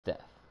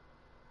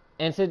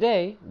And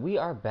today we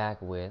are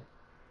back with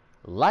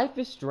Life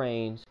is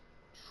Strange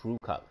True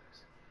Colors.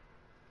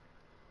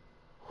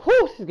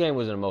 Whew, this game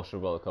was an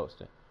emotional roller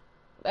coaster.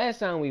 Last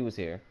time we was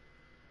here,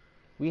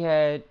 we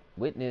had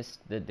witnessed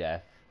the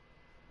death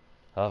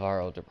of our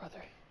older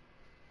brother.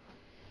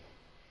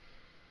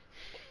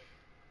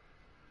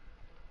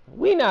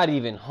 We not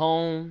even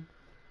home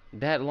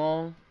that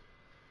long,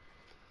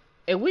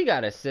 and we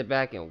gotta sit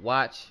back and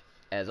watch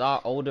as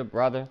our older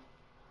brother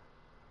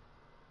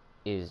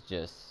is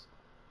just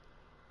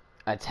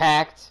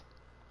attacked,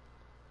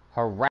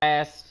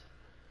 harassed,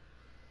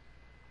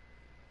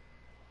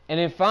 and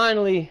then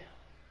finally,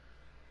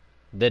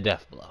 the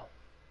death blow.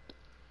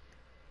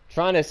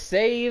 Trying to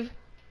save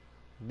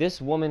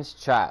this woman's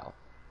child.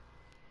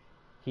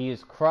 He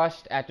is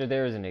crushed after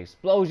there is an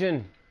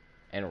explosion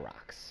and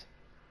rocks.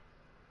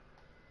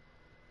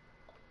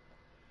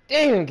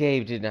 Damn,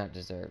 Gabe did not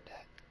deserve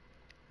that.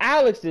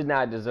 Alex did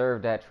not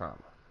deserve that trauma.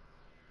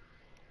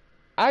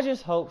 I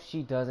just hope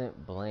she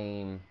doesn't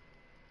blame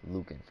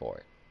Lucan for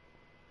it.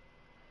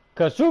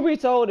 Because truth be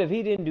told, if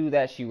he didn't do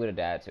that, she would have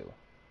died too.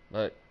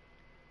 But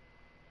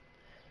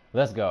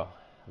let's go.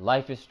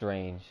 Life is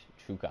Strange,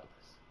 True Colors.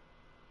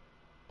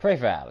 Pray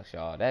for Alex,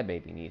 y'all. That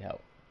baby need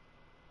help.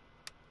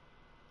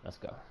 Let's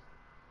go.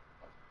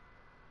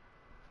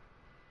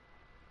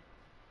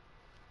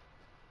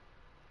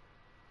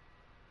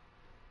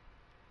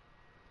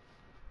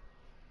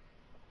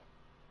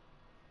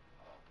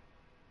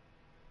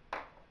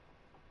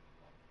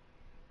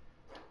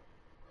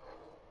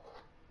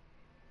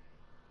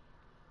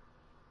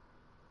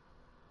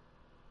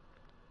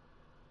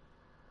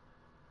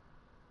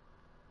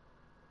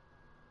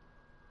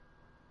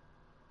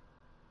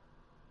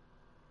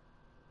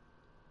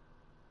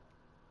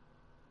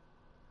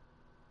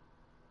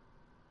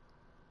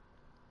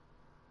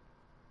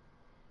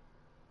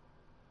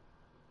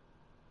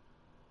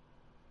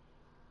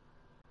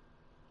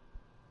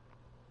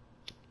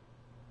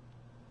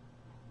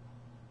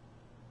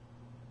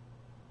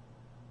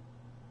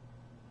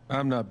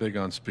 I'm not big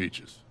on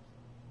speeches.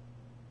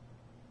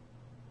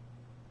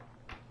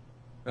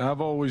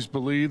 I've always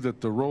believed that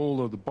the role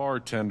of the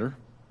bartender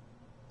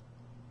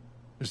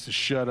is to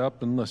shut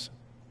up and listen.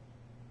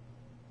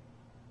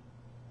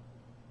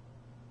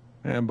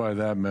 And by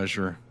that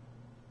measure,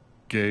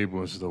 Gabe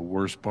was the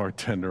worst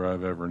bartender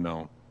I've ever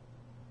known.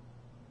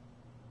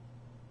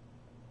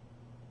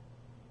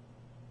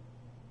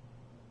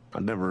 I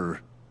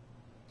never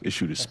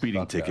issued a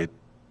speeding ticket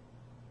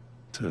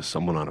to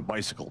someone on a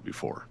bicycle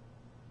before.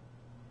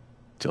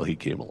 Till he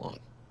came along.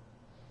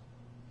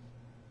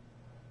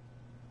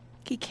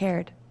 He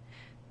cared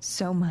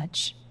so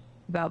much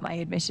about my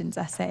admissions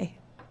essay.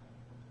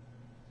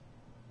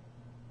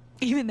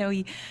 Even though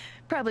he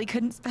probably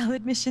couldn't spell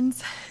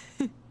admissions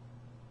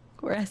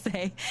or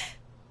essay.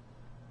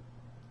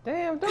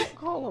 Damn, don't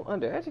call him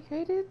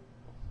undereducated.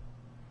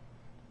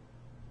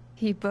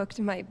 He booked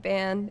my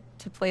band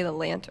to play the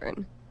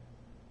Lantern.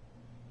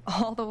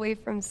 All the way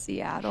from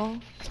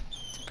Seattle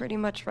to pretty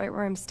much right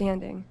where I'm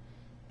standing.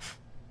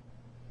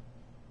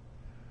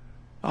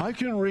 I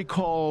can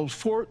recall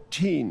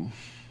 14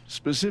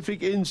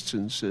 specific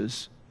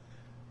instances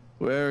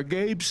where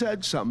Gabe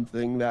said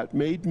something that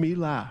made me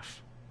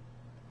laugh.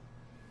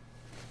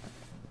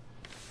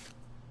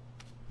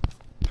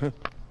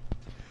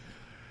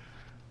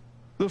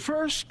 The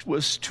first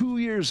was 2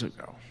 years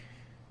ago.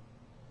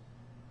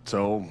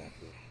 So,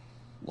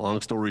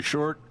 long story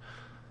short,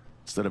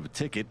 instead of a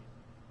ticket,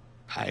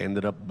 I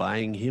ended up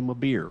buying him a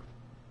beer.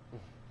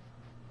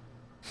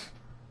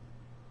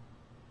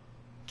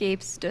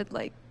 Gabe stood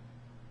like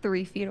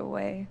 3 feet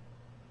away,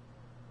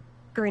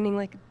 grinning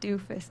like a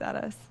doofus at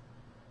us.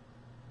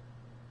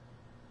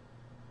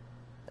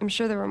 I'm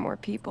sure there were more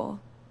people,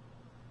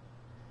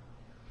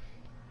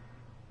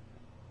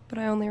 but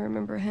I only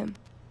remember him.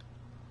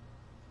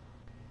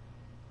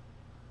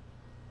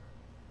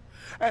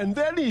 And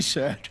then he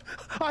said,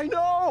 I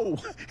know!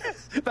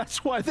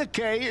 That's why the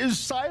K is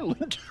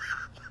silent.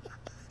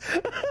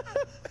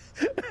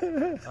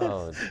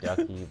 Oh,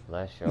 Ducky,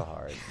 bless your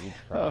heart. You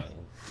trying.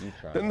 You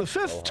trying. And the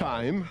fifth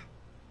time...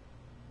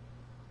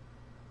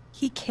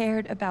 He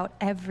cared about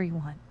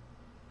everyone.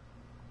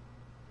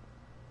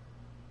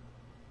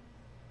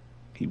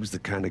 He was the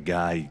kind of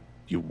guy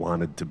you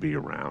wanted to be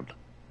around.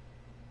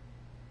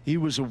 He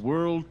was a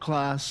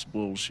world-class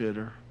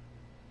bullshitter.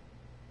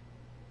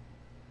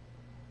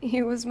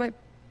 He was my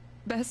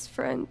best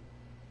friend.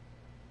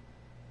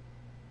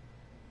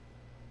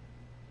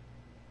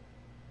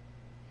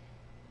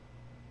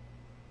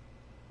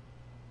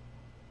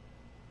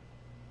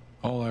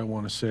 All I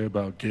want to say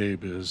about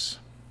Gabe is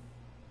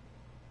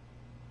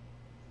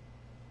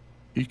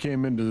he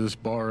came into this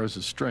bar as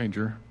a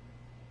stranger,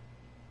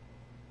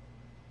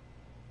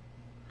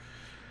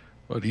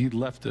 but he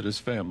left it as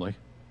family.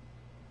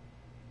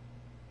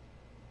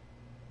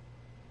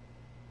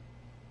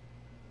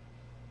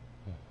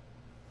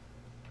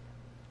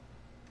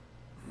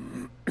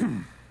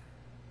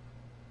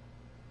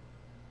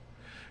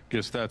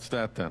 Guess that's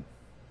that then.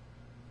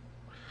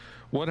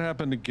 What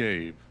happened to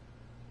Gabe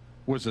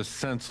was a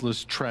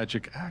senseless,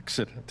 tragic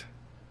accident.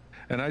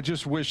 And I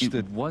just wish that...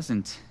 It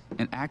wasn't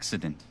an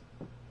accident.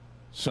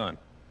 Son,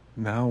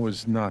 now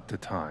is not the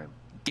time.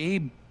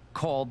 Gabe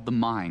called the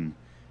mine.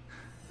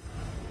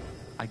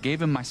 I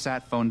gave him my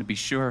sat phone to be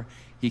sure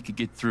he could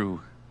get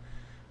through.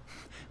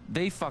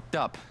 They fucked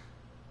up.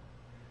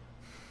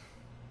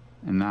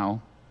 And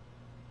now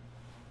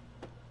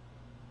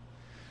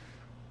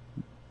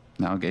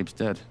Gabe's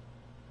dead.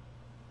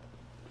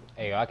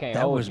 Hey, I can't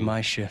That hold was you.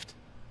 my shift.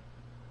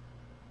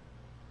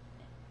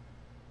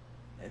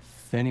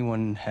 If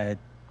anyone had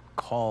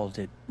called,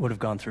 it would have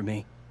gone through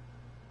me.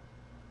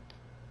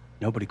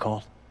 Nobody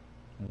called.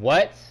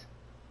 What?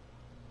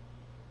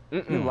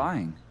 You're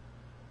lying.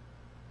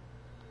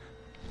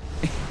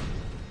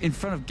 In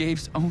front of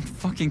Gabe's own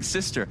fucking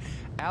sister.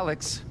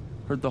 Alex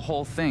heard the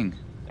whole thing.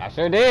 I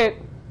sure did.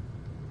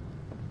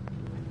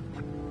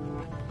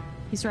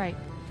 He's right.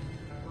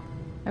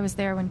 I was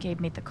there when Gabe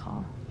made the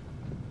call.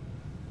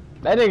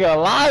 That nigga a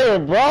liar,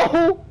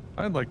 bro.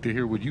 I'd like to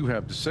hear what you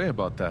have to say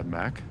about that,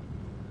 Mac.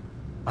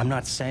 I'm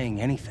not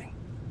saying anything.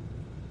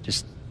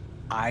 Just,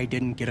 I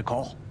didn't get a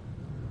call.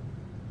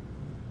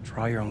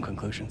 Draw your own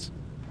conclusions.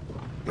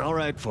 All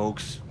right,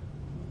 folks.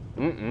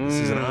 This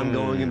is an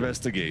ongoing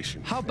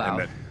investigation. How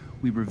about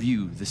we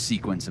review the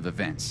sequence of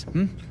events?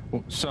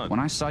 Well, son... When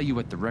I saw you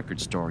at the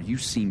record store, you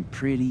seemed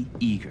pretty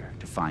eager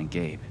to find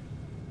Gabe.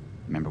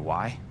 Remember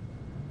why?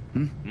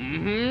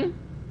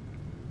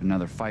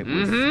 Another fight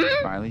with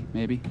Riley,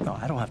 maybe? No,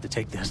 I don't have to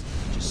take this.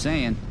 Just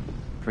saying.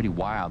 Pretty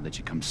wild that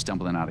you come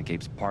stumbling out of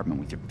Gabe's apartment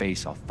with your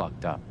face all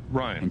fucked up.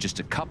 Ryan. And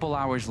just a couple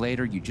hours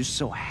later, you just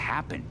so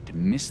happened to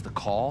miss the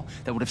call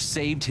that would have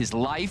saved his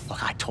life.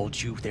 Look, I told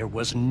you there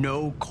was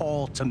no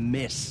call to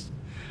miss.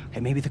 Hey,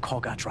 maybe the call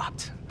got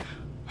dropped.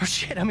 Or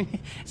shit, I mean,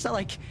 it's not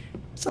like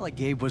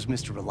Gabe was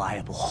Mr.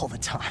 Reliable all the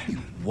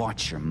time.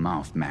 Watch your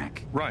mouth,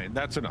 Mac. Ryan,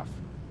 that's enough.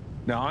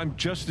 Now, I'm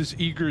just as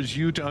eager as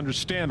you to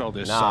understand all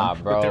this, Nah,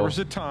 son. bro. But there was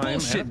a time...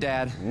 Bullshit,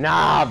 Dad.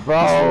 Nah, This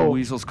bro.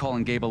 weasel's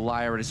calling Gabe a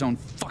liar at his own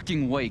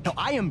fucking wake. No,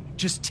 I am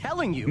just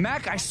telling you.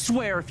 Mac, I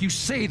swear, if you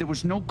say there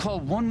was no call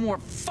one more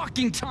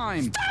fucking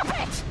time...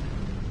 Stop it!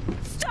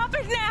 Stop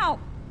it now!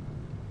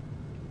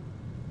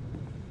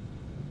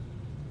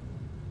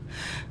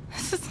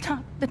 This is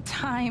not the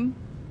time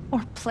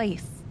or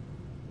place.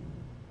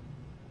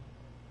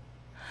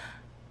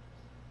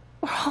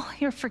 We're all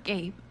here for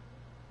Gabe.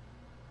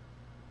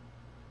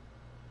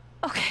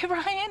 Okay,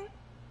 Ryan?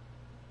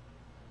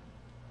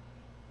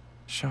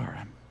 Sure,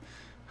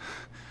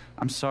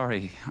 I'm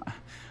sorry.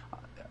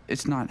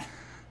 It's not...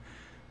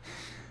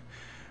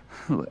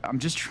 I'm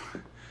just...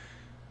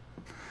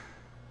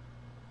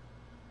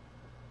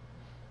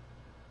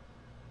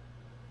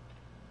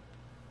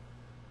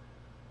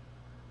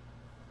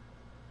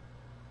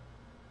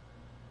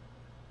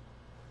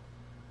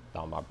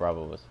 Thought my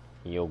brother was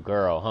your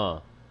girl, huh?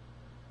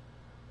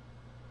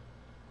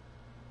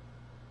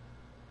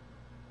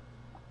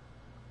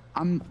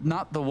 I'm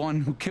not the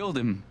one who killed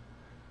him.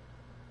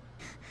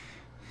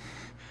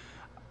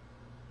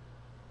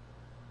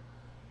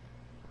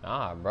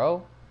 Nah,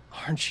 bro.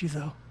 Aren't you,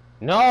 though?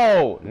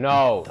 No,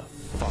 no.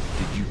 Fuck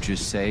did you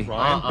just say?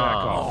 Ryan, back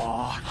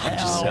off. I'm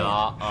just saying.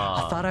 Nuh-uh.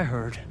 I thought I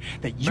heard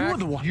that you Mac, were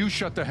the one. you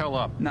shut the hell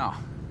up. No,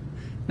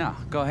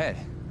 go ahead.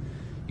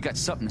 You got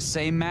something to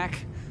say,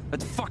 Mac?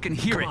 Let's fucking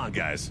hear Come it. on,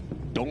 guys.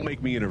 Don't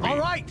make me intervene. All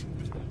right,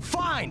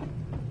 fine.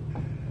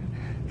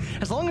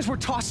 As long as we're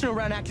tossing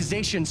around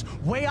accusations,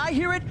 way I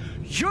hear it,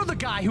 you're the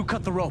guy who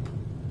cut the rope.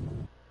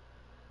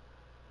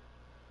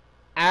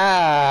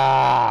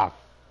 Ah,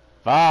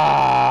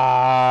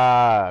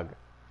 fuck.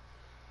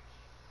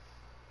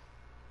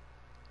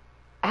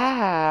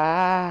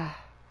 Ah.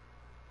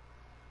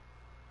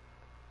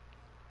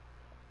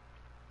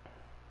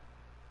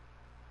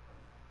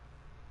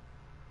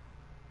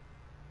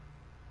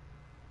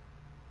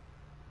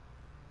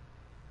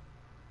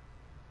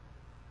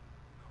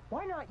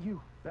 Why not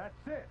you? That's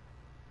it.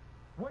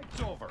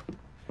 Wait's over.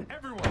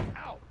 Everyone,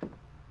 out.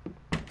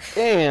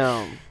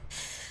 Damn.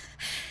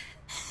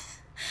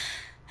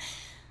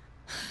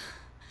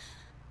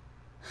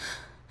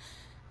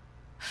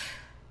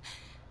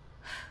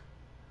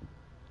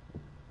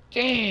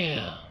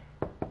 Damn.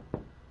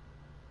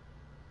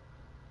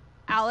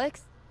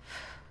 Alex?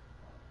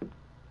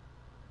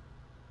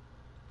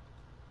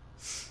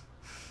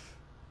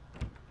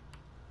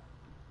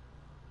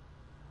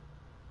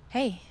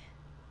 Hey.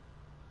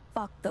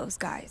 Fuck those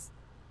guys.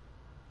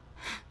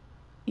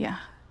 Yeah.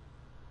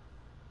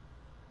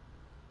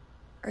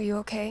 Are you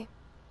okay?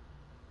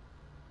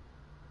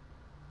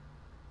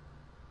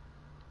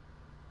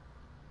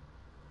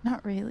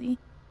 Not really.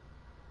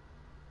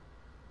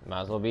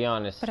 Might as well be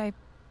honest. But I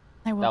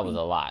will That be. was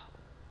a lot.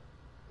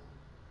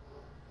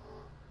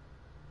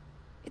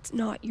 It's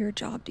not your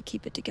job to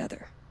keep it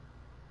together.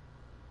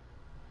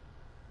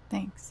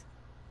 Thanks.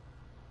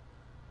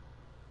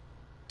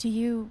 Do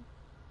you,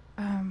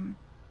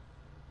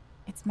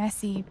 it's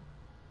messy,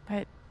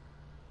 but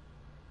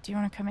do you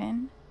want to come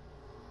in?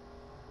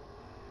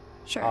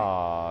 Sure.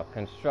 Aw,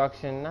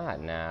 construction,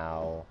 not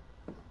now.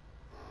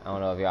 I don't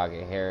know if y'all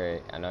can hear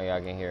it. I know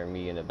y'all can hear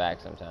me in the back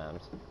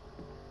sometimes.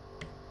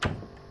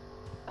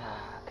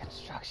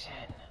 Construction.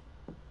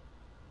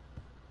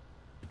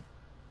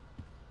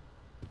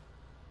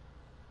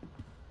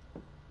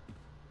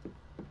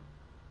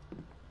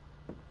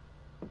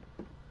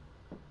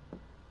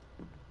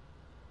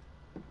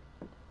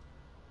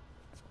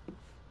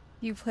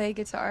 You play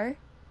guitar?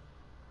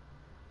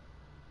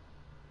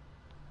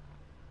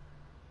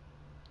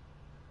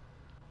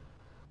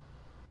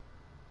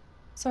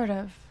 Sort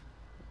of.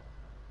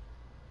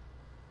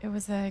 It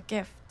was a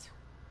gift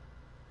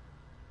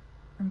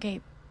from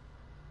Gabe.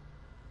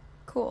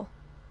 Cool.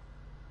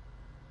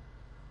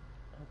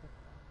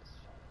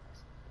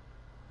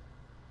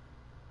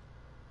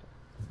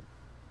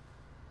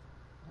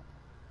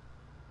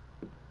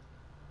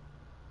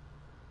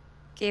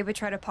 Gabe would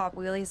try to pop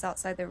wheelies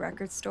outside the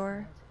record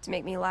store to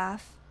make me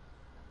laugh.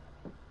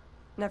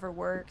 Never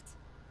worked.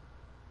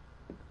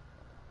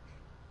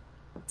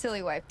 Till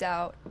he wiped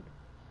out.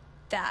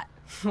 That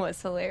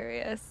was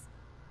hilarious.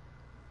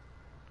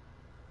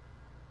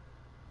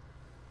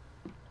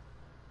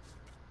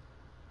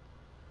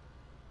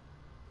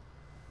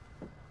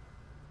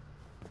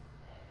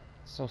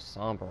 So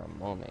somber a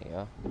moment,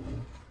 yo.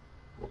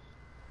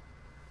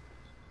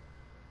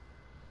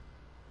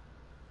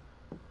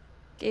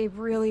 Gabe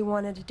really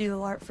wanted to do the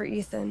LARP for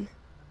Ethan.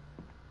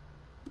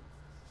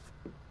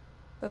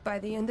 But by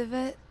the end of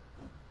it,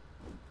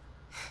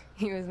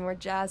 he was more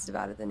jazzed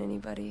about it than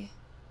anybody.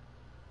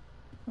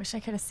 Wish I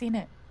could have seen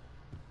it.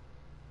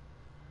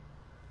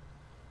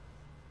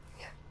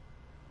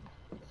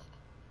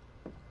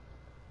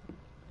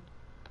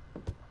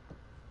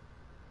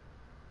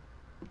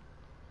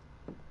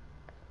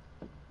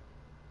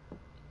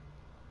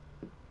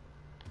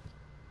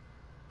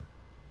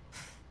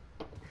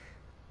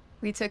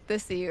 We took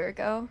this a year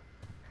ago.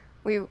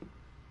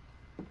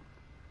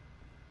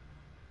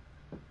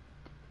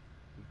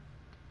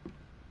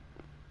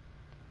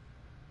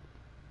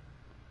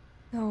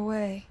 No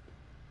way.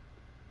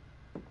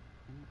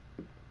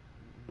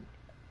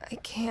 I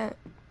can't.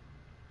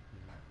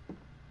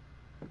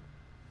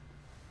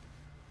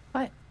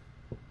 What?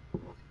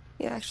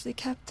 He actually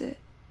kept it.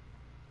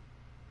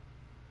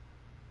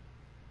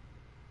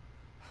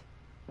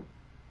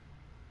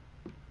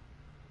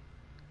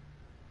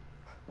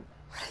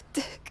 What a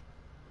dick.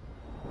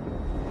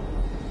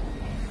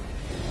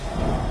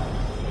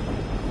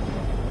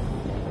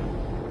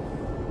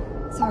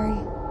 Sorry.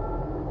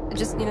 I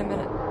just need a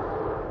minute.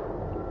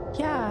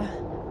 Yeah,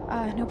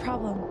 no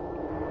problem.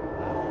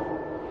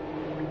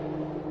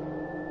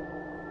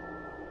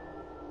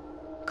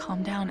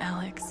 Calm down,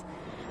 Alex.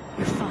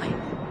 You're fine.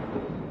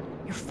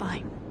 You're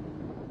fine.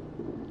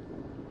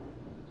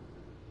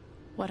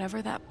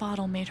 Whatever that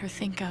bottle made her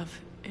think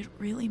of, it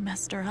really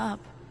messed her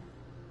up.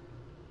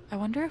 I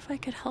wonder if I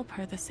could help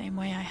her the same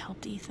way I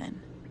helped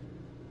Ethan.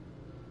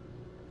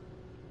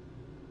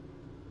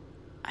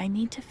 I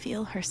need to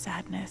feel her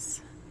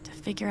sadness to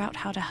figure out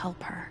how to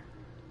help her.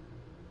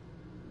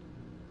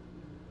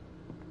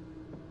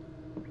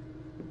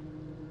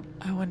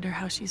 I wonder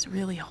how she's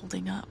really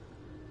holding up.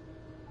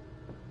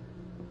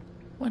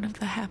 One of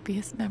the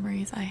happiest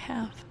memories I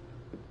have.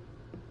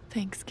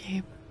 Thanks,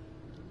 Gabe.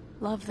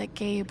 Love that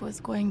Gabe was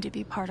going to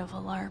be part of a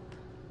LARP.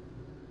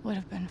 Would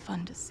have been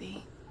fun to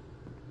see.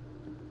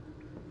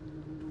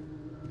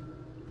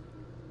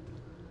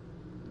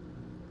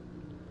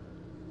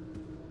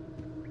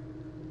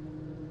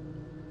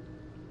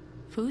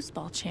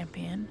 Foosball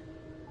champion?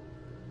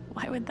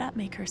 Why would that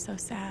make her so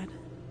sad?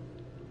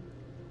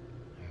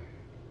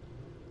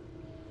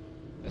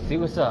 Let's see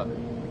what's up.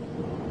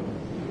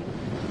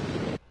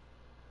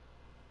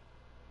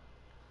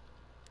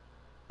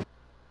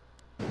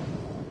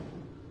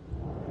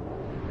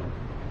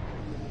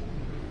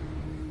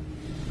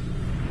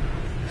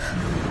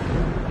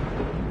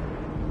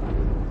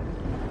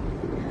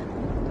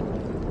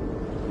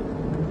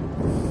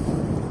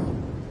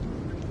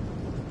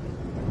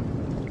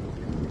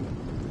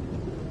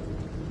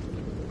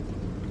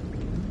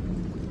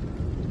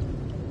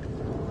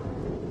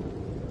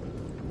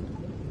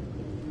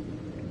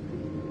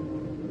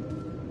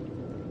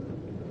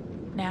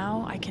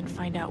 Now I can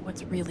find out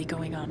what's really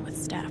going on with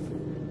Steph.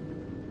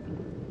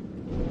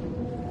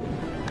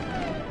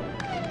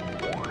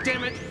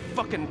 Damn it!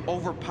 Fucking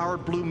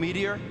overpowered blue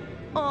meteor.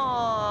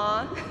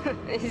 Aww.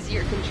 Is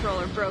your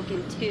controller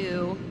broken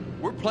too?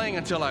 We're playing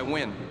until I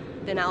win.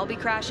 Then I'll be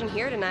crashing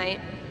here tonight.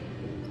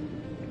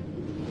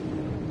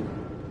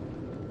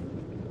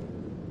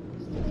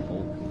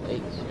 Old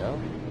lakes, yo.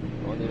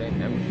 What do they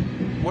remember?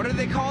 What are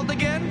they called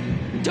again?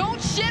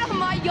 Don't shit on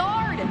my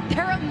yard!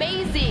 They're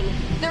amazing!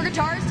 Their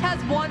guitarist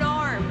has one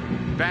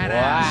arm.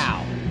 Badass.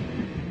 Wow.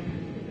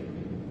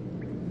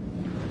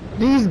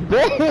 These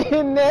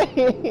band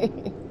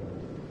names.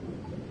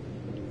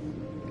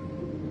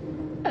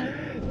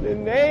 The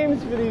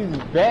names for these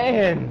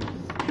bands.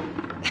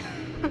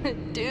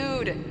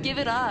 Dude, give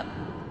it up.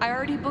 I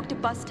already booked a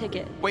bus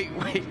ticket. Wait,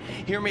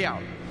 hear me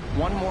out.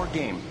 One more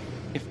game.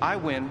 If I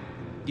win,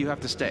 you have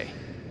to stay.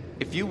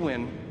 If you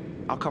win,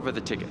 I'll cover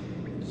the ticket.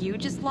 You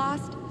just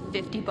lost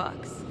 $50.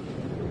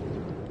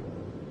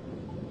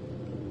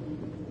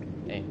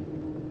 Damn.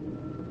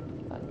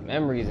 A lot of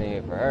memories in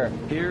here for her.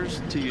 Here's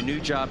to your new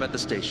job at the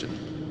station.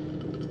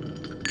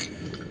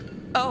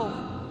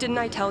 Oh, didn't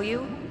I tell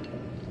you?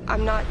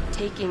 I'm not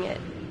taking it.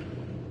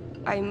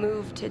 I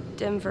move to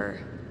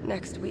Denver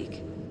next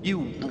week.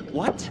 You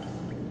what?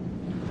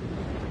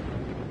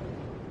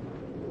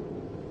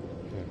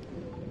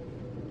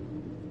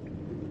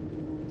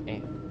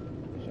 Damn.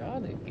 Was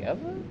y'all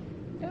together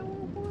at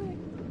one point?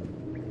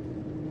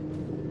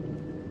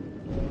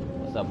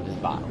 What's up with this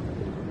bottle?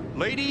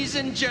 Ladies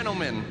and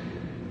gentlemen,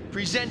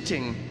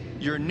 presenting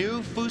your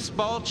new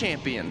foosball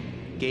champion,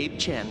 Gabe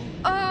Chen.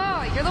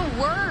 Oh, you're the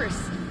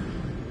worst!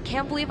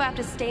 Can't believe I have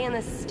to stay in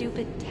this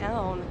stupid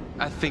town.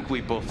 I think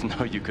we both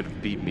know you could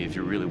have beat me if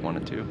you really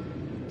wanted to.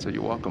 So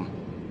you're welcome.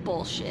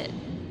 Bullshit.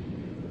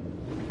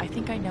 I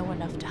think I know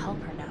enough to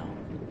help her now.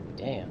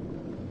 Damn.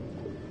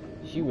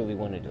 She really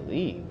wanted to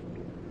leave.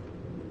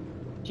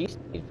 She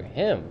stayed for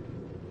him.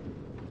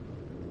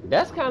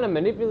 That's kind of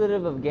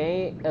manipulative of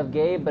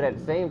Gabe, but at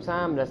the same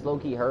time, that's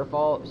low-key her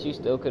fault. She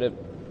still could have...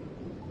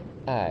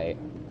 Alright.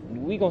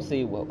 We gonna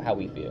see how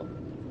we feel.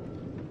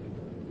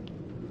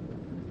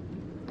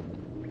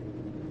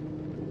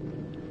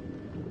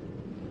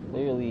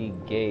 Clearly,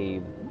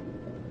 Gabe...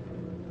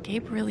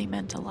 Gabe really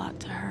meant a lot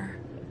to her.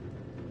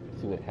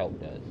 See what help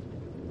does.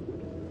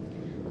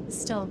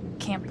 Still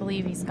can't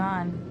believe he's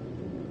gone.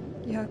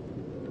 Yep.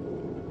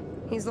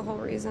 He's the whole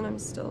reason I'm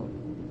still...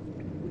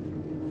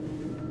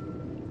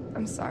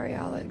 I'm sorry,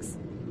 Alex.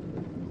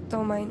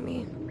 Don't mind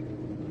me.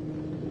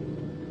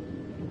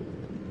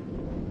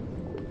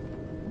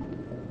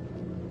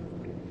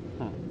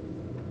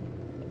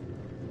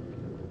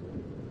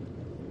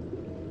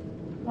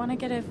 Want to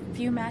get a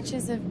few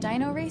matches of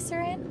Dino Racer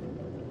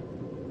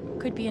in?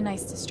 Could be a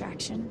nice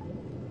distraction.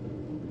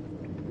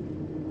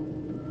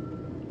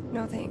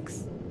 No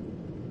thanks.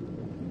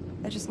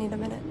 I just need a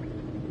minute.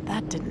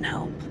 That didn't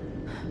help.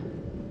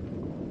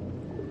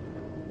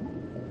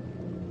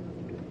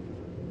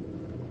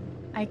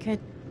 I could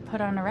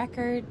put on a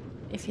record,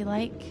 if you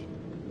like.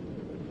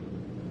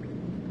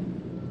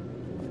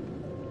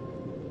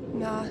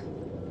 Nah,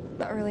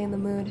 not really in the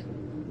mood.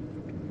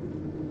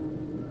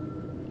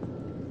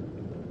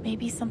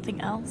 Maybe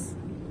something else?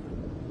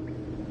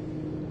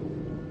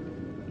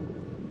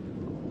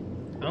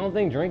 I don't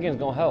think drinking's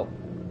gonna help.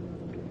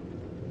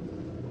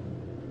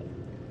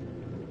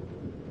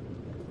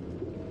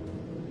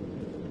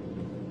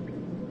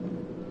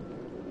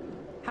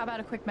 How about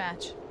a quick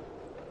match?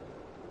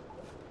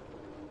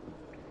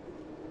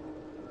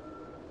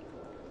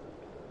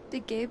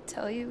 Did Gabe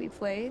tell you we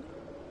played?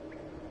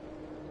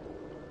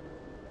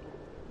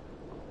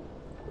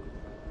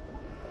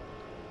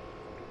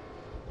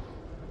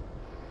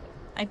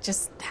 I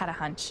just had a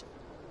hunch.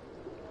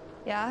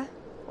 Yeah?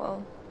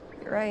 Well,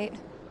 you're right.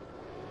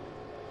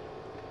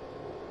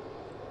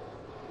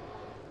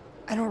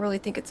 I don't really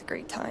think it's a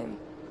great time.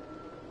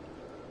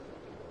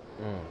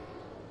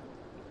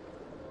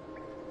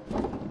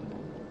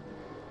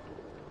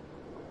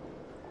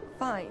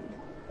 Fine.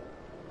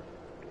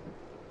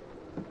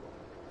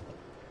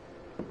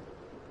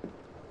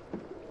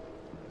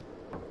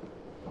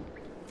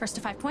 First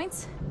to 5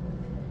 points?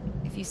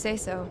 If you say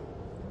so.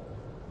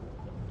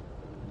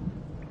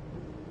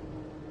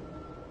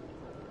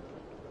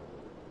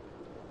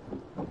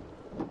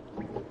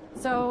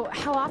 So,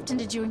 how often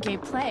did you and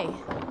Gabe play?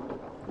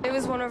 It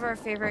was one of our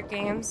favorite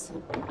games.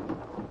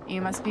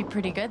 You must be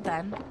pretty good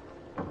then.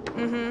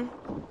 Mm-hmm.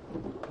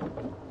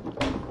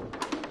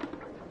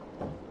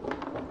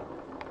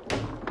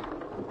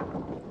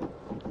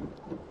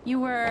 You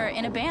were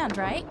in a band,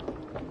 right?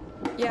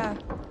 Yeah.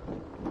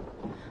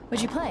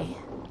 What'd you play?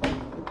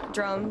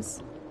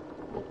 Drums.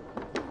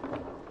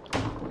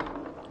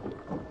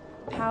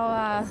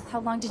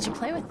 How long did you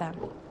play with them?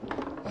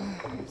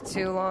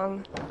 Too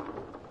long.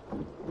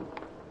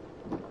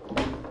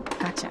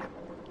 Gotcha.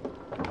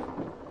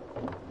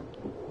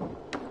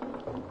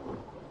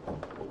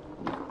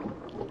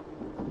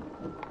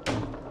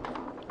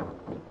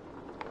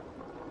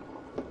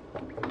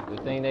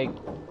 Good thing they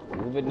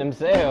move it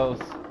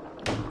themselves.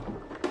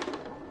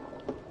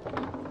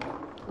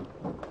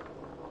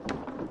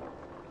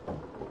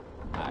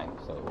 Alright,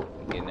 so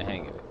we're getting the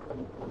hang of it.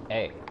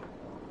 Hey.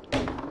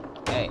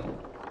 Hey.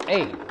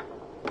 Hey.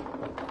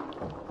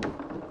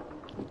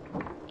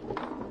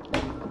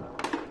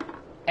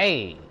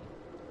 Hey.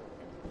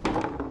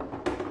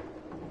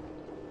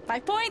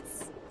 5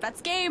 points!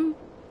 That's game!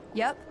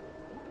 Yep.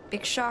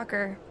 Big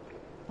shocker.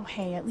 Oh,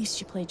 hey, at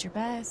least you played your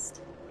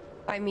best.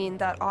 I mean,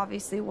 that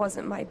obviously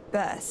wasn't my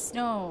best.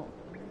 No,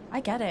 I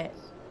get it.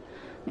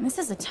 I mean, this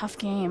is a tough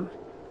game.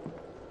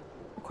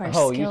 Requires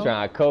Oh, skill, you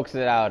trying to coax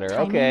it out of her.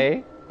 timing,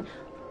 Okay.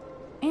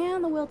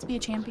 and the will to be a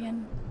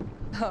champion.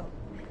 Oh,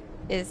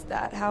 is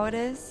that how it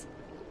is?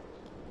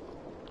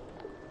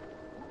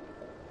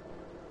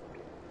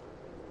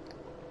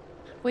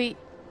 Wait,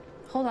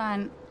 hold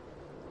on.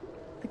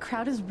 The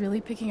crowd is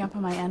really picking up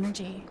on my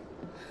energy.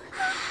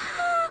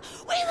 Ah,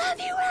 we love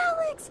you,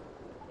 Alex!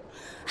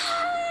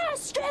 Ah,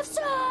 strip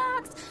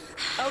socks!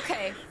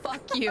 Okay,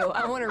 fuck you.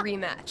 I want a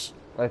rematch.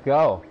 Let's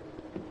go.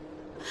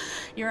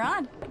 You're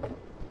on.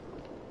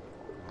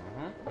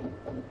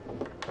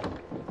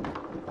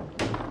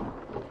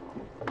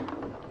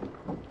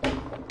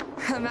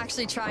 I'm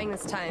actually trying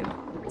this time,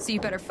 so you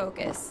better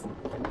focus.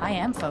 I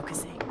am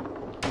focusing.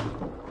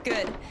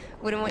 Good.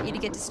 Wouldn't want you to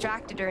get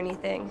distracted or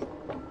anything.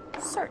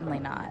 Certainly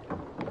not.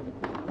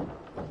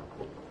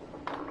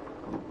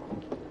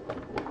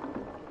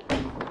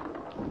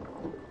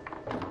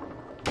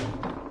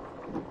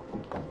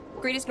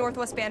 Greatest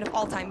Northwest band of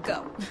all time,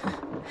 go.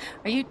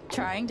 Are you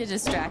trying to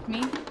distract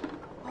me?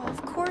 Oh,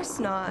 of course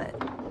not.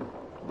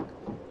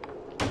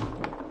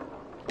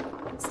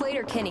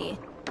 Slater Kinney,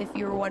 if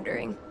you were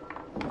wondering.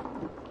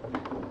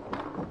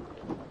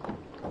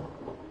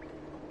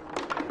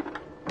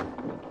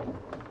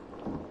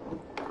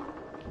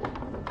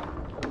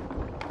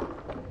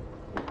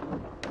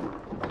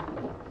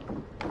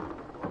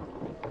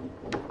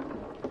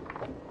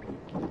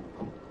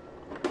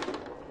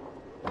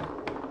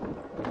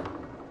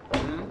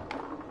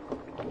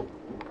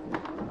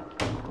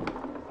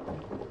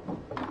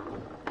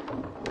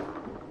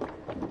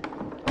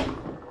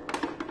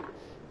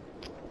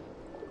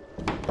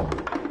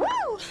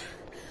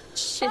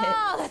 Shit.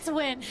 Oh, that's a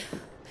win.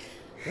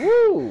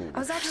 Woo! I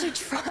was actually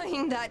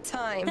trying that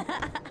time.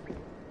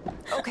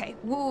 Okay,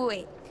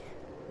 wait.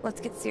 Let's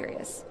get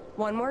serious.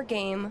 One more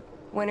game.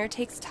 Winner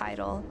takes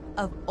title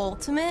of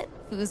Ultimate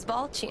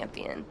Foosball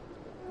Champion.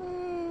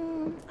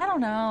 I don't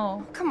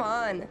know. Come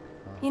on.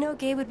 You know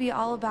Gabe would be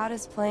all about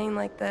us playing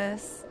like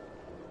this.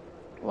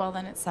 Well,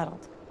 then it's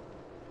settled.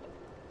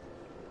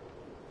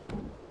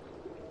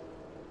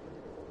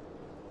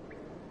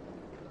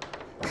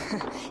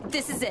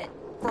 This is it.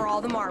 For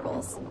all the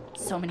marbles.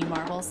 So many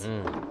marbles.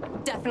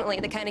 Definitely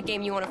the kind of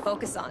game you want to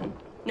focus on,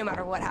 no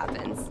matter what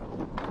happens.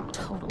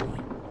 Totally.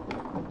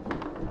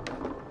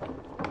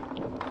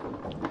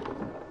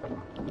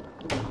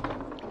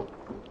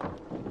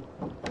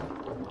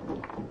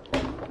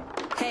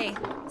 Hey,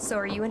 so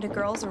are you into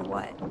girls or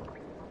what?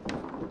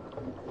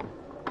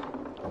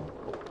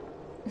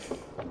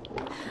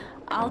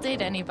 I'll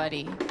date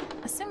anybody,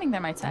 assuming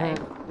they're my type.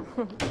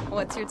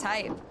 What's your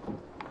type?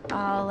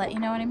 I'll let you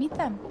know when I meet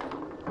them.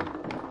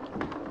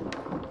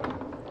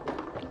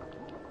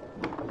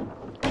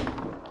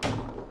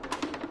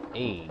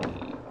 Hey.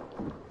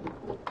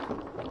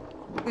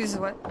 Who's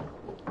what?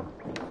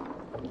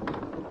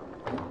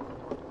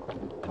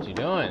 What you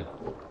doing?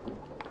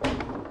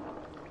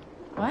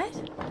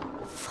 What?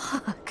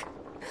 Fuck.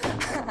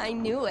 I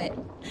knew it.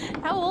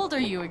 How old are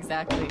you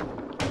exactly?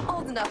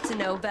 Old enough to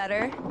know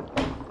better.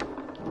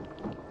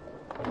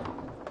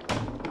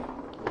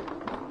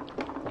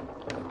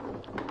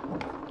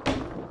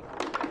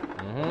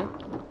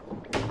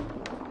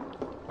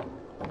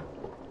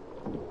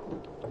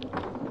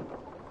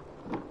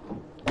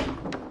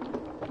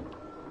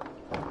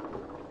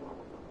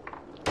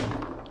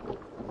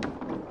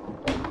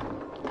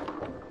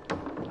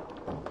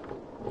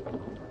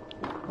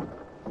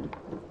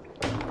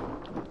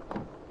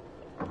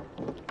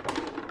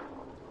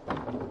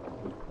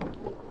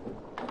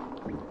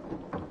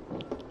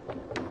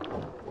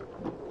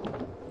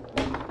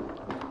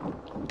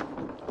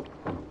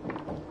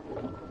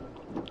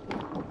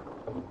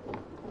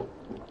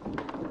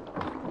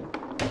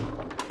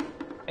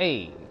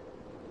 Hey.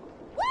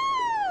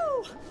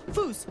 Woo!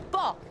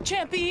 Foosball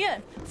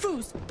champion!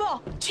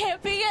 Foosball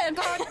champion!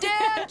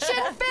 Goddamn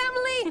shit,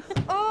 family!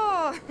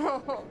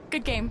 Oh!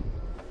 Good game.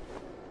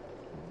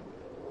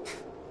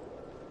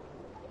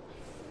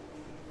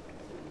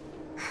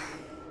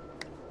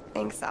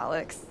 Thanks,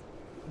 Alex.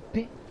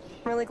 Bitch.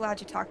 I'm really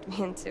glad you talked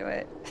me into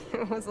it.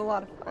 It was a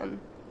lot of fun.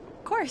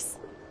 Of course.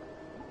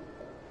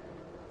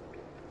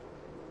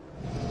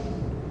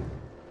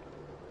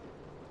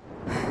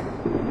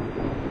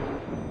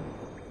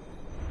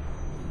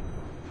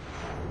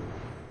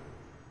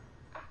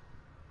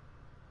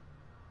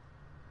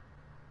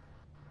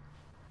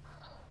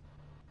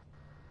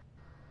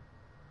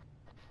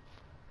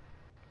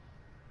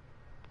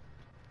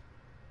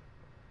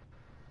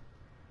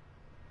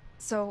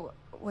 So,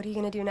 what are you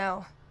gonna do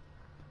now?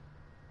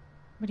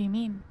 What do you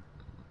mean?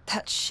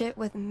 That shit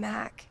with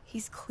Mac.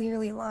 He's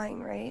clearly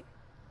lying, right?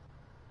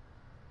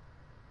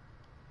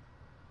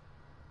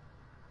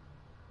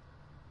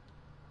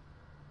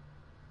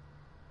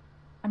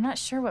 I'm not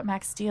sure what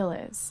Mac's deal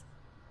is.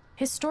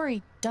 His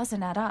story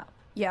doesn't add up.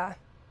 Yeah.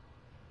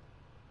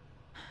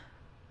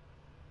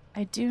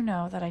 I do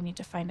know that I need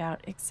to find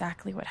out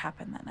exactly what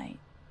happened that night.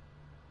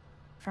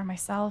 For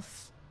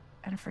myself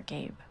and for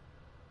Gabe.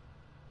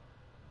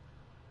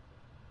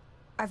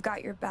 I've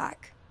got your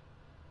back.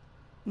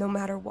 No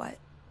matter what.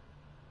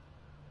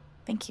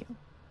 Thank you.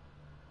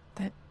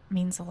 That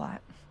means a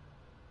lot.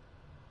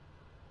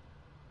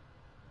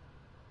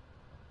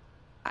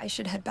 I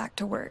should head back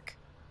to work.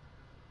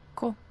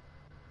 Cool.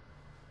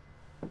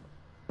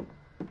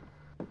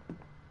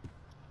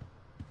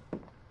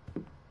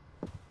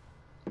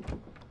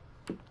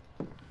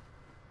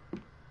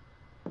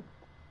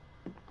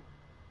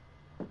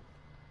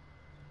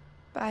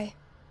 Bye.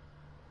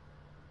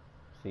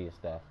 See you,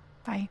 day.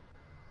 Bye.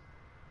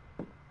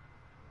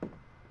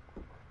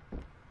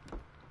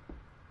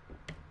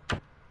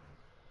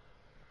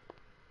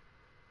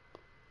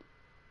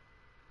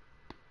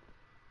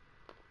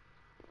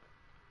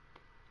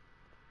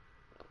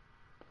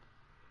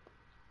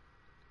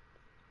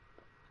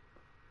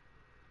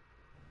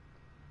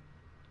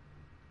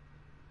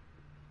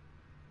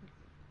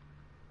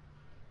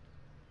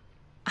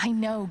 I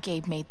know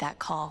Gabe made that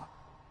call,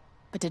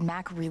 but did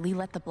Mac really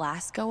let the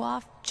blast go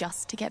off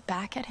just to get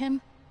back at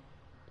him?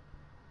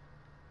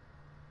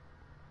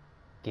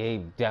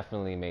 Gabe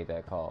definitely made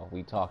that call.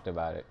 We talked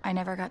about it. I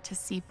never got to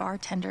see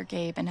bartender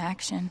Gabe in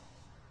action,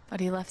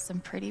 but he left some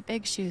pretty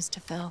big shoes to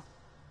fill.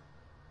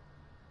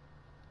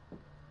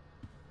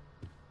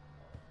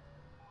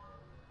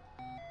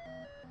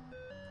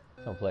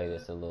 I'll play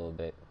this a little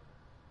bit.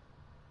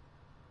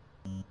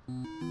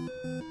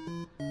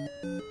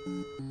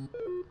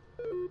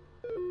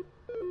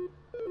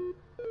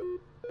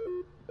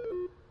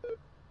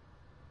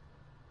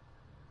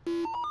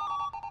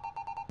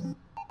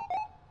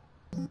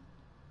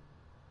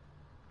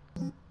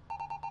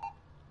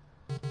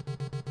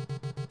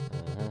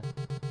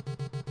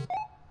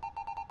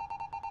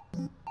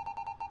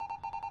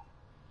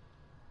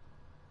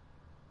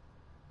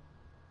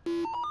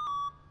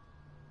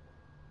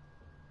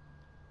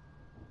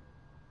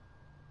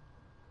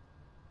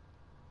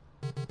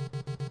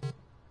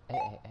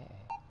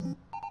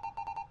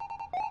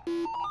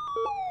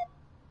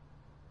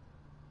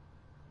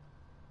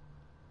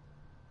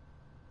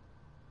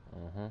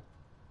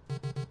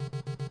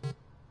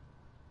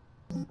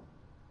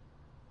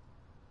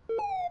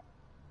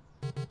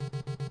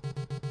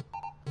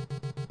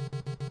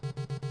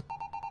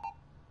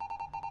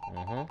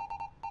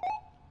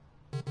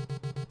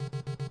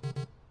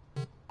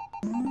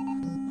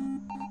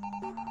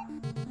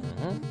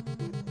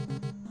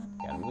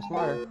 Gotta move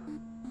smarter.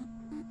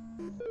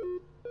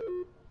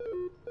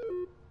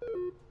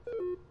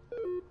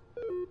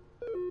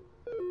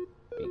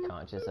 Be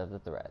conscious of the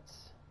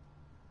threats.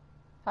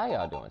 How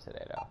y'all doing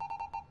today, though?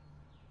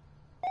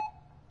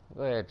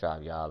 Go ahead,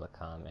 drop y'all a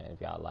comment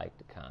if y'all like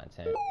the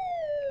content.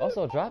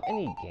 Also, drop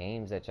any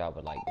games that y'all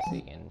would like to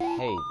see. And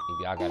hey, if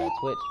y'all got a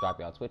Twitch, drop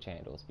y'all Twitch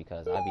handles,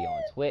 because I be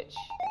on Twitch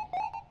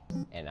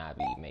and I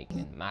be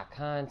making my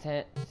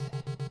content.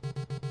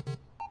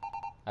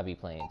 I be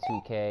playing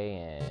 2K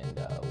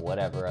and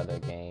whatever other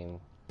game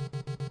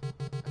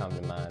come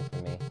to mind for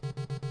me.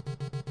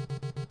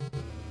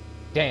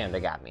 Damn,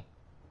 they got me.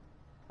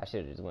 I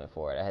should have just went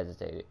for it. I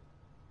hesitated.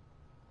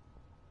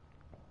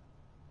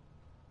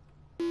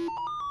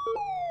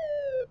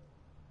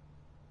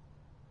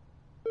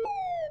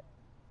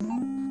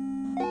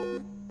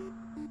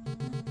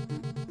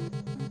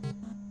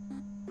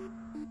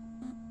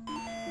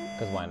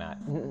 Because why not?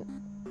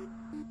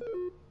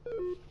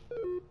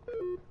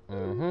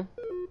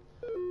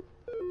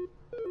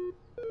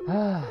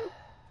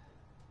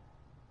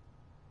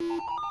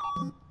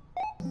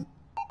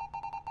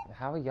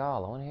 How are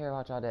y'all? I want to hear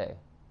about y'all day.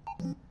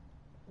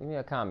 Leave me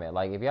a comment.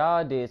 Like, if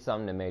y'all did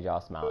something that made y'all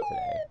smile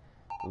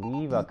today,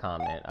 leave a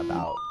comment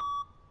about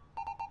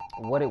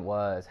what it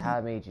was, how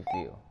it made you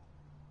feel.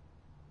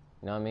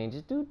 You know what I mean?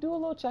 Just do a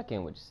little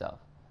check-in with yourself.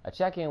 A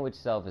check-in with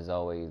yourself is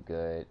always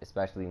good,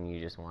 especially when you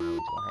just want to hang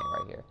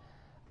right here.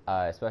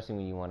 Especially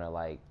when you want to,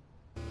 like,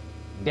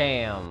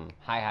 damn,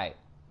 hi.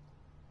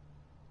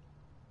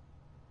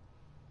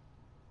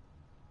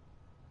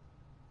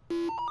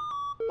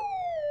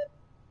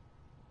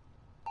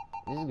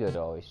 This is good to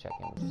always check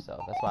in with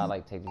yourself. That's why I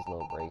like to take these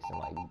little breaks and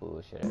like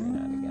bullshit every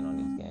now and again on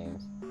these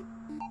games.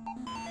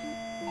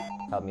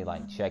 Help me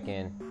like check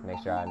in, make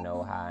sure I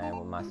know how I am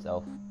with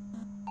myself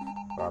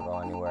before I go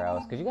anywhere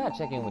else. Cause you gotta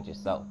check in with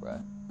yourself, bro.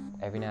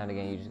 Every now and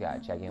again, you just gotta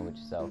check in with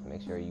yourself,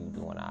 make sure you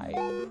doing alright.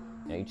 You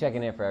know, you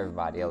checking in for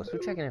everybody else. Who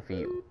checking in for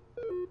you?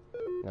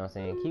 You know what I'm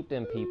saying? Keep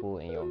them people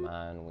in your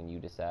mind when you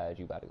decide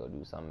you about to go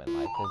do something in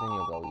life, cause then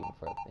you'll go even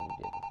further than you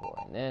did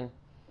before, and then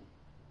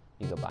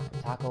you go buy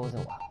them tacos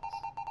and waffles.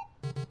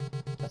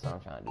 That's what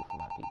I'm trying to do for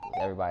my people.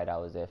 Everybody that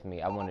was there for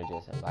me, I want to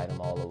just invite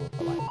them all over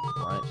for like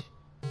brunch,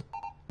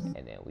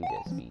 and then we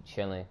just be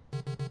chilling,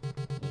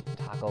 eating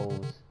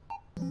tacos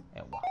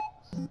and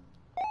waffles.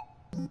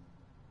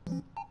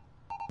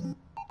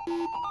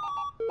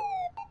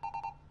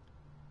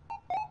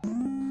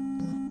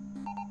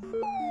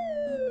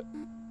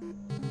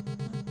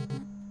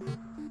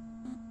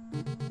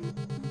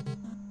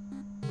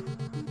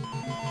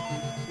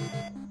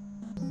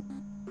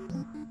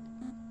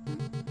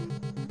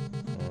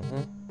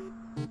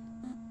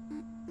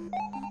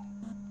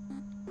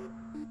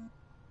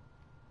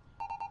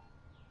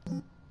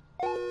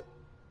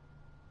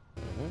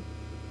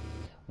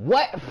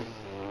 What?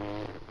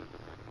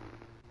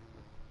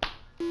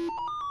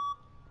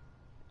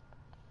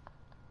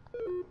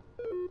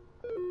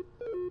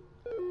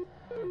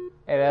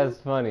 Hey, that's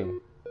funny.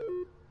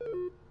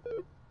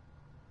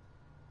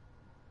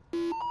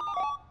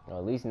 Well,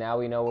 at least now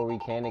we know where we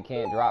can and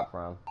can't drop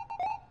from.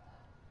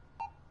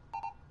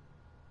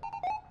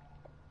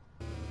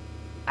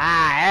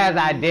 As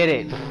I did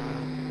it.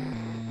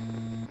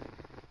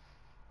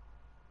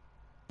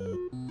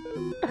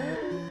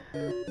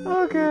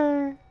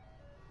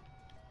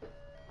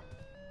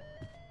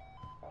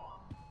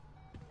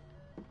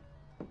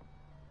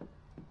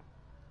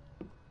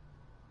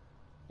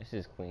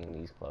 just clean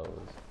these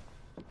clothes.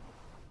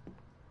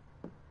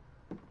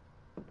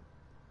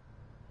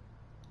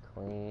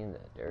 Clean the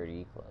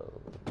dirty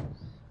clothes.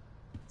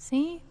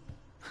 See?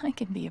 I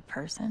can be a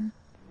person.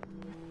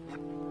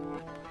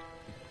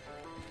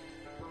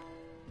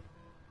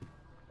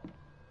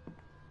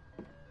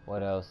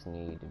 What else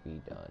need to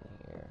be done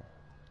here?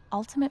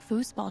 Ultimate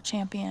foosball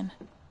champion.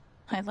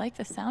 I like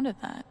the sound of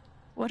that.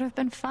 Would have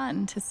been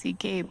fun to see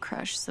Gabe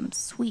crush some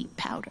sweet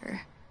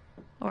powder.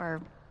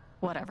 Or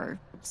whatever,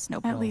 snow.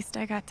 At least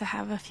I got to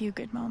have a few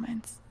good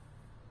moments.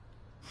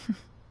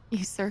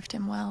 You served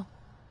him well.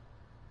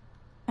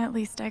 At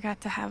least I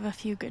got to have a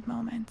few good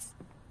moments.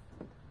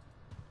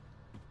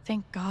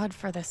 Thank God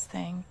for this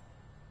thing.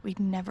 We'd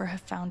never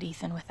have found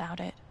Ethan without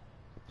it.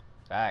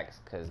 Facts,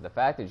 because the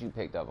fact that you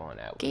picked up on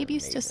that was Gabe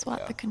used to amazing, swat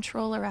yo. the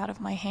controller out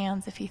of my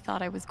hands if he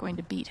thought I was going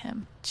to beat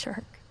him.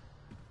 Jerk.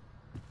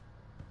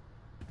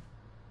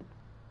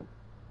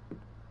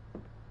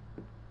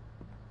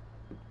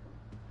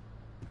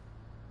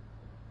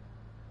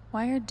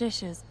 Why are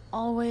dishes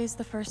always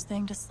the first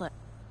thing to slip?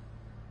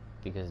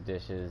 Because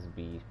dishes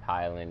be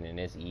piling and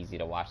it's easy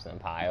to watch them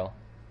pile.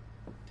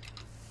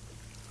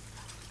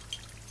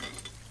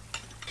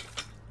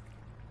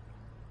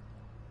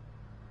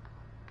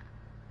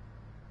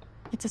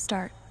 It's a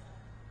start.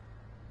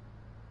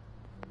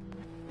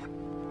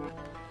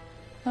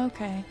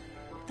 Okay,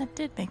 that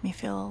did make me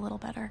feel a little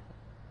better.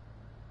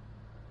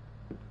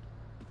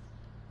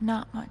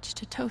 Not much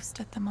to toast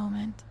at the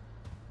moment.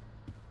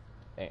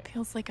 Damn.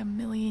 Feels like a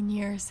million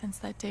years since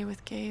that day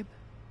with Gabe.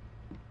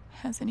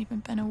 Hasn't even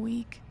been a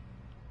week.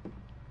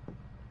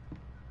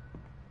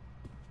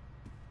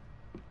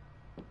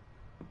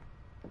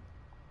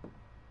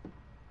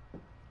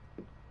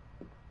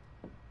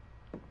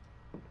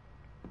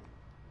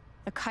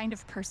 The kind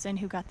of person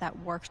who got that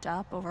worked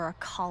up over a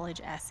college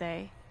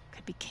essay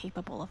could be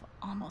capable of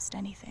almost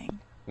anything.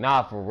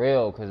 Nah, for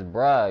real, because,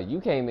 bruh,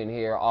 you came in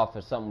here off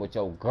of something with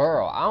your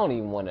girl. I don't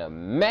even want to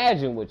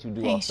imagine what you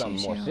do Hey, off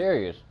something more Shushu.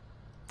 serious.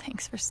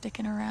 Thanks for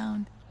sticking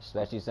around.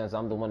 Especially since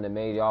I'm the one that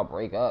made y'all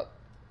break up.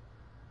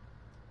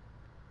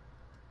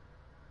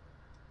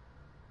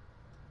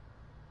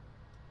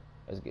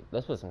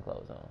 Let's put some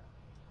clothes on.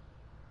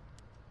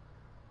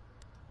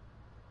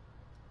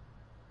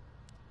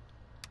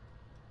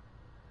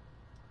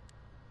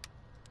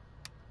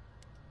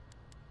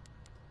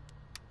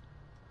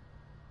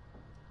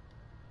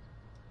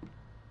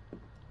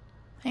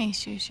 Hey,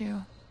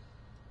 Shushu.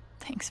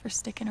 Thanks for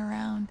sticking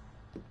around.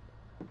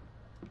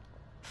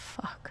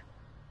 Fuck.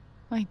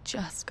 I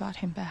just got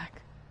him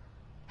back.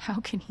 How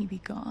can he be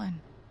gone?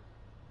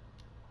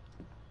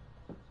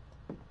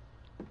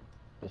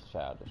 This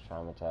child is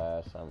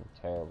traumatized. Something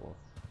terrible.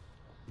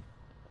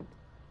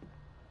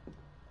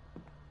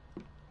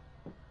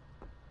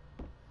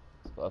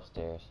 Let's go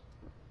upstairs.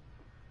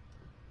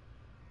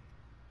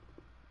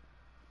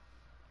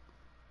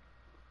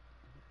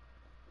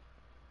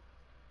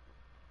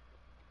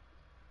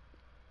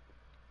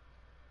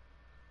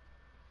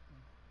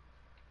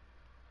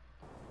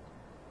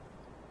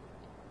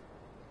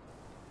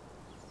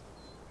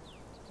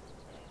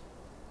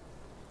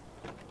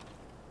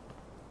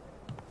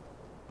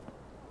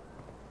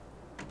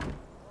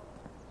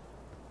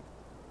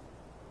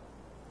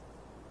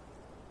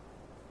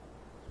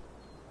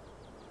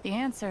 The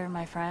answer,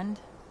 my friend,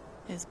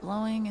 is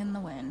blowing in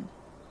the wind.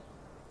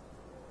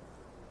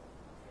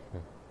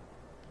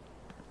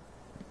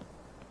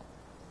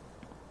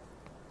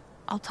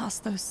 I'll toss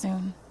those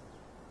soon.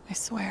 I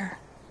swear.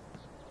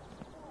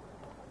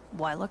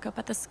 Why look up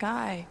at the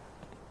sky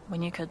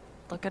when you could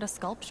look at a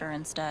sculpture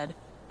instead?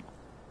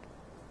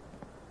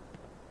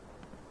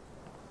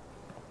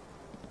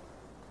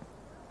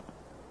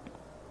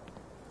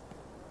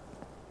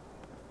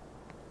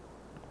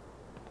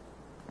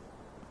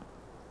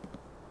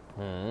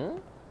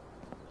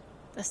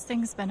 This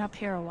thing's been up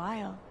here a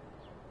while.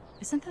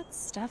 Isn't that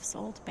Steph's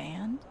old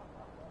band?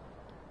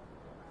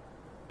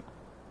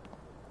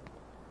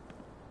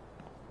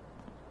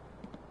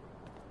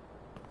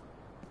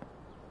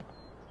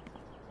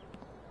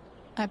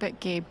 I bet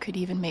Gabe could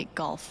even make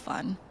golf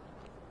fun.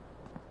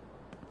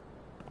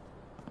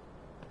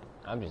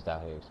 I'm just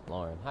out here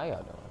exploring. How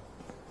y'all doing?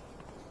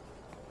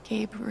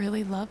 Gabe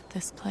really loved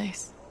this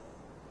place.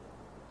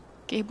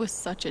 Gabe was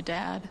such a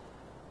dad.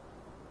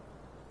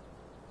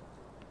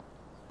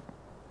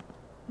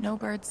 No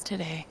birds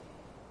today.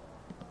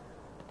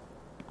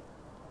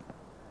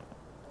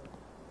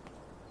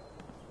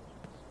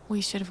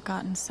 We should have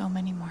gotten so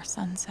many more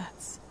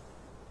sunsets.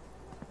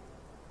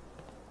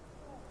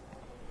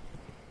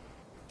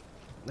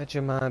 Let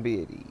your mind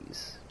be at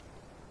ease.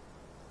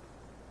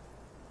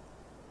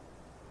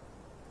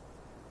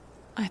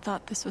 I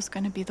thought this was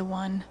going to be the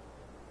one.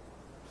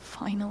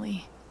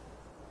 Finally.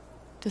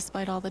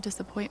 Despite all the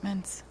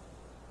disappointments,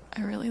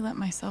 I really let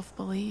myself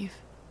believe.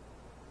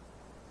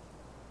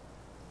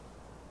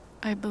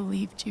 I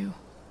believed you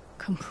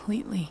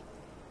completely.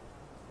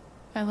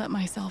 I let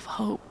myself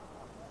hope,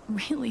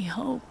 really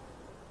hope,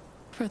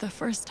 for the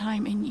first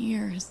time in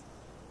years.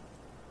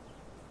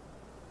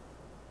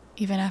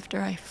 Even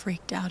after I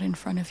freaked out in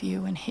front of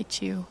you and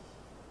hit you,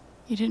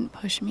 you didn't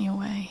push me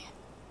away.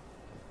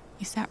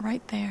 You sat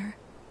right there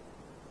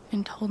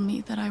and told me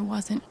that I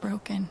wasn't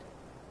broken,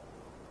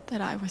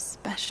 that I was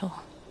special,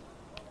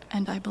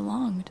 and I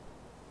belonged.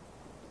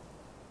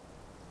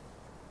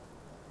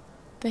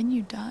 Then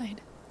you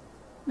died,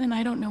 and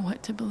I don't know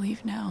what to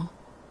believe now,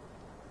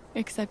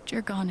 except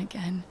you're gone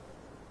again,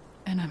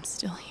 and I'm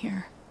still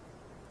here,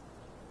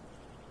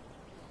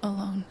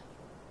 alone.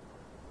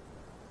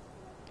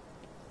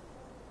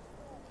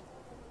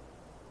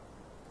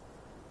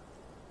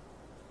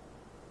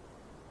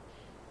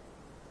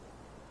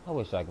 I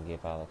wish I could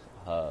give Alex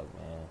a hug,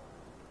 man.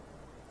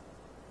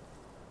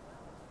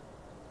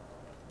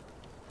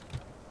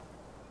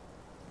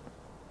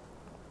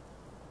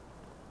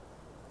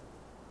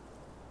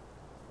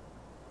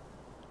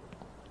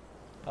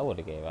 I would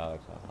have gave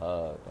Alex a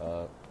hug,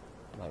 dog.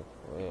 Like,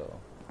 for real.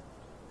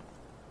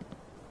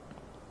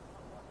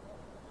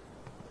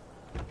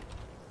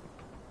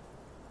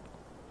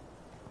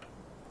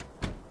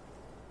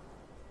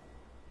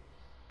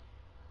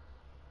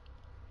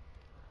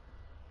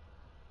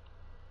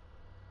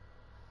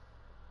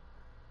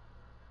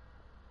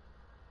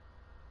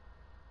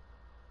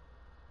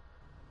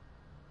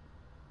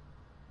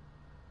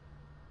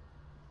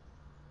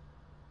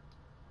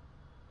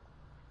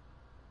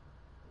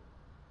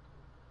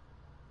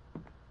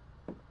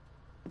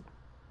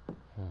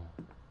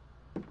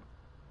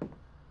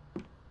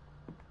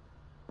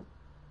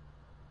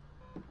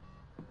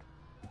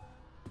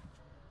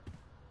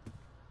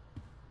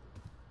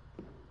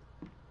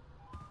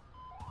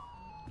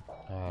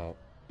 Alright.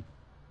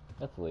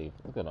 Let's leave.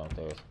 Let's go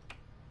downstairs.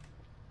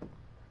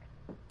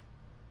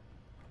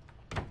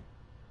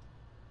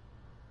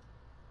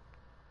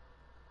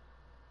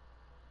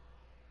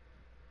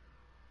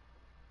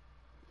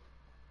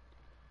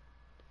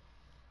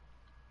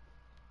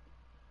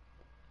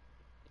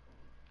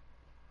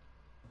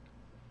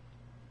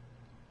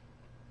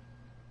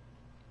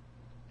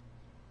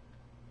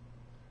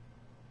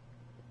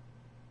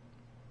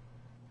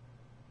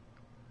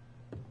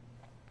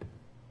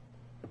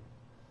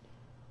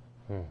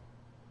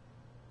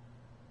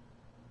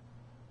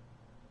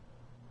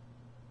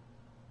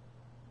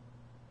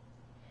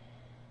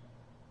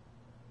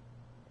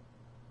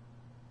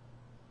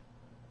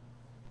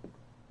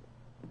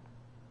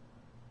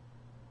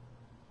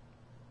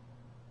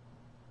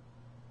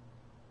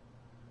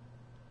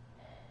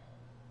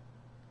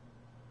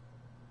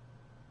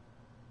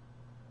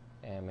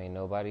 Damn, ain't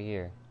nobody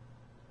here.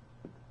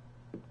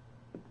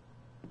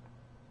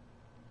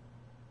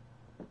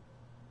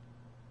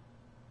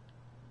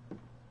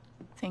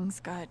 Things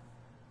got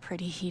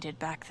pretty heated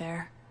back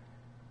there.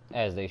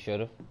 As they should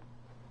have.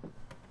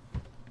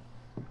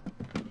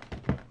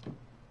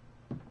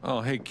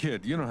 Oh, hey,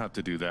 kid, you don't have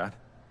to do that.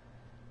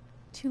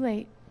 Too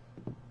late.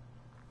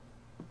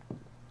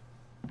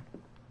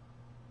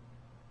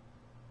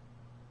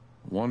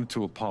 Wanted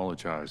to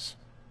apologize.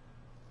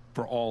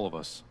 For all of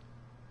us.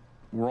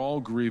 We're all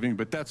grieving,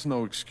 but that's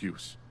no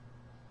excuse.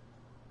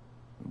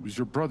 It was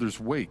your brother's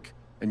wake,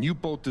 and you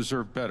both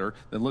deserve better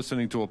than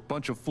listening to a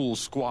bunch of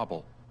fools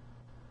squabble.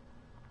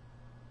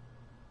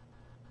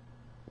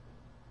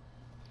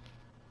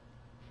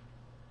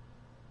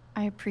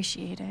 I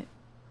appreciate it.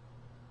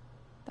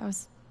 That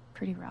was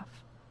pretty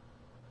rough.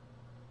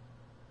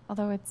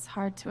 Although it's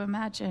hard to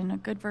imagine a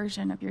good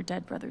version of your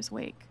dead brother's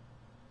wake.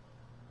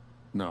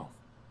 No,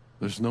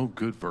 there's no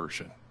good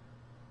version.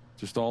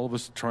 Just all of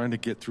us trying to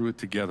get through it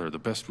together the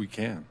best we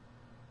can.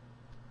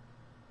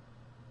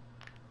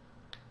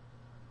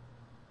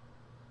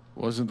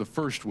 Wasn't the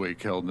first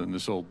wake held in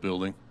this old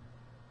building.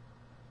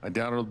 I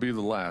doubt it'll be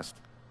the last.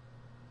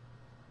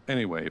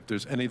 Anyway, if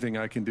there's anything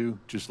I can do,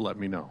 just let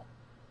me know.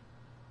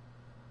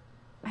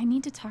 I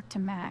need to talk to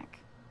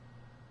Mac.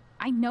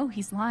 I know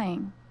he's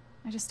lying.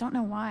 I just don't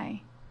know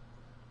why.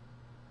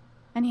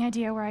 Any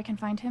idea where I can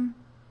find him?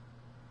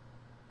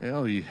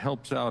 Well, he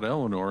helps out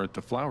Eleanor at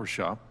the flower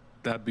shop.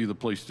 That'd be the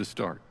place to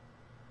start.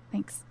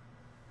 Thanks.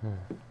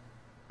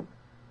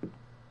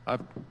 I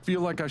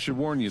feel like I should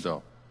warn you,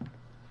 though.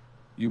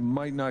 You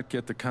might not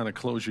get the kind of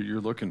closure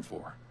you're looking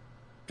for.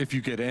 If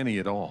you get any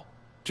at all.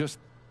 Just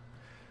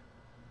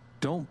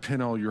don't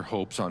pin all your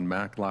hopes on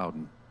Mac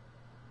Loudon.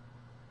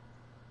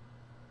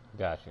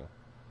 Got you.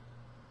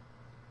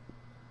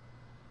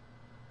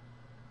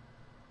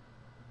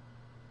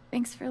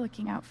 Thanks for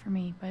looking out for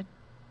me, but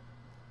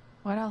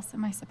what else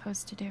am I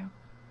supposed to do?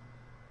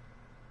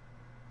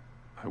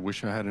 I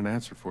wish I had an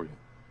answer for you.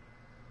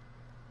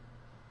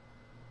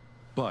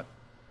 But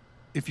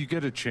if you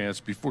get a chance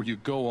before you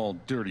go all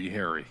Dirty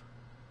Harry,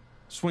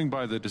 swing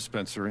by the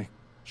dispensary.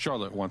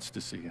 Charlotte wants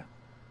to see you.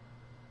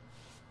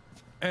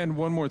 And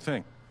one more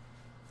thing.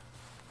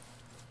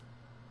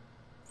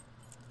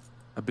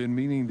 I've been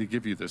meaning to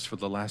give you this for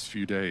the last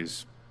few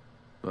days,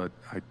 but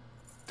I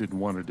didn't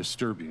want to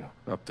disturb you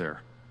up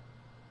there.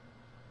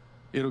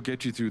 It'll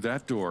get you through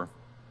that door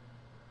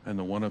and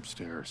the one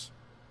upstairs.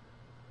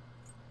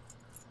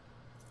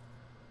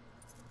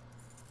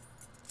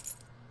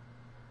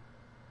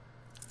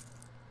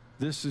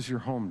 This is your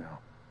home now.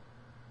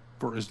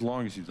 For as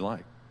long as you'd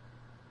like.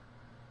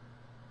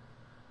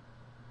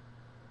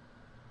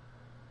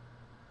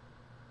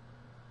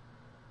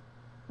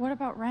 What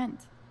about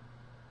rent?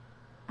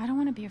 I don't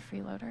want to be a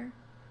freeloader.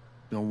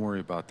 Don't worry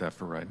about that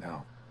for right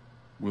now.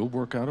 We'll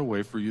work out a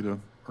way for you to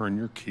earn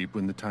your keep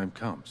when the time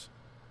comes.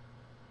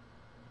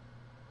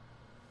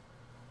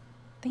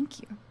 Thank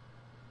you.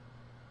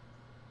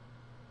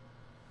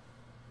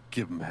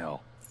 Give him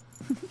hell.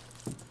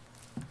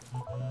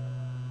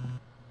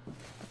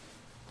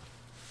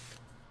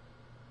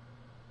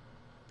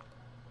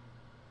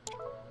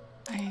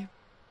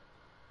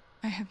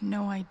 I have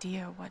no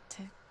idea what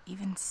to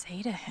even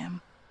say to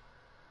him.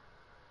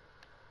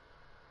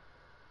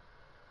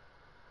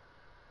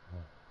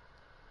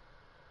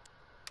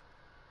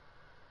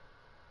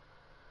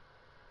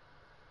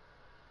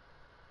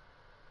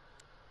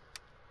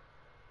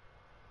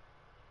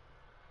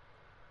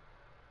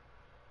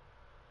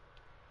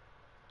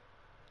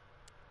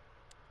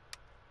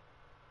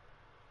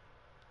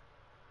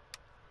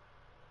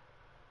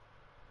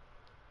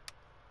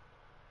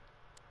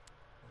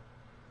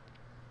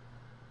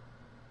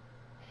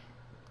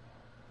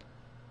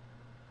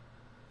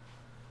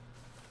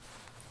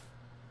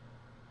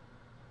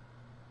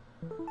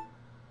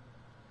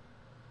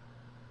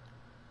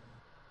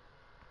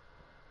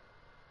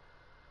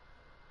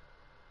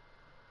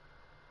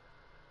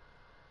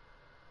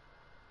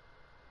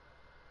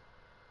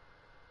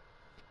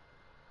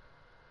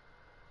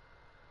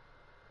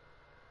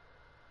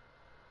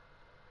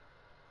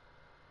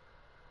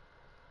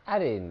 I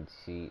didn't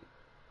cheat.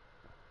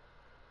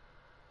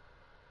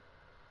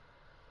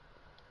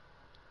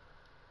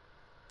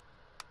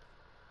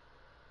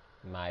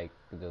 Mac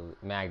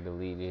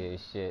deleted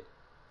his shit.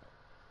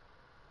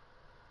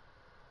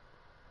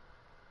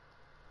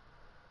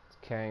 It's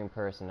a caring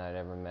person I'd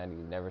ever met. He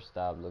never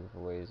stopped looking for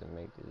ways to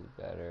make this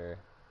better.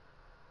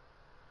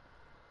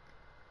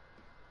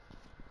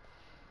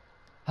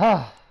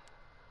 Ah.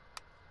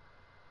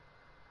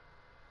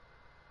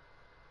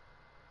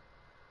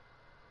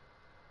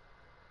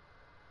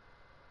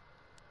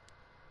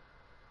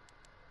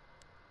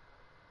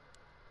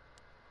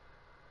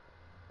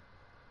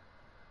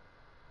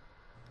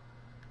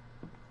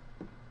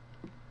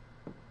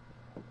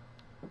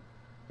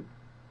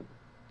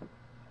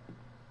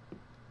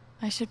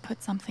 I should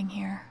put something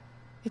here.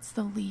 It's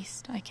the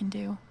least I can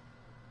do.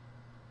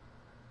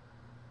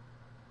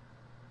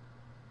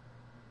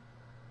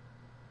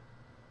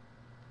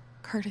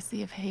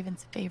 Courtesy of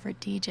Haven's favorite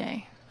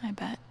DJ, I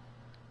bet.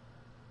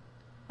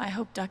 I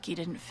hope Ducky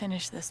didn't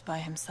finish this by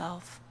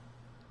himself.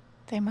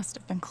 They must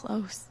have been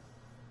close.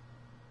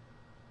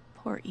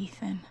 Poor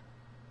Ethan.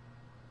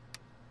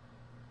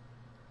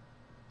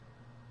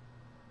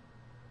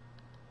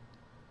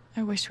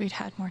 I wish we'd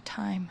had more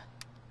time.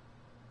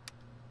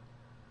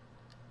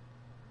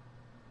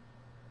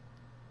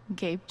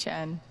 Gabe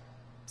Chen,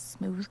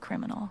 smooth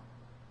criminal.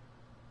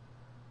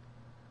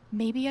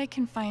 Maybe I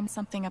can find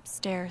something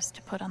upstairs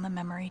to put on the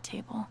memory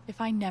table. If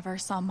I never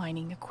saw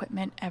mining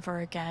equipment ever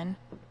again,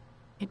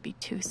 it'd be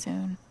too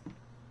soon.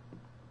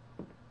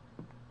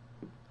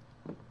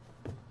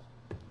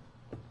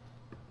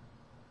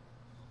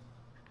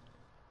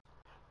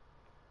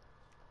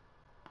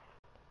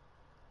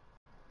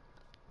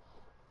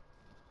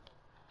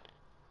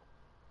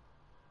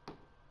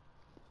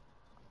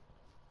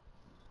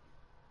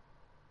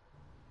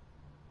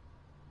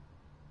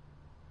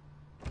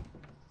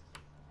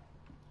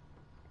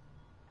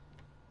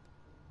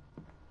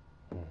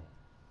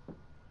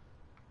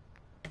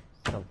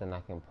 Something I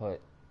can put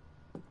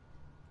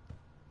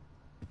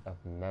of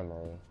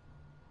memory.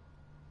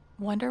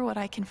 Wonder what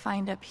I can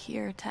find up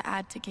here to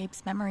add to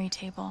Gabe's memory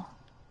table.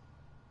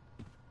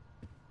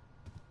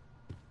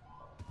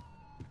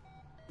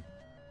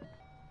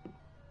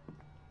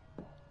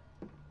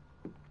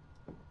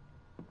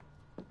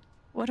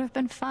 Would have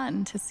been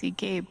fun to see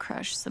Gabe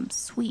crush some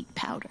sweet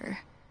powder.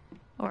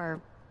 Or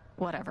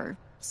whatever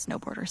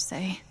snowboarders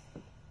say.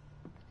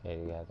 Okay,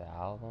 you got the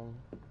album.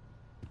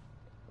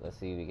 Let's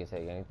see if we can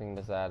take anything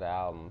beside the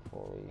album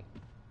before we...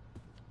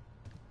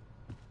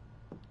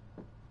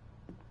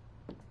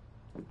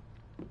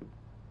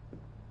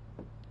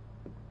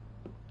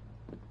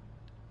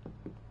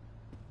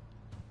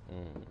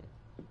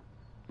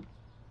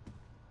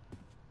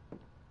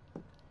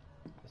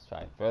 Let's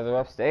try further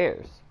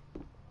upstairs.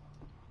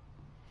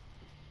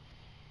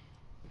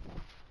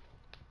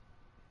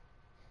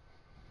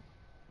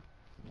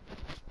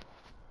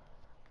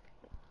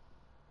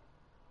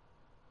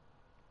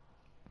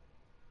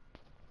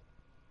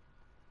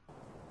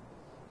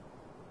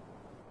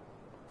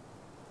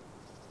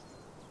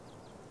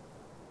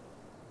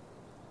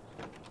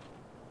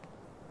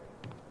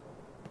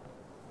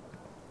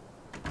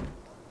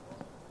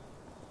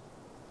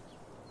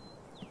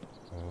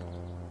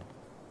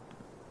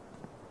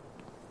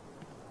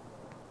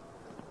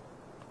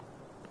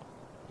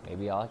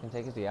 Maybe all I can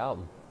take is the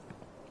album.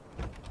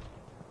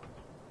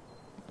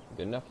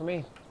 Good enough for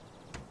me.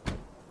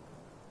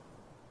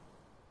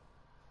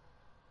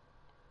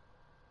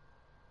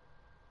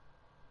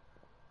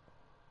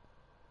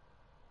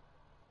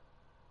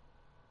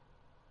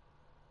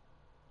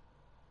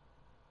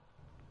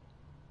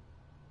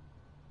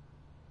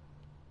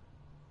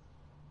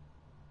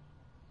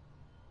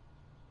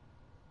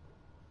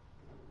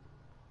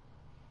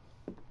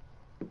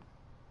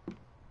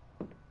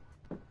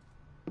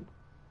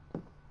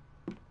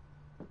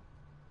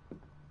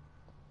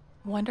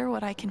 Wonder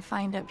what I can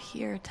find up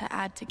here to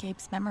add to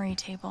Gabe's memory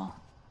table.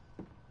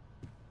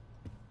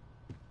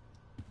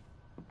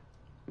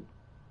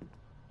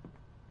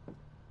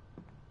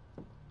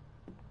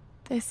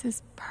 This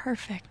is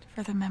perfect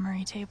for the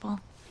memory table.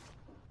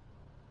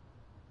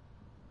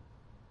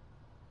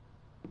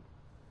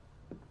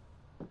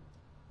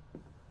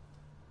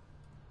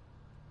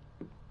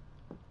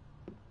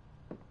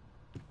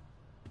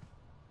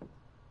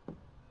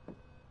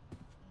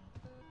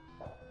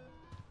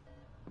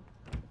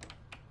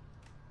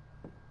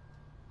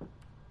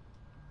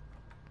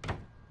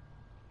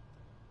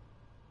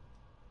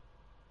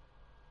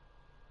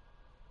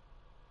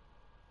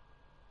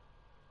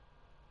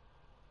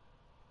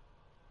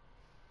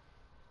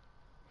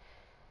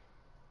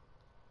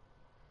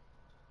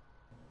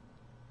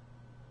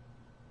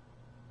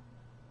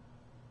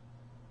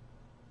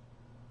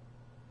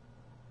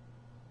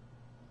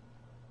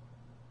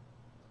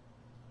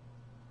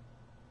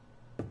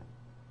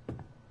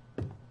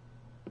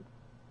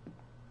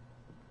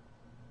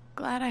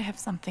 Glad I have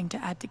something to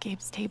add to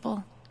Gabe's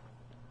table.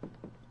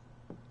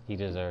 He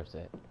deserves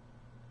it.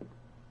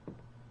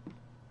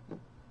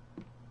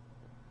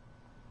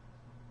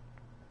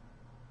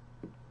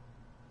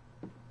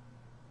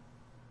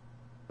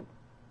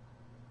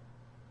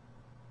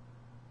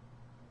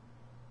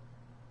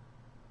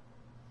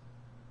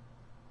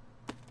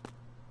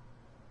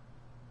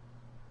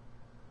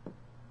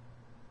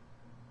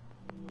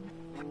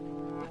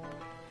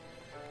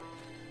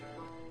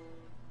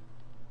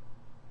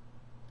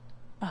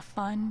 A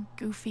fun,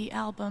 goofy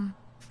album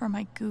for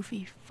my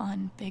goofy,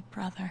 fun big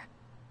brother.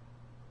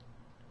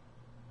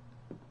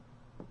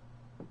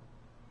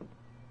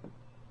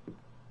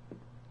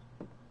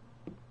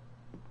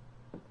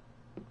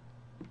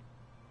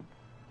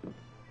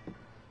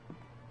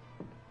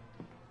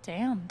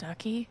 Damn,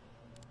 Ducky.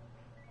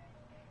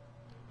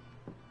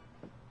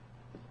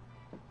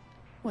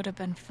 Would have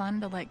been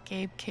fun to let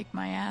Gabe kick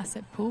my ass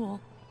at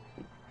pool.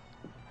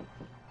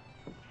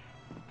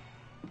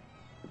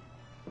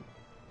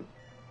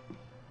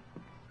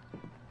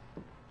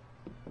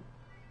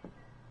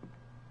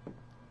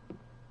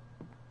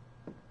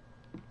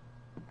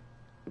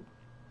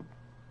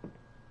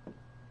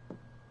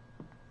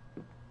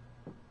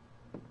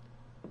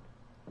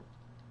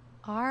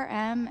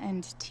 RM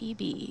and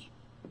TB.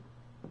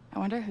 I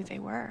wonder who they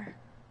were.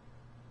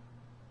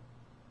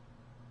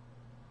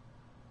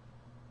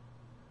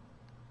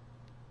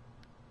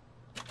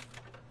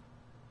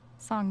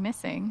 Song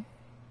missing.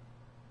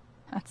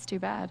 That's too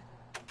bad.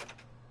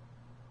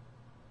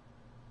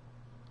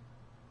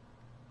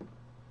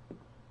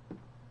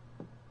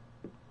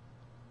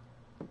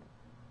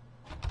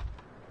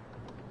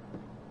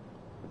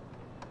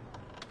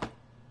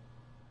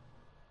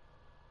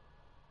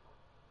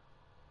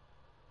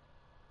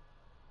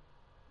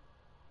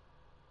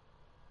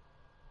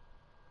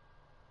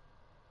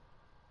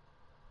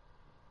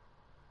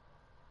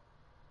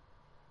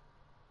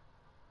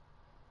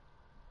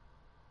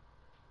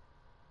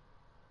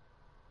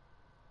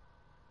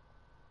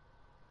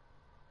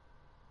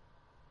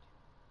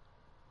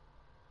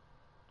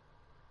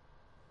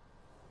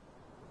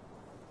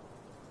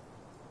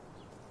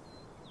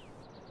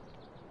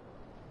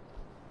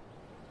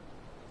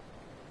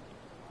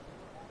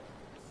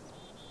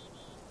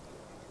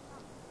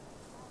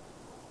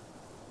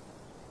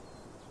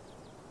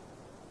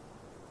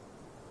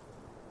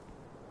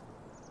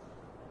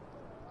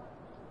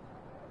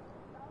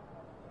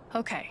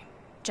 Okay,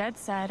 Jed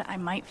said I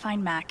might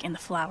find Mac in the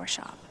flower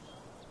shop.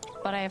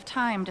 But I have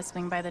time to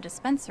swing by the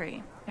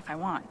dispensary if I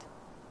want.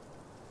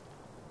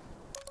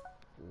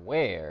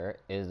 Where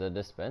is the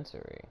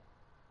dispensary?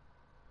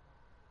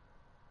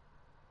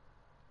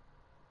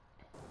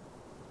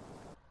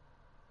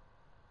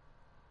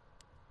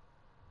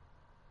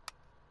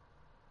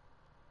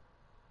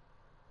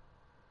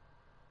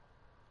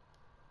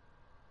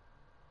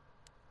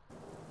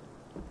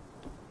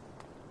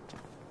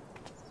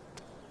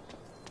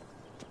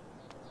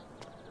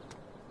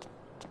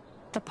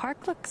 The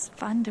park looks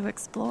fun to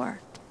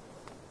explore.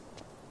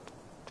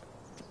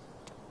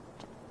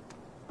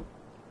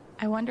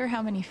 I wonder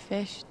how many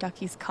fish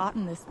Ducky's caught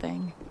in this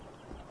thing.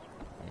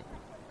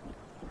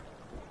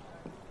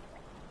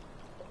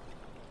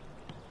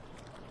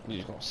 You're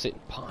just gonna sit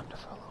and ponder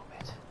for a little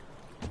bit.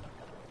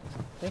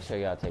 Make sure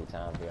y'all take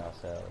time for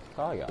yourselves.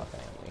 Call y'all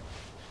family.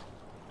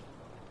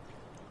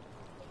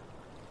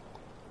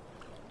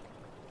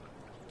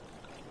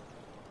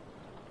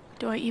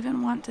 Do I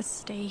even want to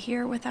stay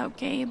here without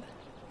Gabe?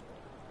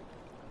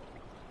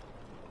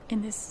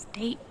 In this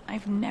state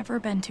I've never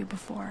been to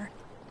before.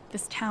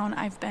 This town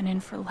I've been in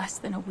for less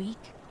than a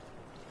week.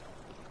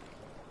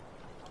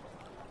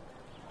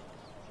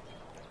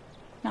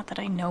 Not that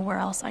I know where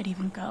else I'd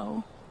even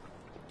go.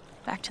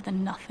 Back to the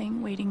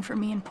nothing waiting for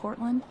me in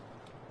Portland.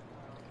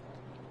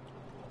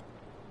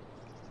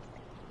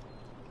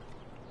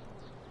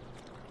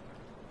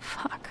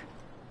 Fuck.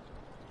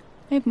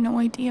 I have no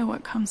idea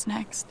what comes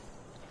next.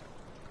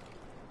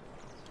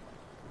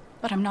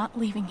 But I'm not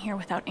leaving here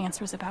without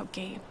answers about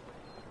Gabe.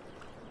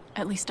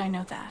 At least I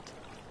know that.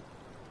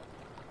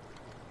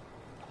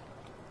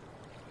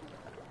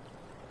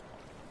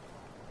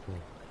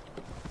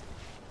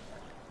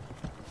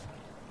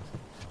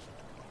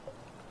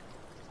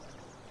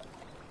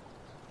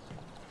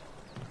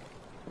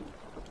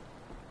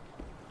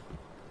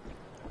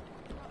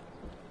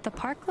 The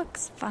park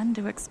looks fun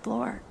to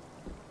explore.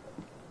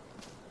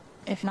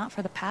 If not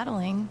for the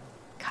paddling,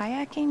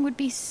 kayaking would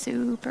be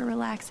super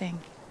relaxing.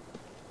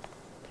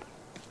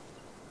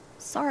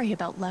 Sorry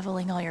about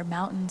leveling all your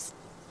mountains.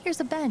 Here's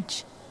a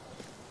bench.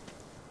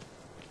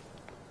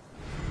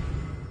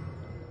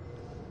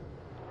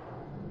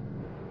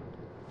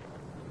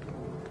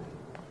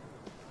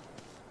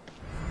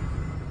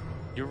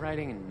 You're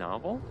writing a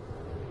novel?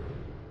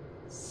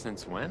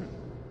 Since when?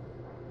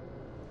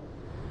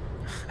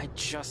 I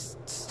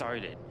just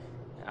started.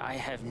 I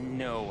have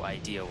no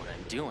idea what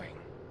I'm doing.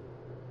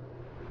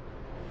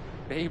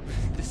 Babe,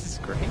 this is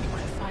great.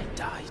 What if I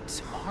die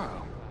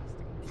tomorrow?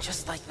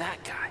 Just like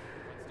that guy?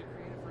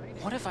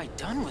 What have I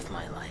done with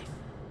my life?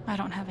 I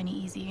don't have any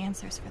easy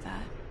answers for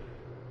that.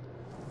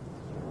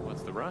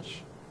 What's the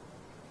rush?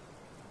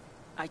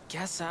 I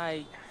guess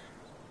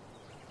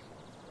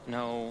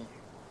No,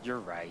 you're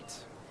right.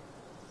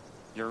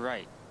 You're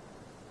right.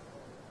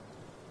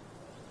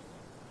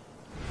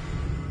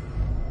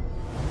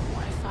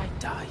 What if I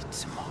die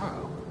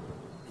tomorrow?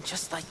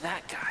 Just like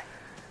that guy?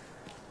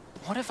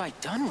 What have I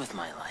done with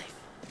my life?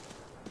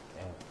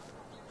 Damn.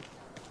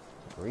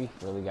 Grief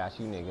really got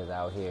you niggas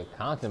out here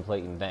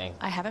contemplating things.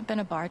 I haven't been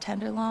a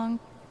bartender long,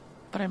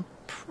 but I'm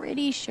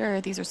pretty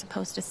sure these are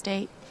supposed to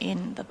stay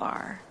in the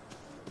bar.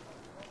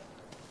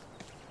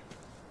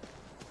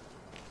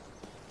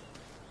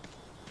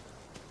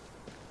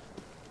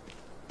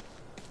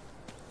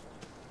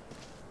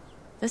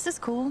 This is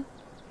cool.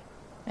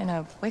 In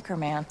a Wicker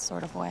Man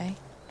sort of way.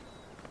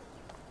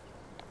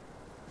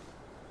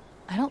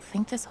 I don't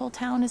think this whole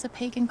town is a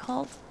pagan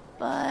cult,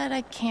 but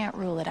I can't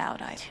rule it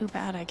out. Too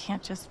bad I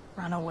can't just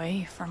run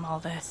away from all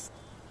this.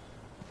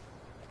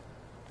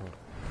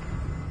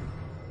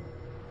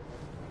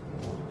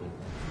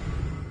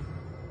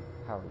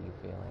 How are you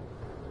feeling?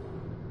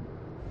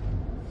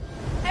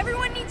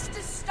 Everyone needs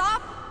to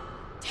stop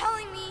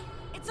telling me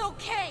it's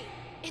okay.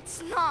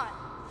 It's not.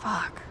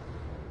 Fuck.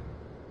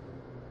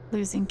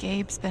 Losing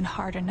Gabe's been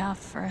hard enough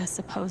for a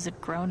supposed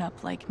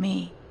grown-up like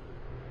me.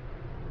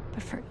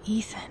 But for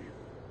Ethan...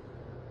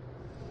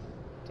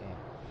 Damn.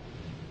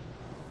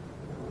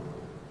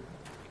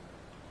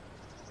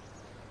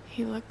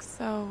 He looks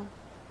so...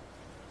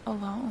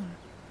 alone.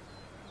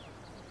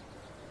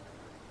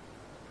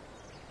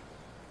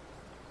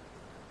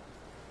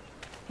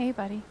 Hey,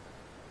 buddy.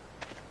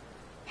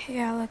 Hey,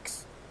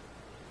 Alex.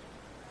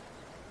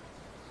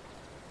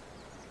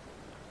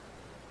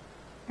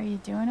 Are you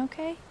doing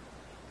okay?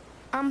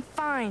 I'm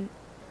fine.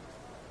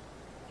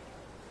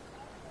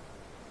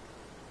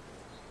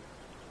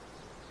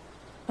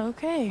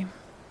 Okay.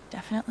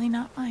 Definitely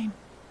not fine.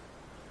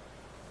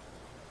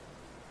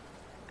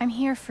 I'm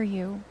here for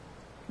you,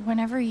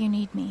 whenever you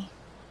need me.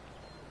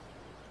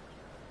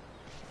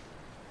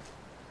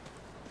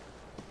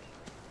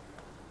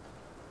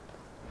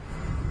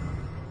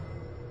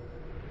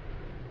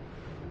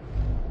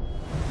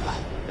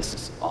 This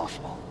is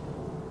awful.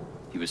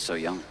 He was so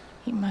young.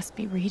 He must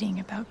be reading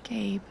about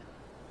Gabe.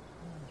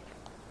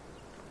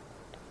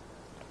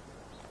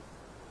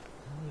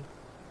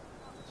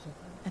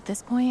 At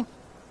this point,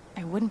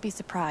 I wouldn't be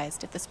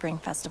surprised if the Spring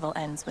Festival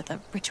ends with a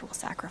ritual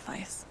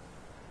sacrifice.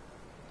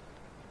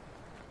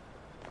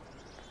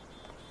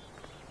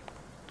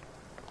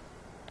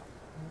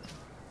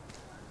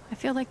 I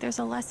feel like there's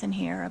a lesson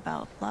here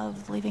about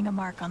love leaving a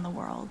mark on the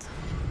world,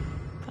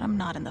 but I'm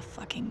not in the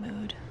fucking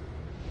mood.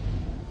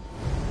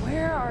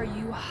 Where are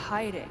you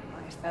hiding,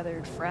 my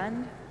feathered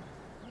friend?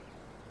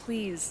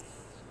 Please,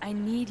 I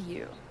need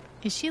you.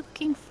 Is she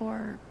looking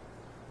for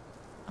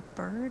a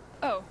bird?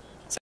 Oh.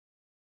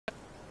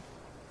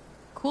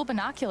 Cool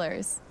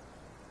binoculars.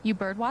 You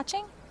bird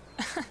watching?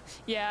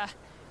 Yeah,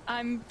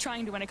 I'm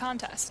trying to win a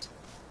contest.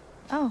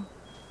 Oh.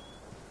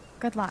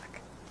 Good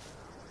luck.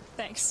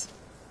 Thanks.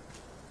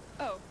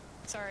 Oh,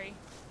 sorry.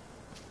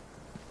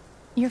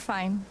 You're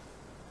fine.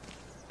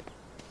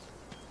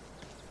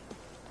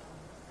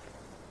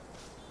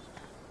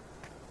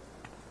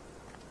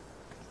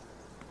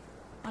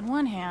 On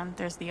one hand,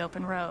 there's the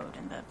open road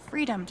and the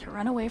freedom to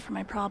run away from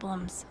my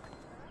problems.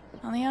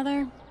 On the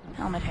other,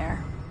 helmet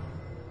hair.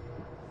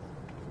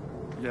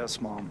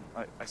 Yes, Mom.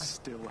 I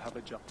still have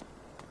a job.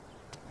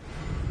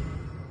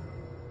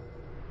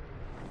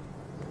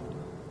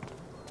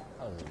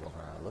 I was just walking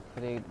around. Look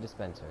for the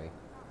dispensary.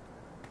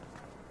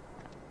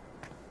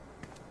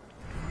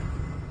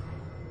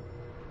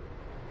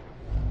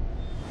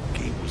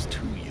 Gabe was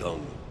too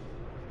young.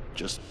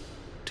 Just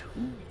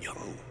too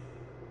young.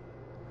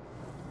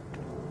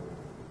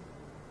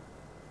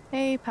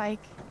 Hey,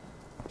 Pike.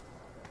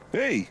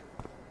 Hey!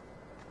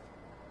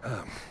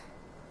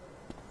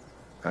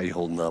 How you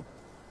holding up?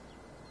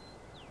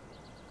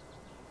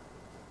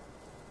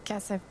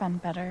 Guess I've been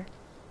better.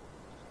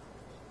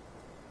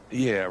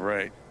 Yeah,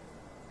 right.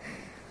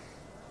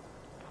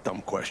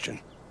 Dumb question.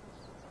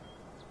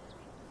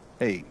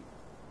 Hey,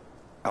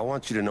 I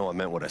want you to know I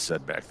meant what I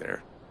said back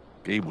there.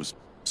 Gabe was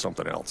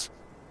something else.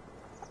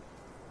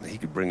 He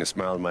could bring a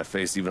smile to my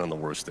face even on the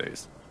worst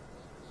days.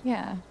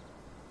 Yeah,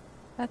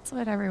 that's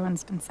what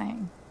everyone's been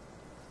saying.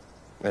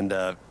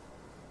 And,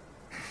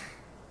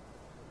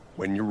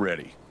 when you're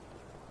ready,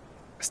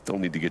 I still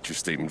need to get your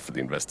statement for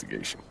the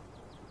investigation.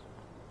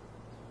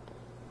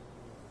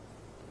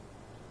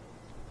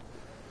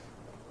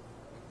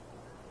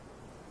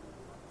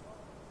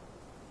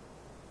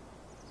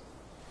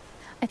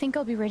 I think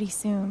I'll be ready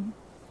soon.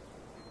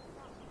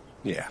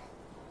 Yeah.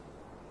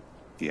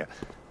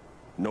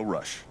 No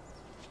rush.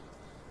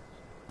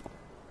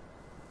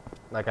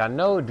 Like, I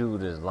know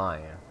dude is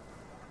lying.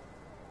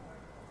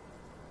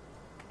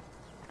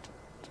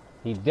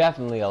 He's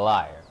definitely a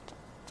liar.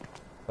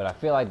 But I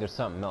feel like there's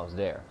something else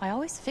there. I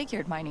always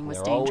figured mining was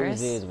There dangerous.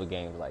 always is with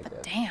games like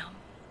but this. Damn.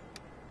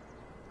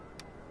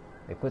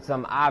 They put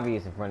something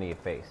obvious in front of your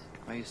face.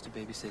 I used to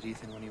babysit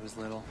Ethan when he was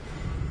little.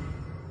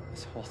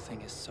 This whole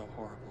thing is so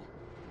horrible.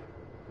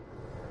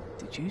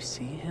 Did you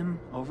see him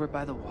over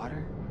by the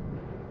water?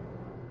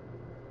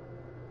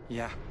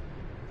 Yeah,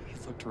 he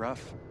looked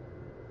rough.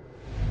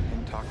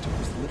 And talked to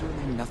him. There's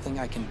literally nothing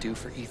I can do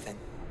for Ethan.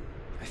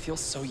 I feel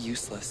so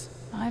useless.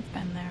 I've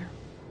been there.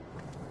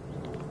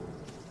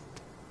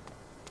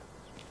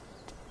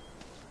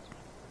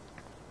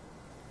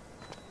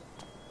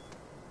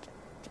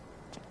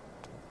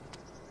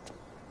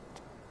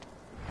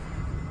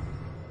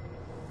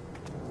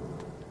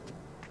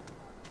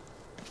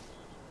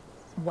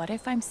 What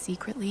if I'm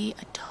secretly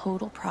a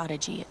total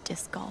prodigy at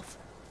disc golf,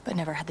 but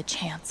never had the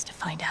chance to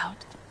find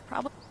out?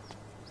 Probably.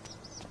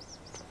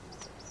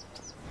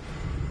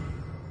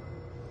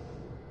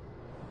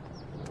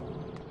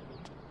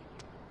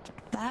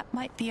 That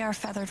might be our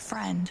feathered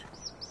friend.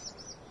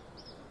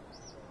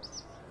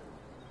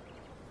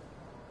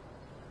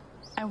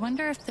 I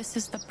wonder if this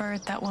is the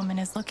bird that woman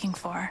is looking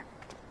for.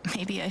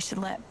 Maybe I should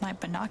let my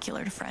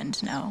binocular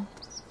friend know.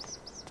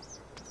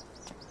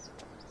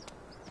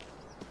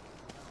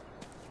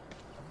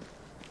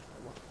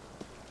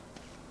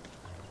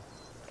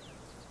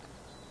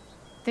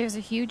 There's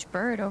a huge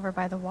bird over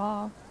by the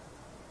wall.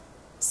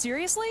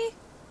 Seriously?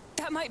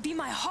 That might be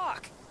my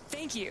hawk.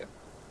 Thank you.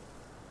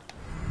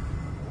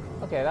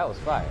 Okay, that was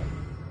fire.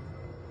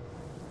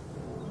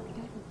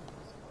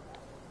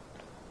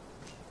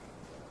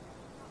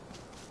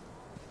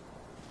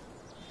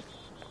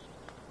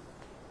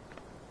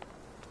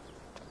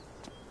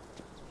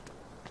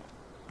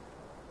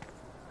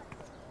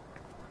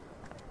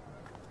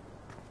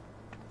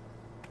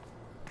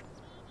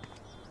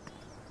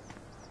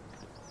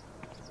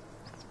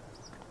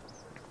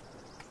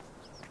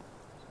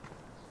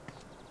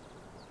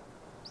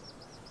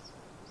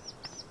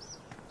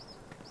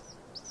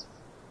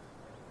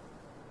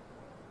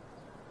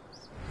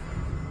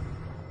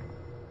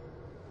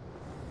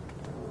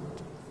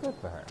 Good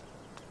for her.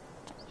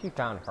 She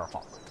found her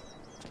hawk.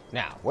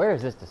 Now, where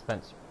is this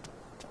dispenser?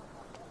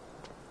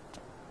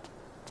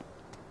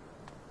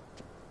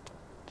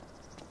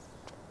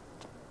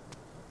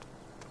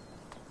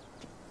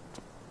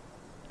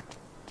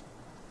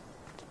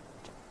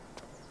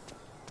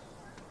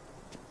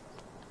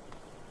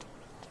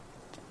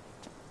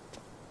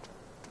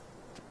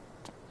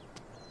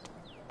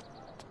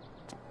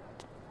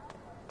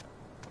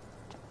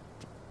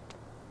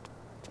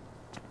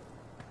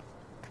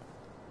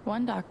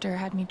 One doctor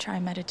had me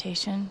try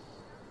meditation.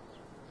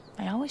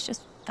 I always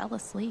just fell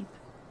asleep.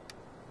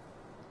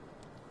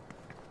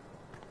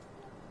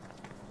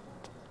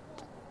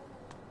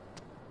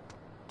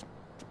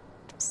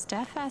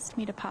 Steph asked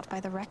me to pop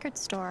by the record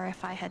store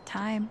if I had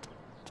time.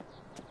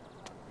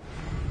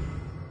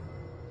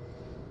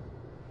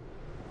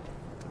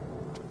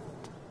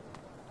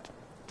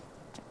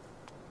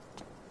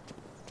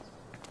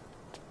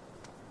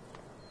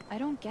 I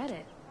don't get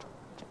it.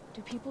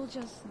 Do people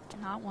just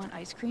not want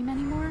ice cream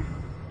anymore?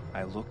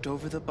 I looked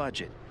over the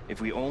budget. If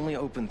we only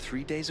open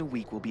 3 days a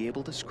week, we'll be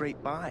able to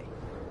scrape by.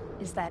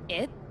 Is that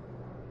it?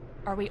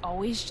 Are we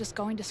always just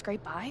going to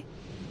scrape by?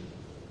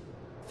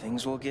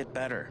 Things will get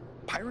better.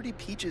 Piratey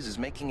Peaches is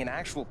making an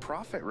actual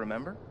profit,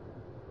 remember?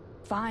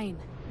 Fine.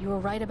 You were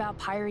right about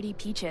Piratey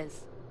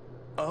Peaches.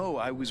 Oh,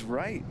 I was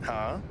right,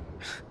 huh?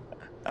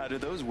 How do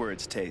those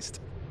words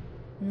taste?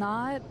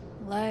 Not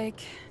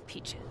like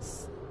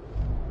peaches.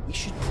 We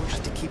should push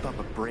to keep up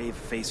a brave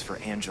face for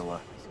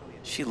Angela.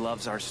 She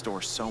loves our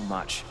store so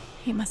much.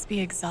 He must be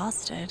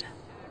exhausted.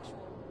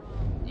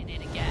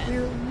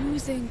 We're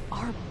losing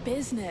our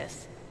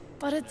business.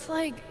 But it's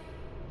like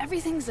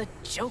everything's a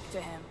joke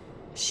to him.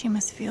 She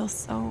must feel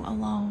so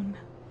alone.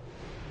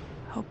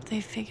 Hope they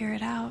figure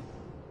it out.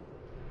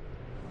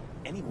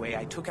 Anyway,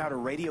 I took out a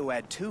radio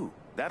ad too.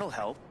 That'll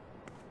help.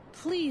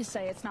 Please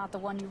say it's not the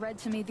one you read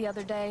to me the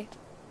other day.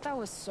 That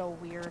was so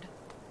weird.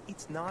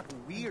 It's not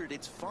weird,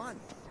 it's fun.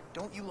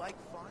 Don't you like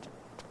fun?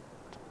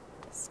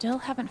 Still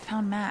haven't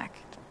found Mac.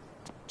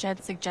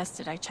 Jed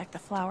suggested I check the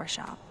flower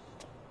shop.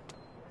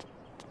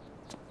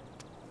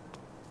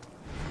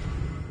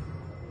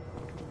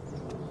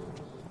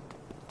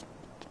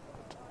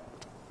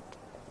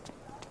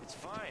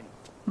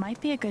 Might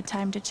be a good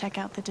time to check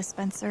out the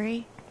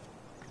dispensary.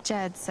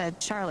 Jed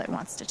said Charlotte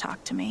wants to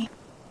talk to me.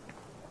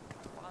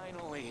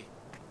 Finally.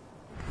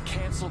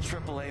 Cancel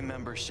AAA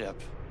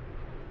membership.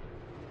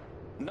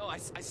 No, I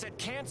said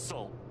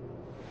cancel.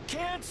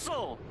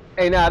 Cancel!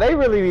 Hey, nah, they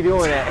really be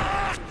doing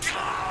that.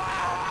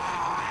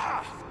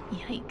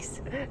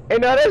 Yikes. Hey,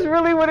 nah, that's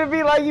really what it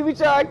be like. You be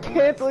trying to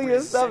cancel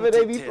your stuff and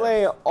they be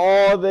playing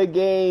all the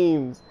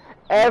games.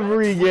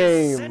 Every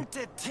game.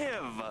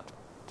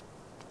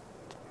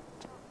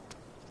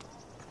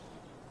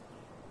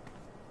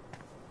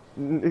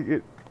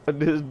 Nigga,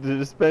 the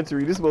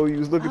dispensary. This is what we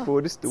was looking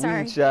for. This is the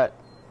sorry. weed shot.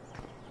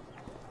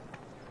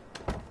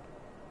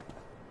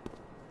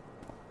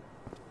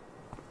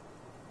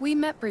 We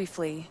met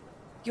briefly.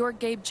 You're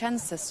Gabe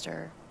Chen's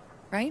sister,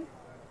 right?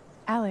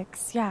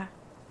 Alex, yeah.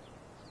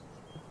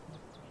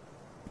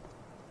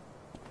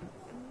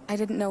 I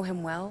didn't know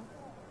him well,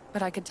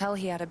 but I could tell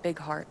he had a big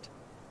heart.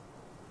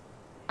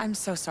 I'm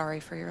so sorry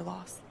for your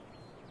loss.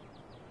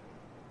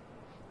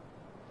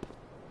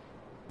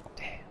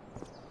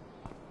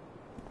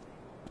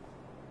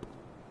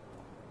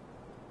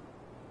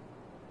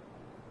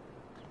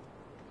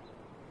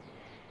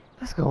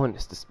 Let's go in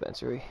this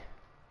dispensary.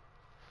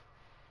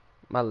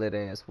 My lit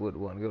ass would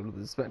want to go to the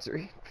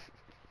dispensary.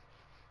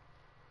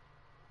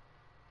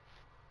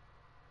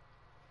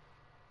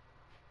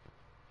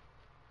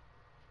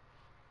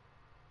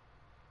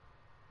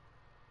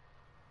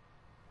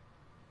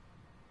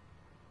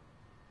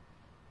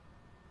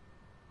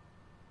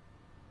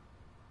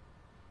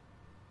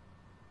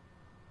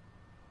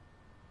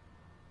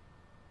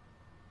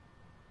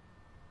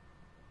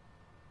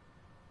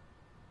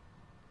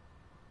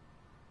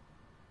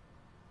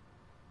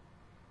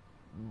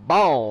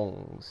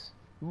 Bongs.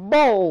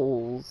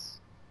 Bowls.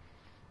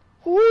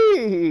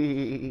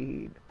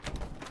 Weed.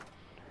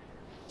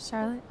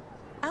 Charlotte?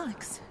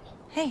 Alex,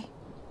 hey.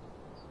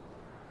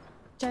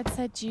 Jed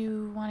said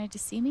you wanted to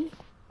see me?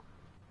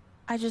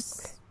 I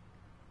just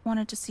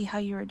wanted to see how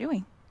you were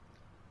doing.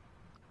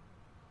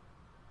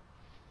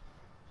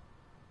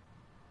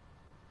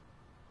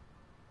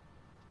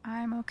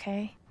 I'm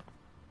okay.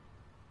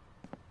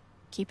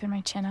 Keeping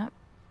my chin up.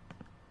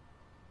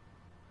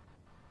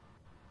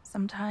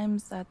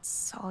 Sometimes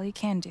that's all you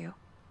can do.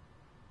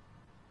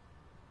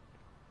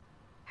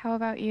 How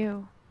about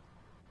you?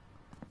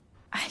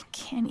 I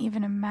can't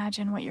even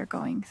imagine what you're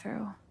going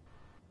through.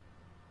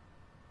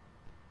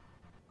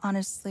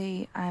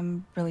 Honestly,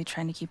 I'm really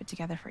trying to keep it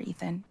together for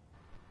Ethan.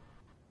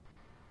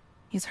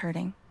 He's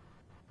hurting.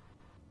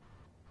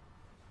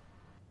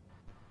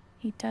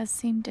 He does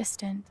seem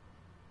distant.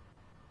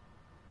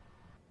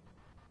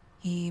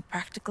 He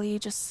practically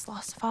just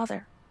lost a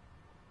father.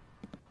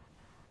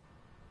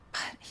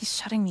 But he's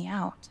shutting me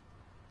out.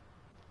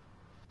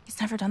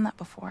 He's never done that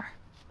before.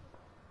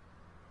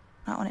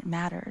 Not when it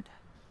mattered.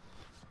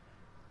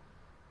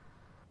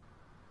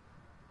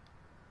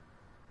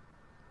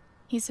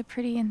 He's a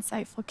pretty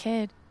insightful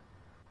kid.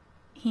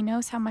 He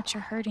knows how much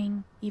you're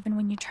hurting, even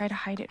when you try to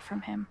hide it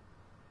from him.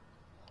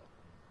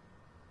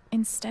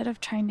 Instead of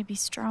trying to be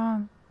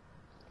strong,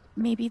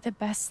 maybe the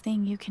best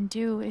thing you can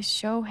do is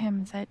show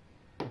him that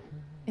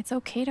it's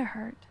okay to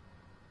hurt.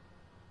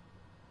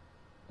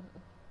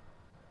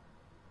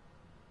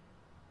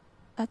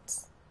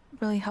 That's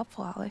really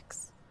helpful,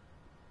 Alex.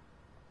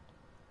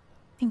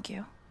 Thank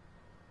you.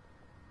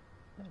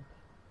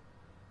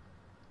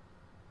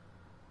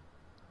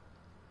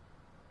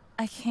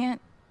 I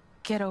can't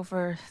get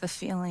over the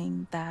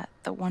feeling that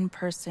the one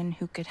person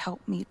who could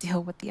help me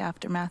deal with the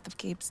aftermath of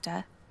Gabe's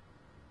death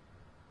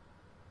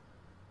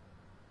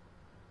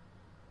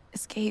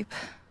is Gabe.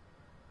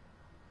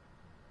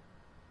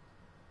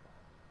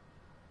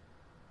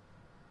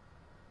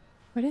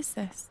 What is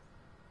this?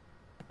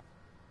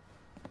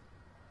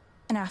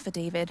 An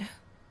affidavit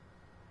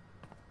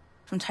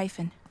from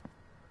Typhon.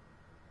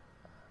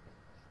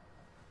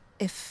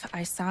 If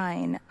I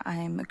sign,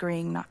 I'm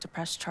agreeing not to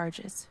press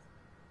charges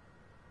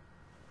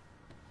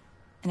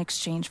in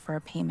exchange for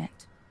a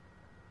payment.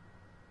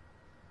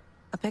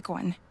 A big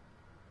one.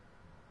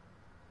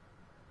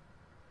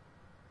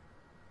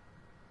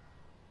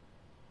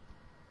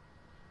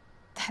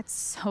 That's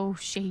so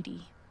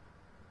shady.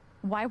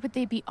 Why would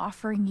they be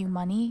offering you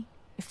money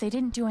if they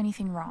didn't do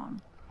anything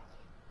wrong?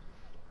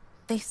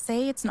 They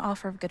say it's an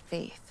offer of good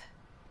faith.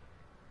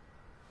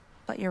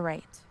 But you're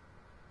right.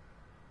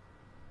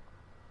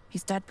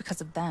 He's dead because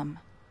of them.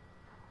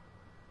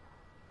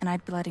 And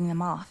I'd be letting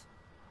them off.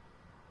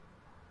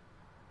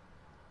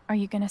 Are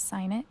you gonna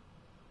sign it?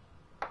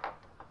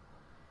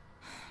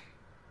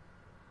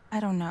 I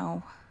don't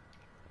know.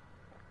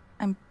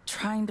 I'm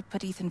trying to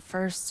put Ethan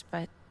first,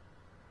 but...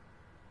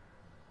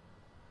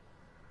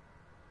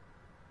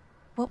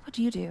 What would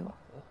you do?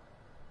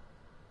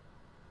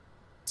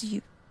 Do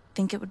you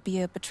think it would be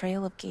a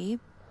betrayal of Gabe?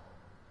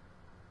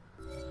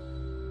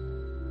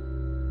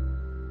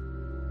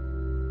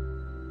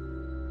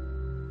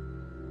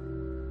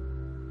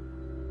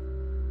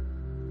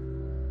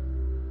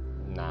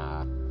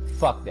 Nah,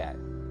 fuck that.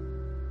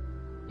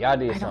 Y'all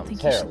did something terrible. I don't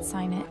think you should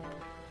sign it.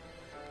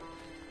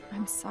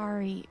 I'm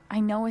sorry. I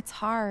know it's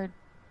hard,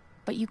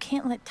 but you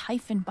can't let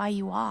Typhon buy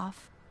you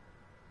off.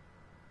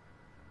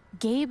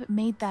 Gabe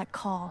made that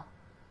call,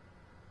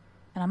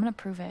 and I'm gonna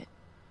prove it.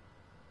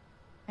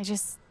 I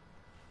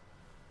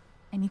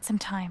need some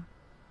time.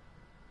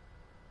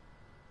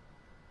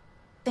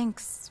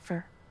 Thanks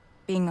for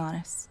being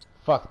honest.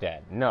 Fuck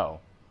that. No.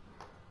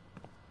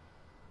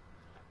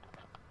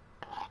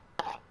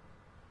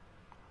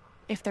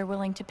 If they're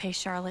willing to pay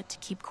Charlotte to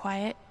keep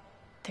quiet,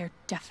 they're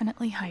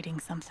definitely hiding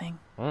something.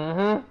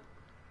 Mm-hmm.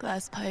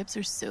 Glass pipes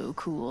are so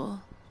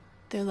cool.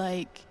 They're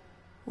like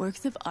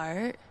works of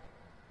art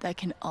that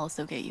can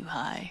also get you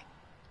high.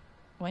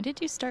 When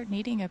did you start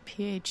needing a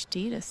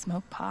PhD to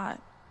smoke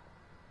pot?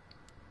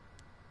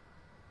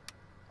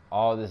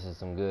 All this is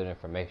some good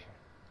information.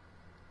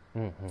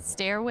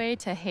 Stairway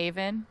to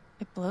Haven?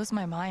 It blows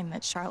my mind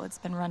that Charlotte's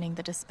been running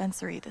the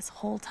dispensary this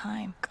whole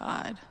time.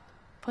 God,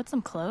 put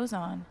some clothes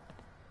on.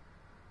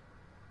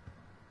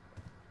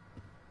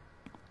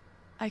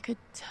 I could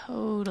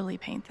totally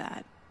paint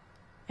that.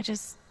 I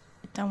just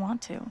don't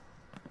want to.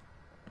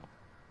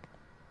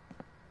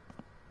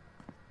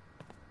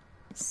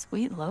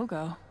 Sweet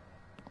logo.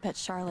 Bet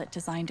Charlotte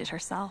designed it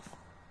herself.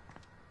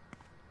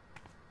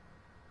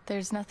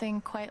 There's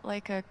nothing quite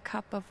like a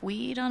cup of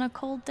weed on a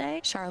cold day.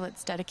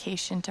 Charlotte's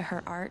dedication to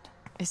her art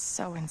is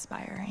so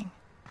inspiring.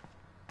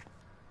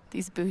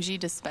 These bougie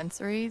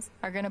dispensaries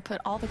are gonna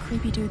put all the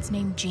creepy dudes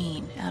named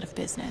Gene out of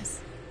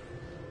business.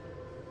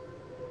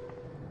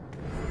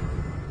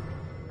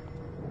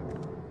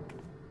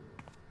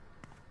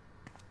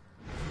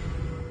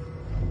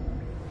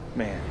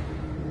 Man,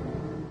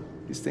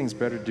 these things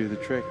better do the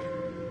trick.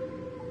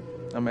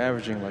 I'm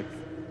averaging like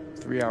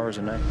 3 hours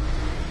a night.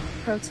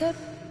 Pro tip?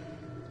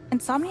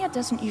 Insomnia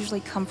doesn't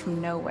usually come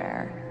from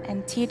nowhere,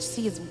 and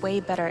THC is way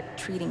better at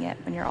treating it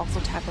when you're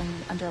also tackling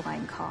the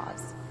underlying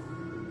cause.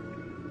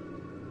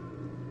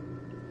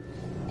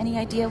 Any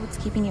idea what's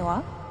keeping you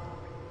up?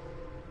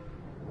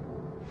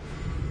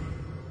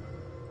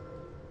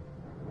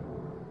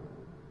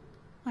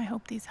 I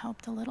hope these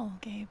helped a little,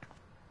 Gabe.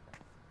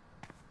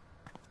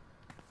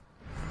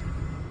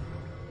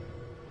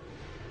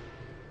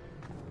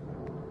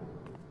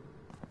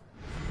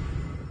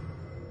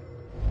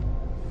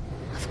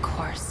 Of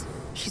course,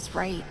 she's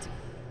right.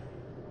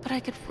 But I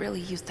could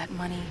really use that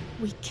money.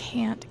 We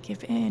can't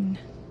give in,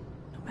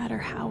 no matter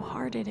how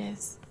hard it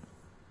is.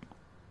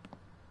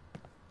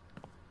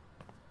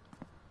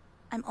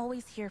 I'm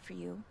always here for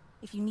you,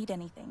 if you need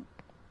anything.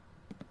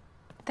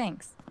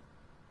 Thanks.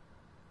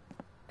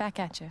 Back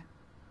at you.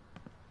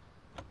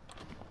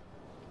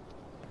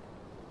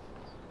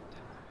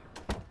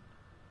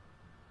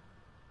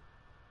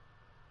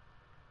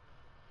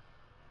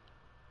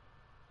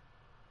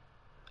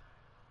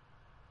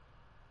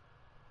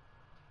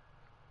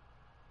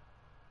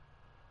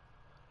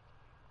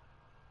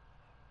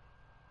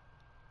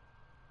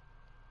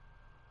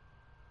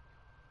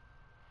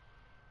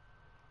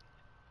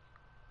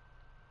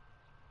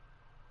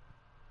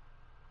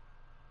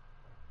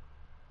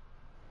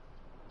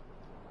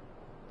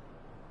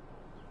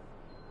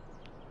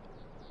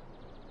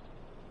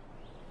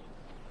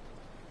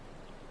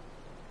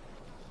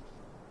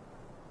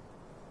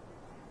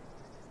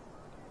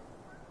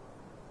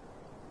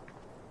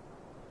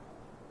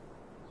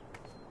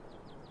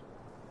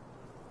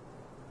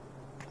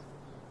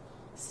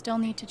 Still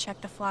need to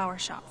check the flower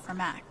shop for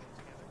Mac.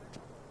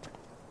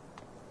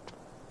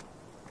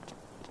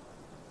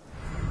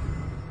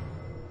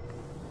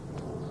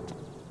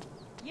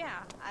 Yeah,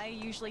 I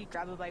usually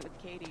grab a bite with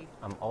Katie.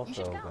 I'm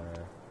also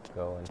gonna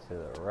go into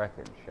the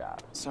record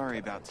shop. Sorry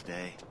about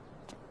today.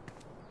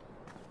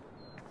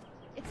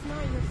 It's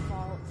not your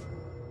fault.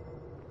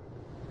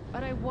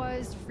 But I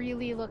was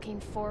really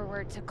looking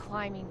forward to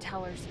climbing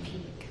Teller's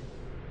Peak.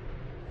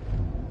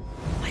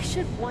 Why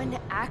should one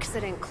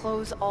accident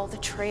close all the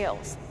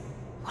trails?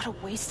 What a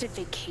wasted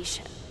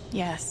vacation.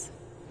 Yes.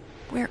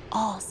 We're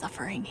all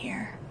suffering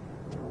here.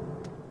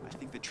 I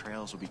think the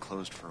trails will be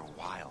closed for a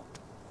while.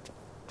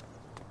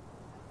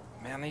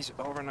 Man, these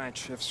overnight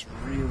shifts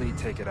really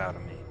take it out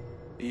of me.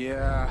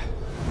 Yeah.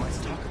 Let's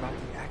talk about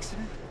the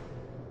accident?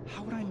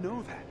 How would I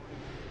know that?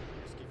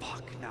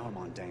 Fuck, now I'm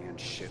on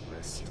Diane's shit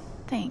list.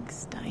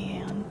 Thanks,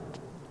 Diane.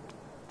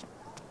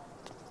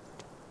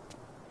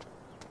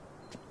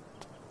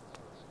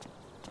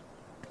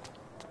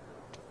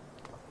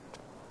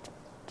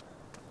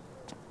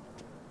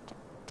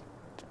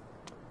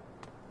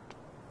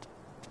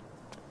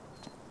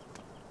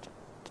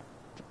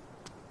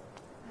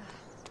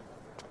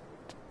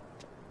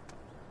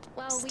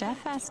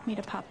 Steph asked me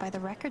to pop by the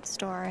record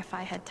store if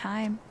I had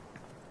time.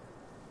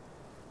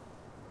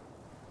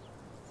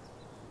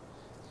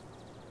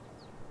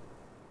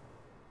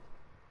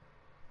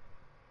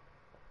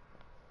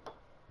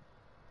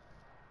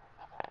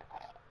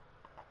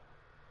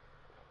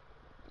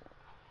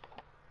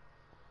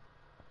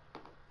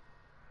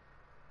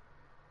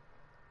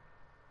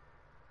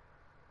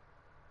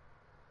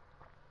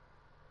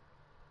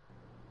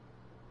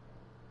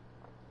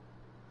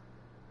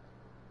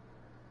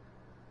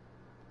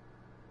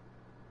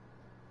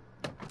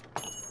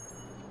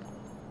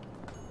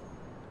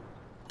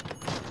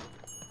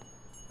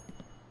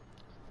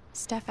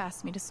 Steph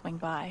asked me to swing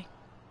by.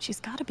 She's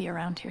gotta be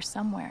around here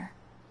somewhere.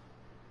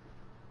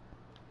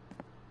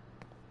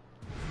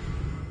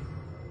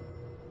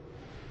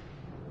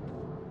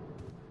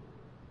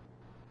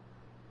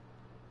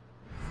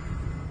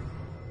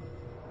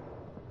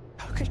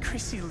 How could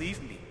Chrissy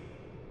leave me?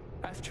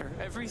 After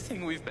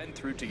everything we've been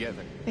through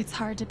together. It's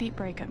hard to beat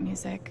breakup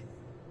music,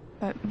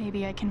 but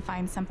maybe I can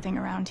find something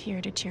around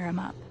here to cheer him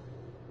up.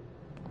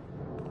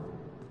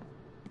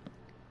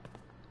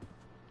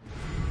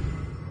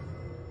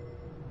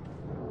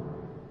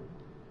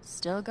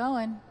 Still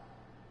going.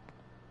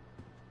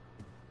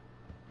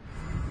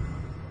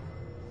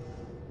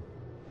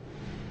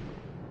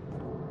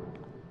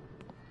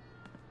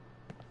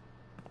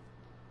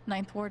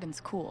 Ninth Warden's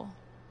cool,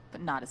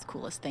 but not as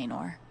cool as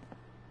Thanor.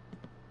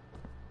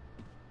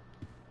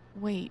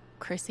 Wait,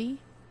 Chrissy?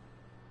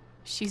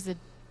 She's a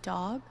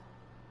dog?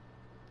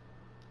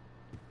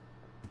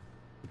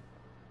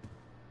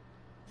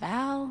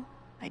 Val,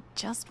 I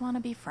just want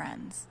to be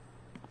friends.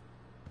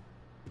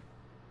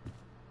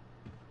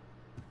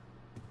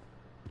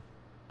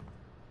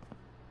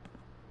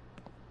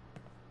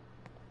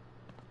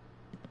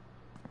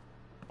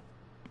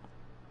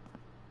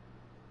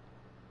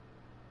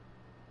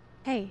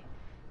 Hey,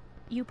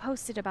 you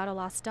posted about a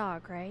lost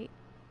dog, right?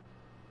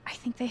 I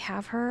think they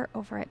have her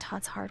over at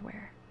Todd's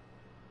Hardware.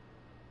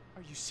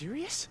 Are you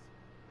serious?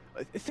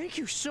 Thank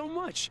you so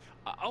much.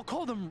 I'll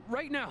call them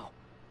right now.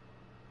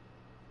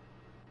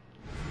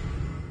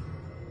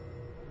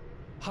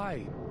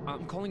 Hi,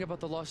 I'm calling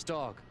about the lost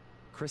dog.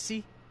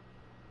 Chrissy?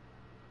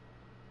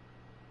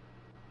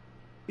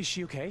 Is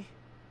she okay?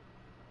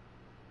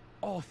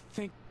 Oh,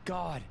 thank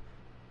God.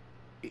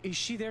 Is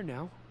she there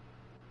now?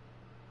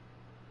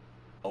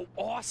 Oh,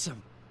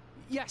 awesome.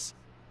 Yes.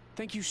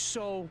 Thank you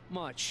so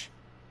much.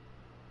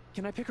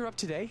 Can I pick her up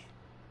today?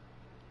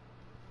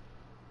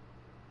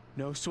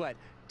 No sweat.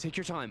 Take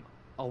your time.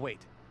 I'll wait.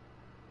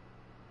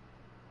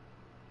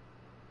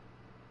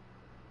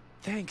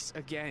 Thanks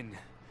again.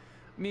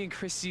 Me and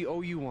Chrissy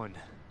owe you one.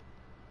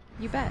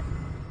 You bet.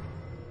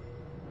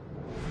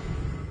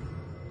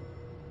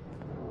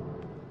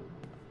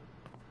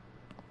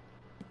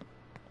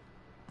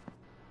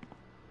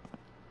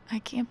 I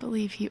can't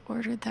believe he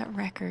ordered that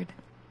record.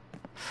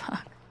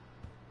 Fuck.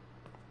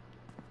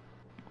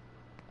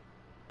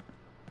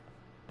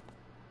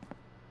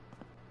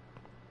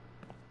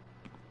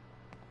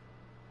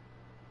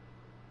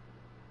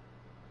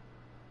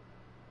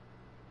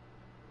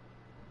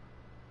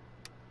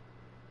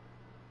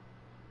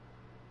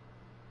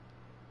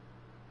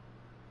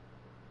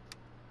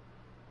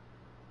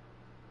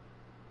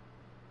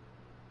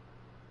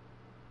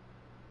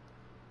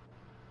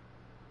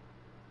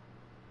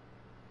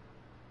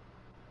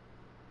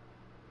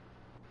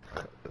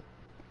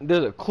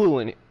 There's a clue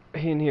in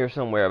here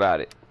somewhere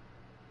about it.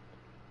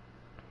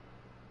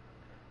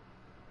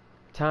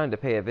 Time to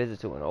pay a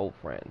visit to an old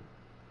friend.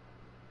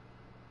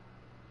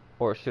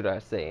 Or should I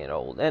say an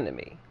old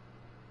enemy.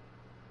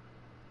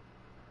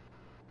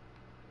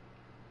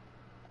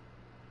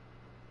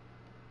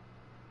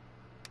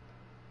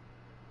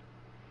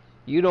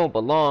 You don't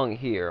belong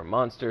here,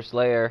 Monster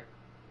Slayer.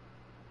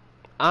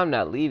 I'm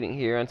not leaving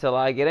here until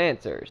I get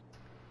answers.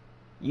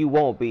 You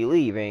won't be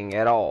leaving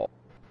at all.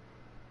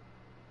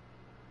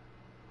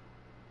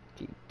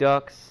 He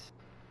ducks,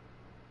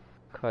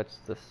 cuts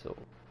the sword.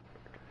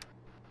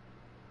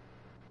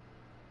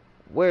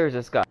 Where's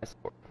the sky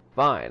sword?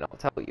 Fine, I'll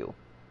tell you.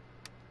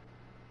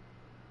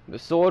 The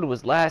sword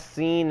was last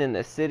seen in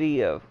the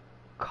city of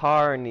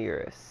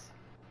Carneris,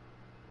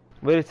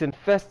 but it's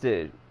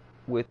infested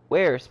with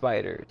were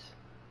spiders.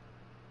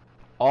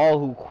 All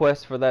who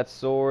quest for that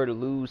sword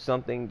lose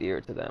something dear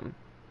to them.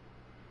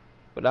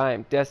 But I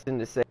am destined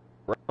to sail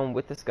around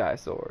with the sky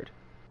sword.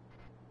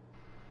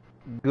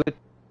 Good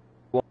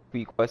won't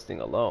be questing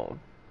alone.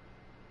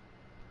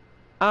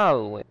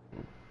 I'll win.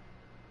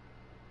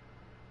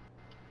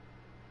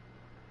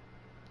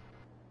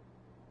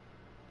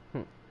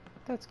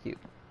 That's cute.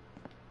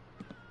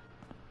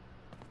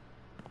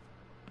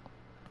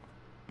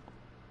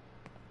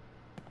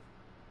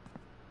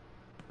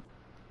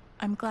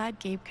 I'm glad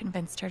Gabe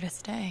convinced her to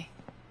stay.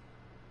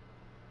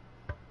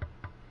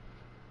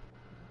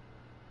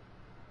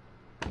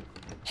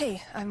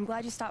 Hey, I'm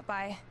glad you stopped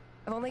by.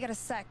 I've only got a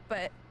sec,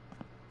 but...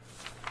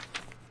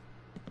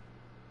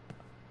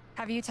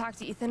 Have you talked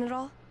to Ethan at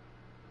all?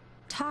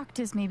 Talked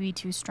is maybe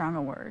too strong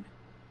a word.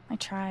 I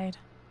tried.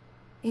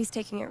 He's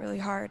taking it really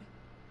hard.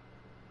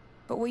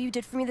 But what you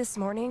did for me this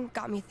morning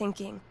got me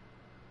thinking.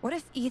 What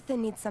if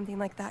Ethan needs something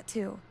like that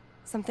too?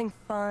 Something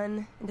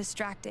fun and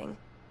distracting.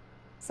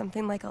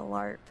 Something like a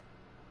LARP.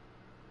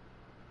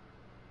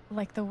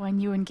 Like the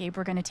one you and Gabe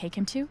were gonna take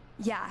him to?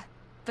 Yeah,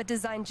 but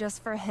designed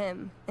just for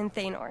him and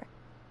Thanor.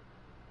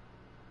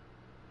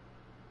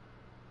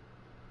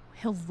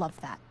 He'll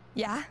love that.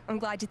 Yeah, I'm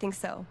glad you think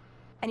so.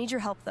 I need your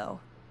help though.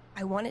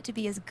 I want it to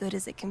be as good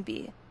as it can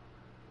be.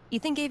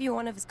 Ethan gave you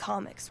one of his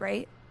comics,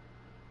 right?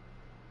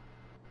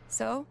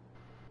 So,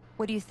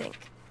 what do you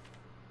think?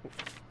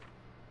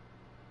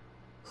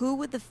 Who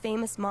would the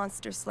famous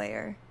monster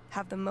slayer,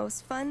 have the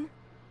most fun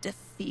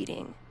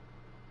defeating.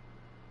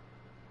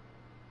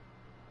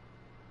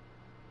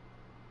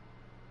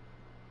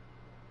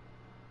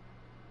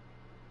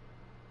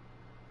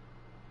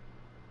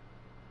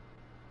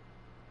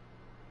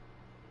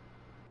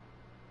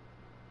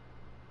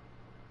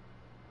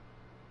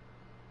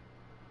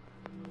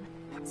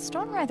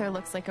 Stormrider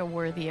looks like a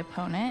worthy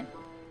opponent.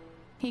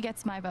 He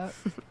gets my vote.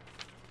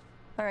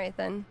 All right,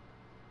 then.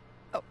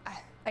 Oh,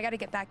 I gotta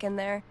get back in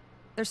there.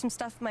 There's some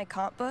stuff in my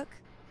comp book.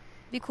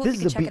 Be cool if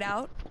you could check it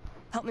out.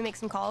 Help me make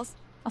some calls.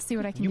 I'll see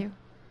what I can do.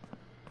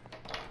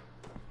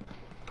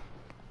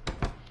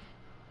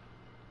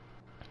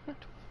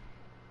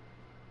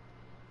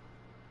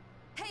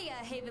 Hey,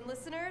 Haven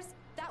listeners.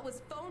 That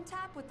was Phone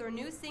Tap with their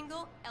new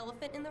single,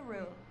 Elephant in the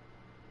Room.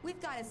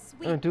 We've got a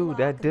sweet Oh, dude, block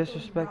that of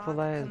disrespectful indie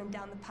rock ass. coming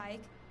down the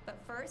pike. But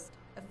first,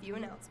 a few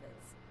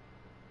announcements.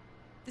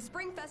 The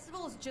Spring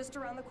Festival is just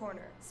around the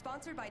corner,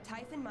 sponsored by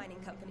Typhon Mining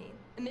Company.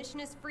 Admission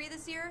is free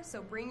this year,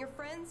 so bring your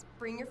friends,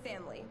 bring your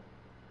family.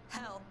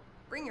 Hell,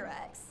 bring your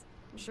ex.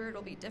 I'm sure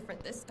it'll be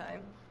different this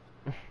time.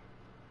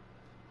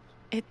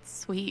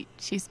 It's sweet.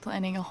 She's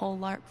planning a whole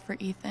LARP for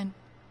Ethan.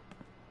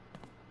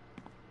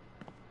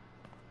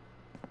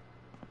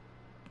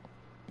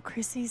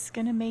 Chrissy's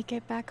gonna make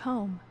it back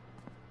home.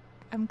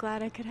 I'm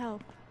glad I could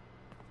help.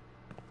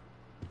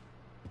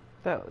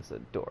 That was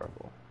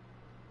adorable.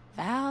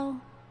 Val,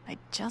 I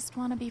just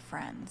want to be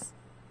friends.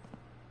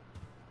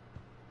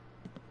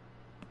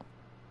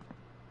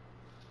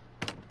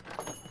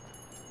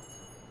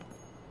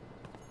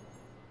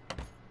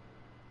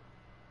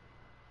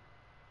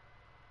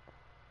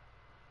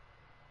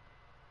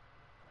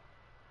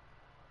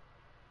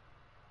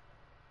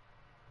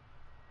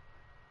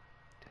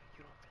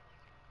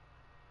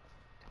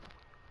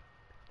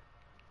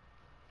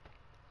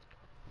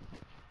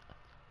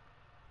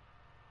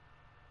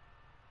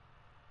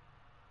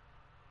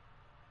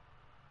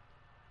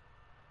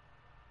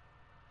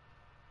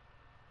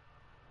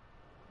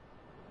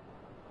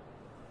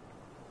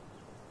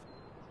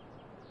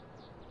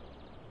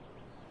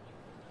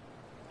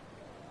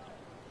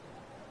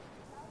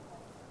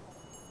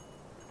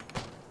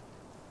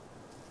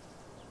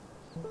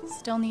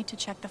 Still need to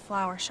check the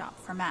flower shop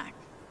for Mac.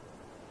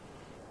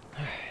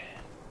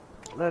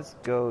 Let's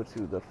go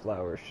to the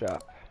flower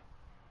shop.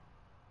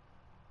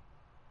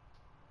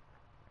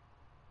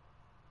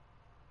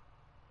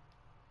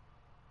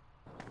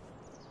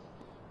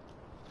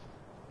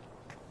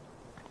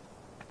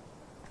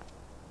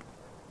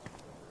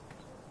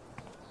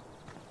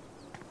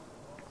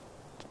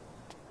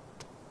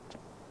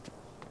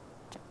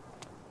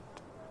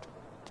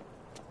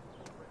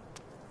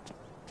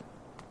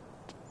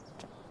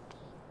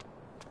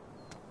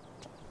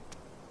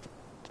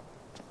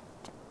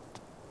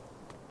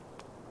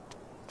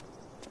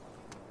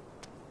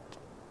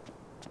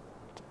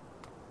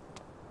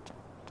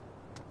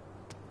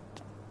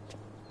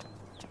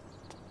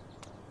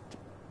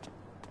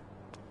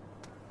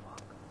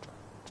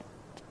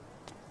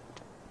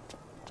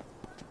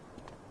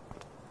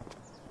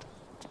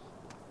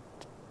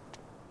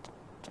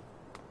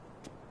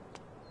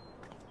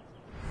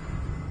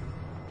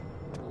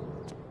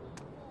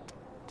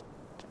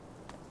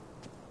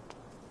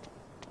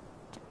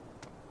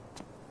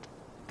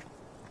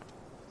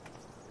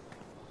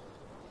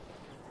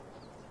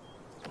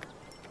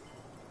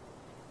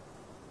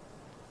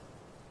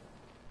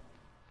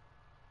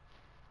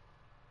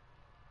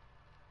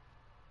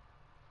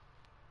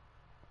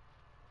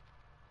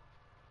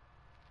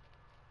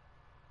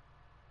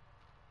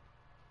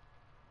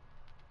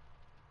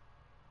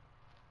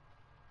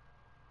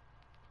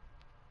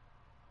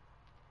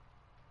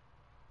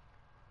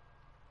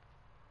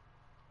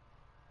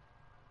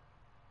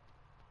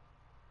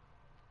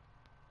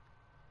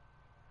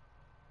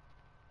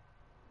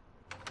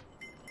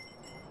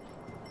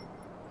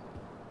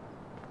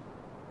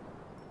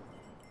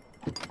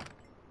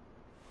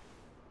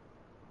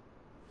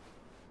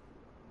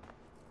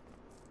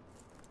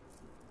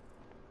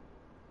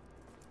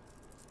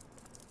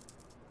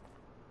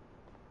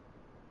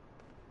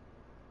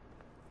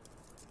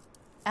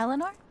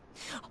 Eleanor?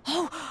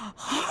 Oh!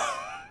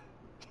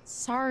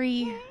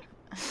 Sorry.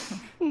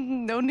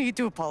 No need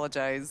to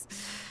apologize.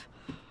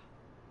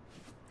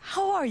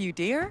 How are you,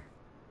 dear?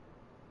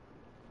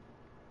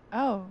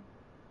 Oh.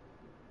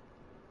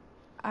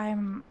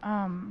 I'm,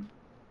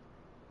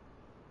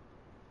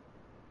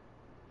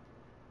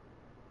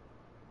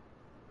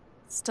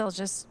 still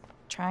just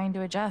trying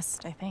to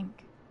adjust, I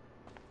think.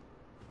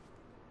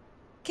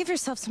 Give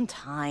yourself some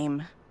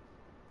time.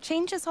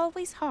 Change is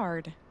always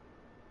hard.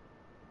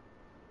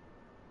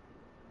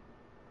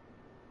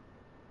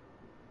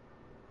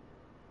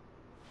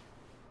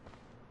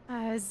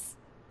 Is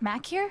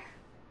Mac here?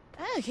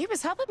 He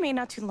was helping me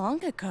not too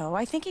long ago.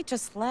 I think he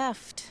just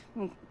left.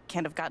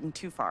 Can't have gotten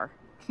too far.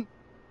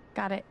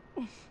 Got it.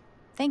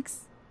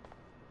 Thanks.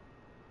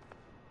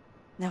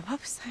 Now,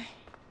 what was I?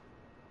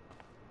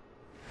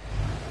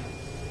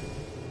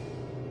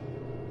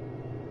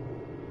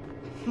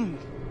 Hmm.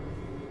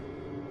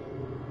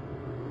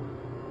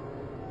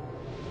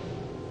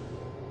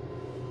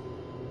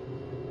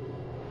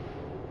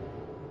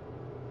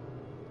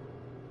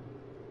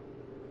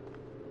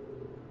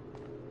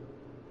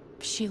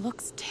 She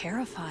looks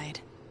terrified.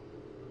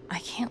 I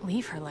can't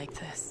leave her like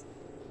this.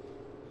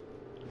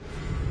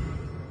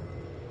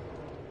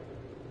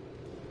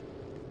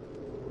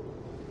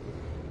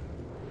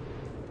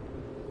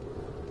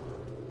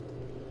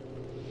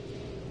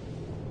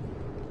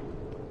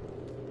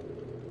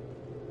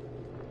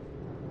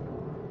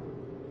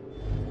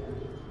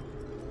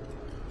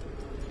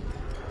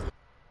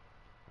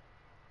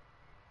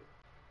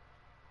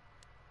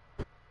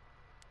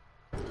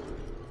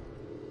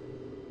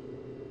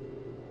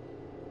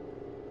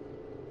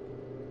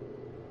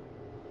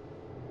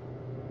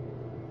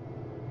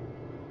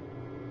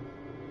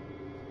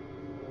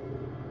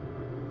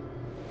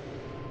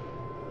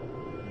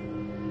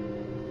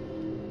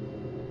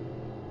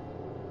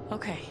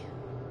 Okay,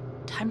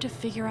 time to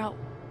figure out...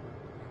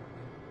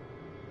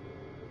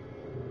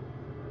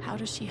 How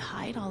does she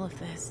hide all of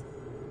this?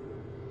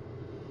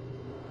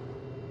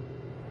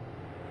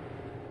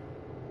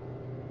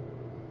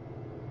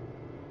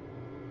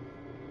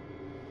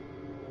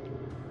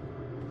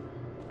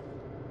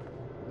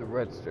 The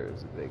register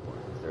is a big one.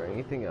 Is there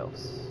anything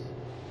else?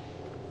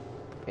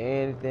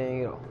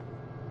 Anything at all?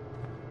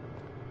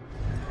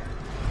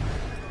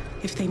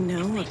 If they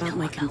know about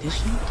my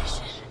condition,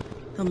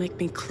 they'll make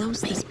me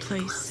close this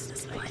place.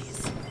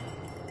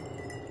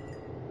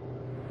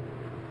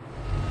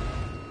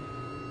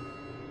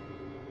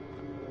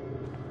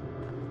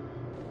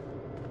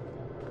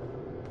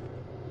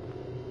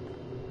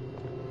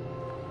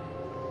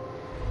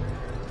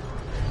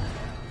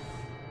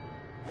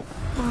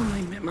 All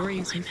my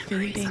memories are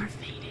fading.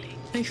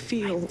 I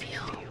feel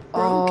broken.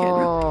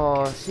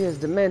 Oh, she has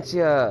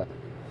dementia.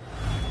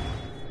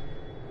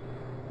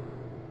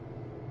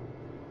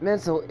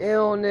 Mental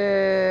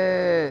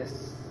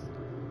illness.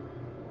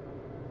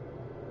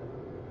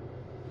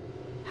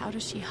 How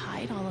does she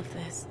hide all of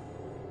this?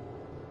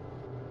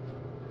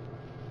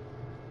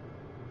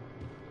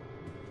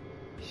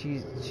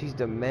 She's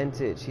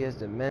demented. She has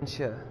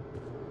dementia.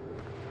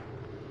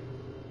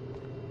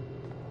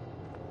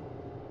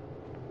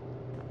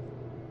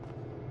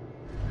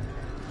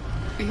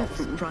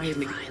 If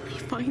Riley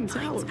finds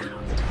out,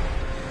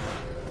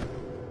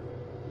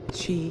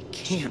 she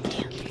can't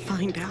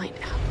find out.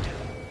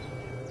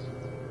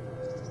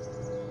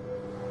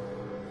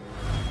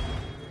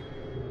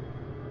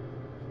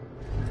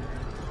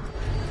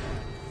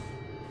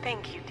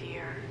 Thank you,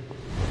 dear.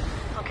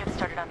 I'll get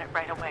started on it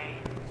right away.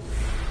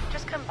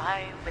 Just come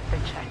by with the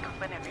check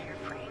whenever you're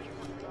free.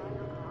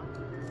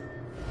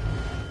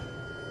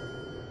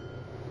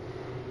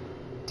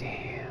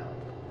 Damn.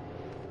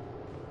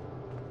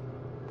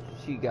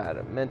 She got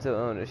a mental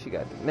illness. She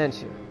got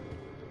dementia.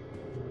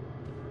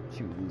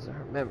 She was losing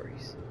her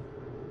memories.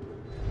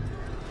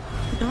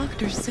 The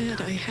doctor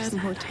said I had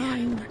more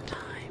time,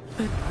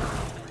 but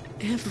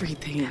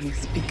everything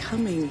is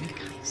becoming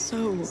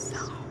so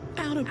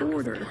out of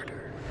order.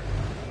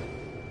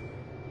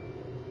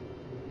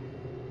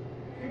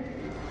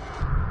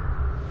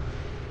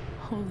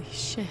 Holy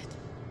shit.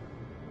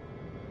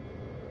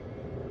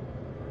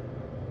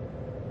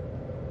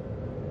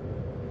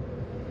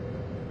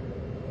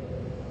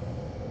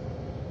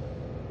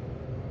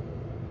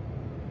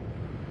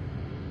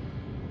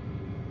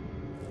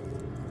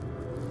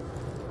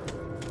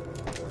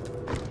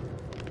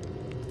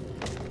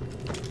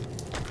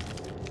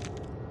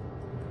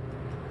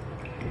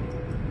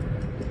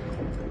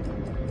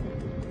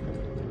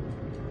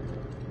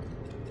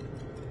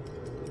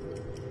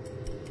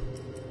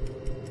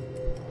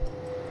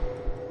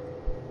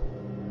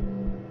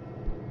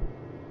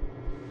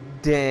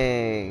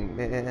 Dang,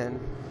 man.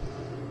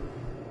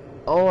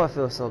 Oh, I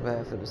feel so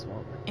bad for this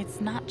moment. It's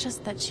not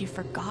just that she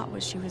forgot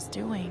what she was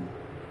doing.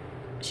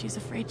 She's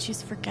afraid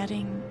she's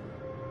forgetting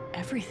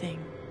everything.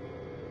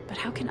 But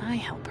how can I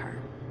help her?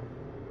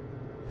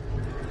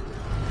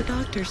 The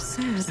doctor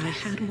said I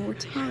had more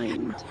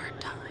time.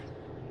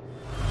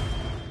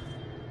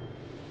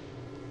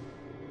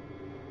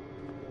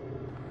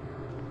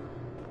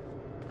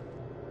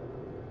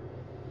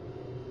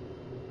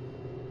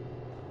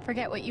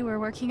 Forget what you were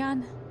working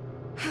on?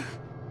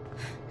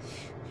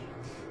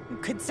 You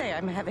could say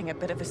I'm having a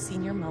bit of a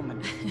senior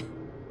moment.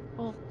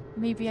 Well,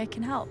 maybe I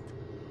can help.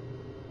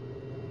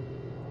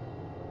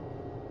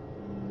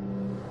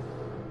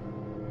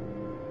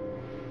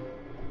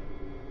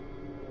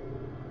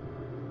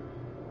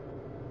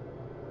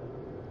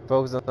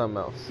 Focus on something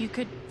else. You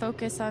could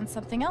focus on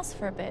something else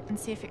for a bit and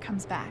see if it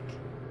comes back.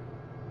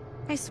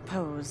 I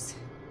suppose.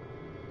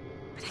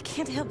 But I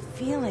can't help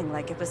feeling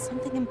like it was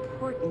something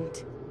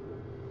important.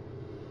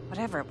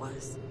 Whatever it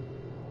was.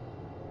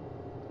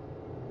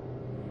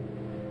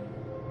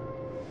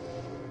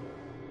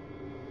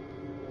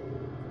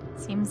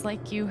 Seems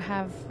like you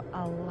have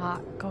a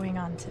lot going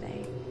on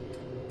today.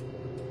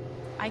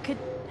 I could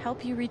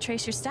help you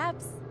retrace your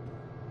steps.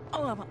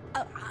 Oh,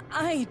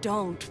 I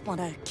don't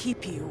want to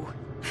keep you.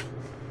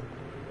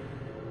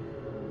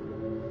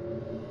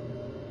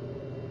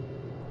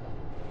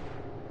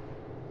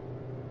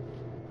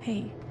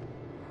 Hey.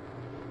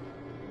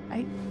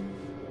 I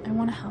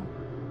want to help.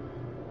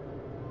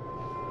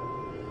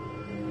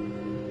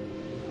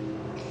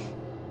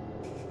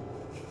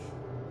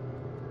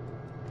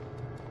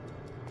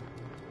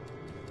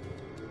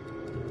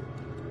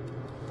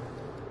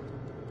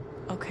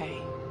 Okay,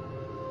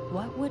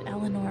 what would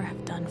Eleanor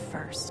have done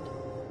first?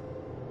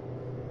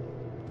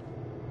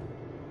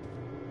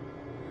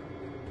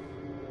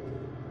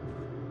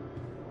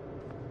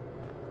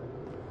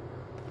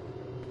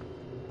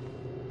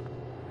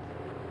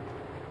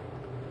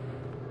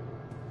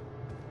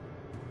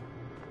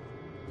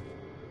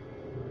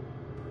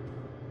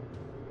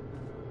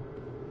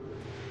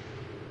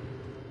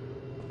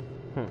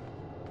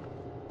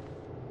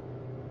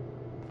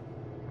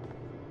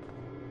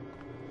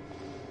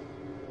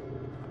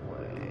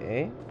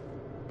 Wait.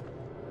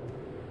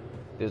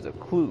 There's a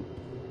clue.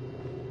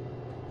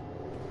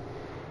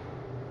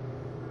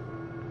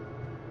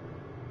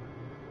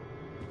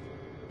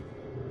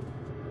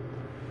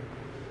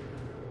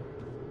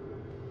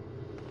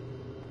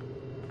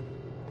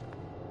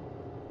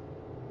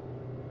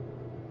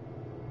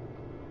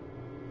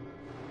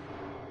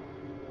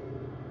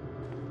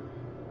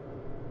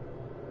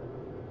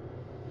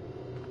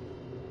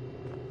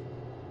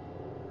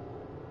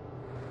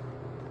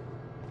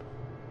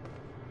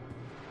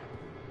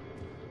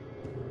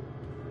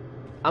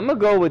 I'm gonna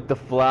go with the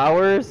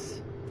flowers.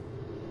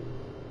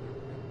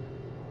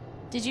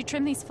 Did you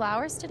trim these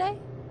flowers today?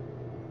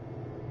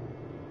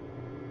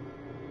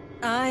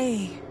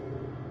 I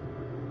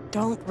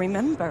don't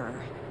remember.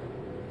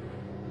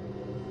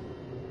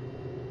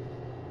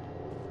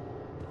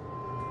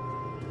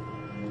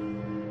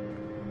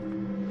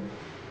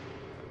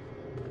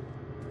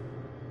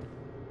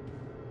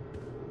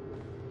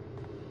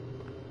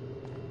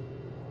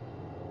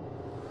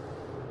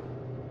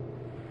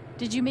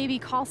 Did you maybe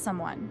call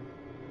someone?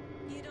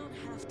 You don't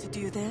have to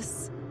do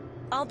this.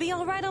 I'll be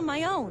all right on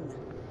my own.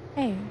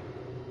 Hey,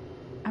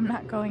 I'm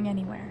not going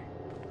anywhere.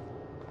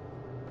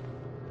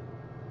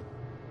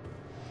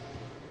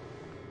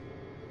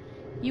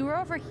 You were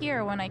over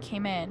here when I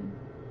came in.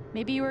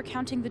 Maybe you were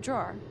counting the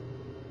drawer.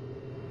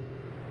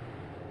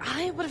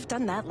 I would have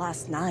done that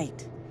last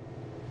night.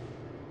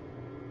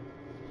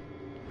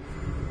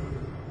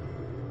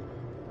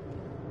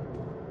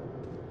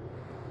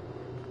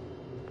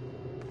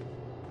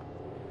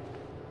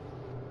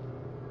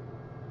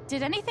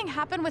 Did anything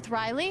happen with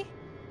Riley?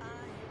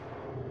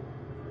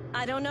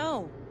 I don't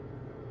know.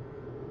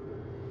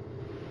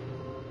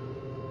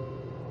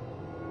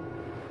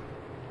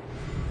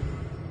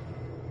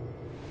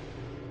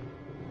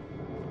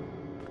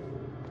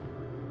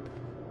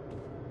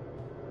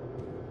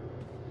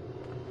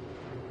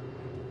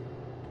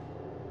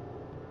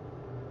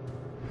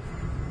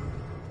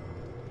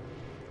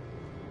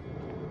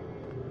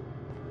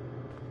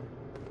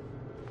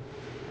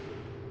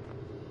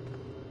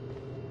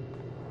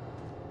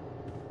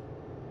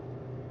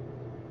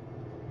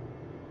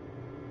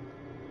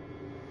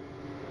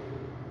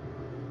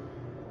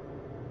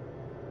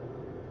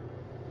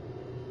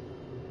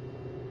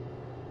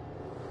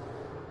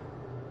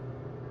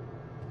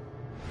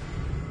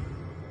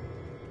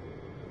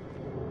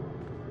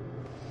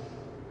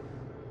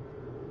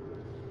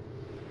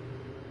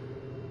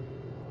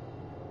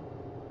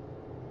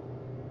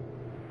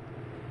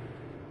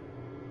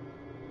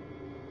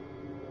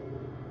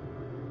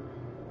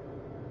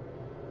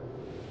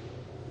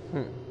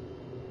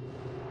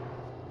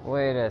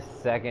 Wait a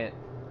second.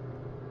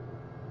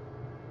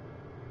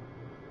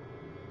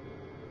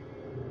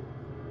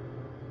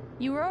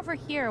 You were over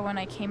here when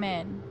I came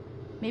in.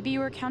 Maybe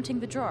you were counting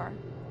the drawer.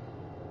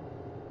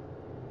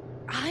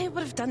 I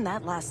would have done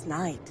that last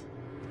night.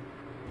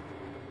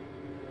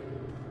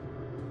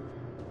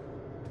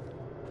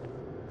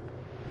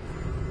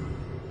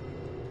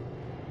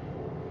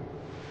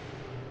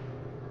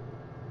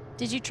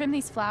 Did you trim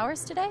these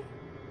flowers today?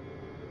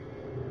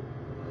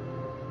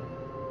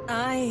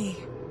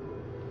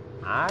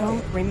 I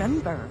don't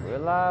remember.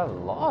 Real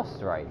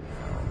lost right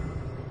now.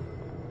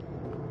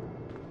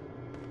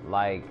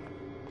 Like,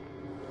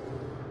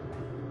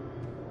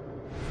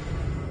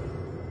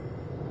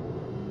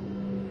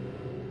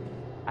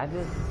 I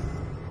just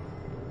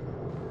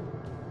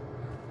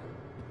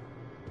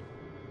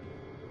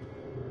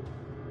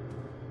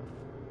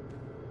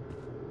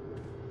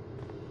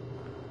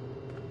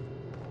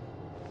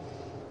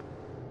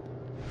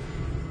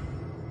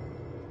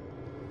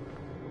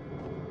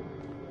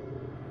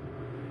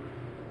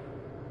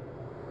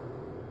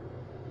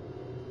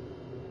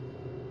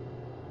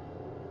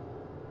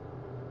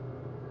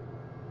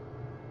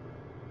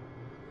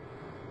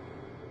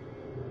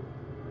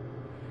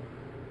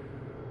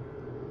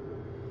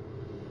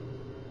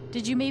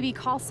Did you maybe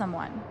call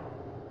someone?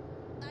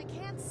 I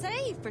can't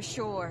say for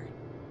sure.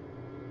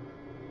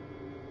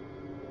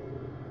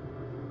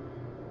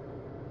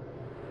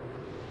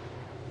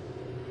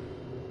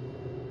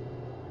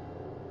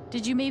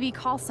 Did you maybe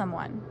call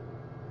someone?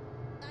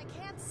 I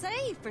can't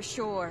say for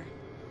sure.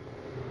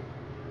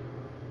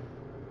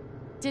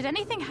 Did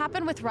anything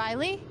happen with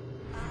Riley?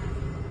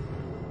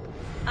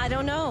 I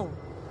don't know.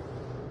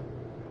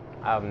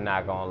 I'm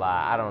not gonna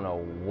lie. I don't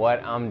know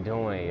what I'm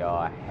doing,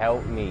 y'all.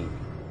 Help me.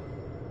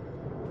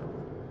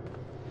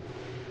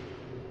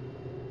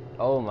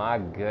 Oh my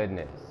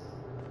goodness.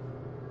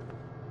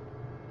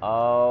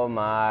 Oh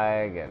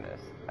my goodness.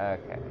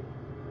 Okay.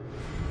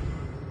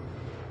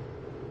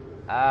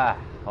 Ah,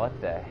 what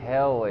the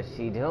hell was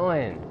she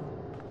doing?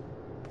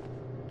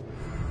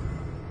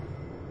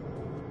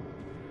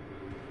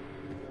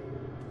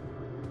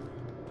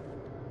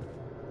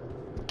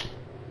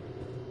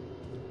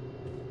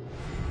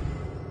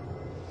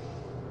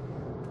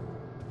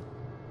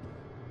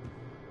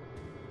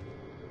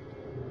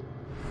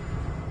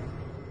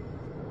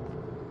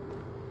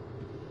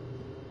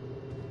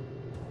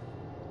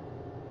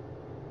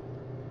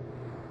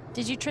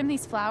 Did you trim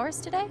these flowers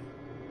today?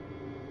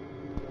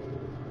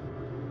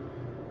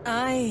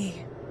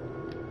 I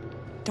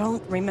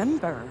don't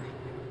remember.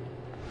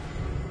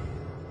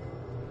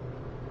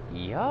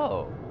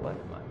 Yo, what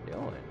am I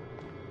doing?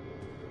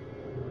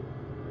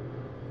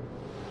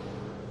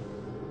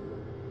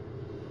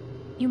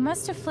 You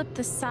must have flipped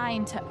the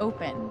sign to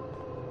open.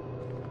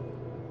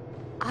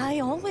 I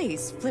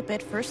always flip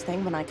it first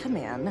thing when I come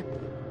in,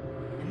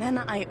 and then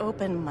I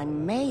open my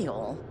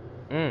mail.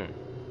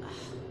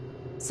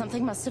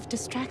 Something must have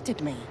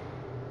distracted me.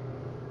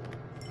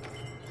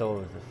 So it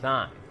was a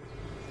sign.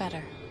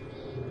 Better.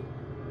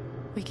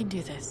 We can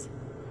do this.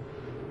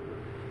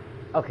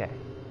 Okay.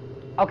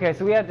 Okay,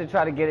 so we have to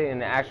try to get it in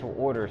the actual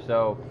order.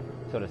 So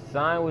the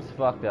sign was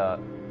fucked up.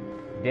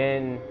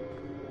 Then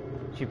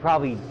she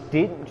probably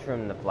didn't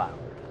trim the flowers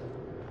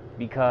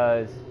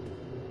because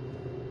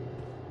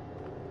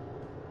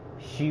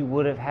she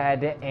would have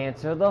had to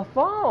answer the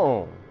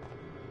phone.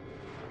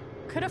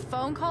 Could a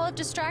phone call have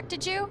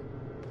distracted you?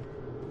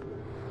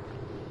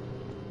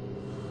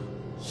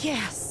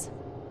 Yes.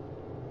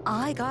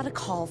 I got a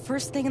call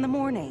first thing in the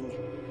morning.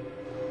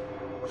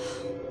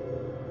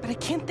 But I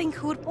can't think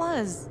who it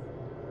was.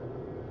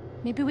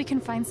 Maybe we can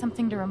find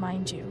something to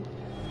remind you.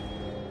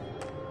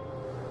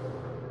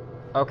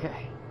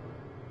 Okay.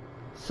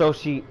 So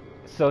she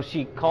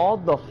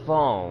called the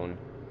phone.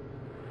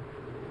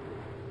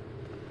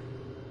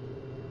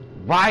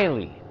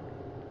 Riley.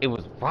 It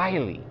was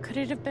Riley. Could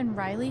it have been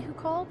Riley who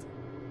called?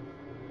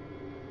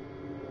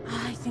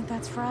 I think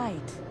that's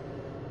right.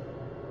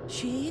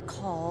 She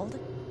called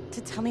to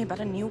tell me about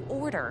a new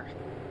order.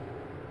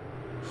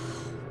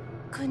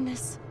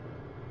 Goodness.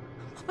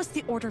 What was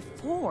the order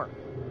for?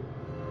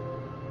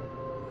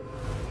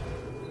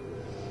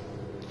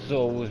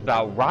 So it was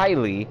about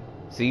Riley.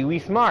 See, we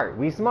smart.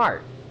 We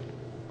smart.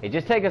 It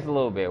just take us a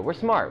little bit. We're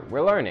smart.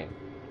 We're learning.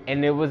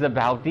 And it was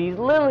about these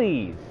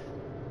lilies.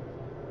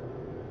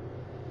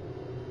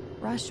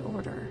 Rush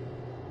order.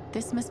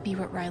 This must be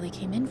what Riley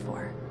came in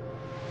for.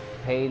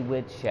 Paid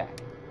with check.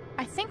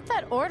 I think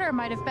that order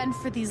might have been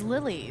for these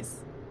lilies.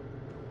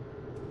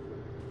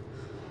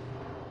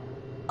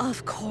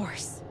 Of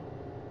course.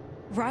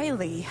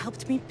 Riley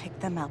helped me pick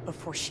them out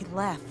before she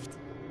left.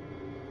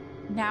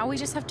 Now we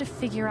just have to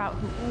figure out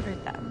who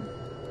ordered them.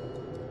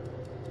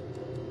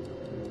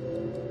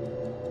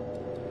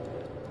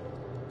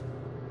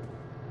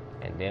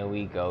 And then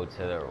we go to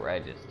the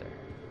register.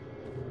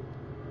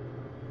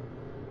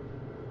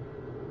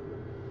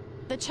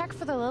 The check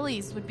for the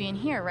lilies would be in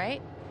here,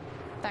 right?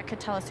 That could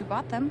tell us who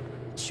bought them.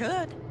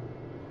 Should.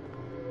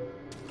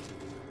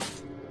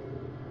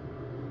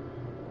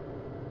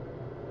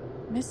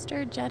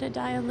 Mr.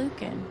 Jedediah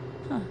Lucan.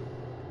 Huh.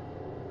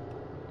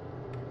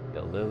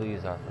 The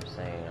lilies are for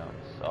saying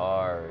I'm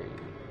sorry.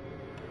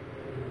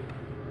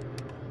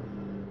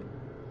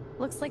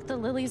 Looks like the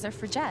lilies are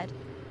for Jed.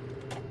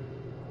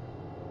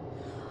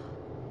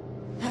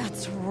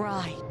 That's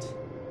right.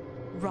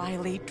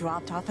 Riley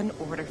dropped off an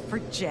order for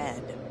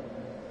Jed.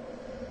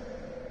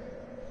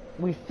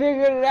 We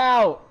figured it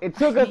out. It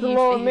took us a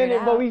little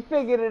minute, but we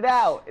figured it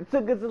out. It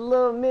took us a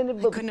little minute,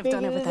 but we figured it out. Couldn't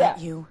have done it without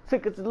you.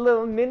 Took us a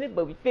little minute,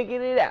 but we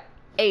figured it out.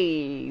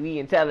 Hey, we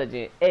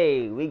intelligent.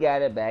 Hey, we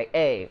got it back.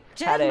 Hey,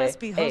 Jed must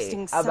be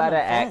hosting some about to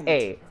event. act.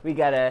 Hey, we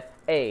got to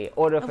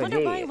order for I wonder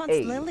Jed. why he wants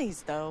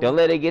lilies, though. Don't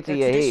let it get to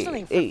They're your traditionally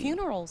head. for Hey,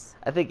 funerals.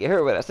 I think you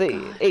heard what I said.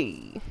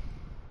 Hey.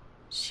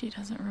 She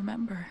doesn't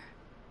remember.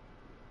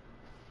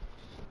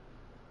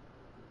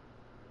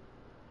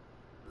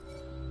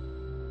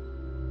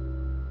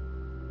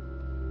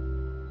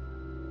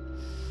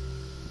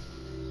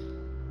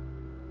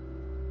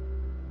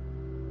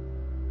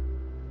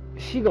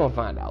 She gonna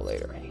find out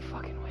later any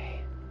fucking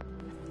way.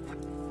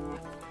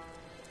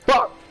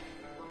 Fuck!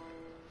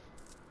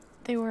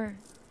 They were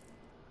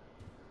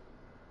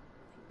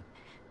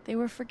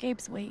for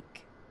Gabe's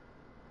wake.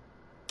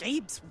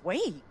 Gabe's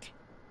wake?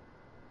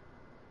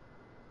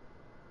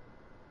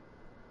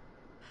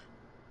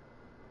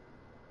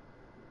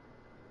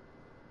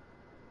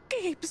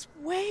 Gabe's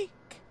wake?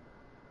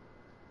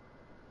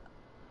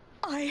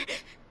 I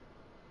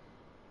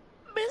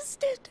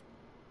missed it.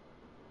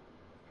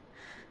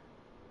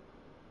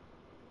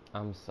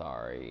 I'm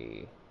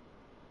sorry.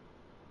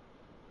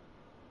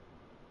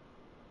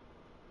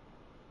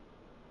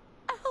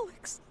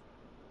 Alex.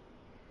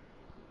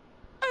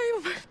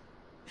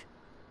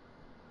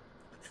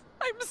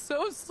 I'm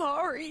so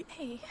sorry.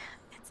 Hey,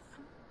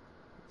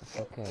 It's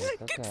okay,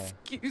 it's okay.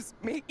 Excuse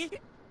me.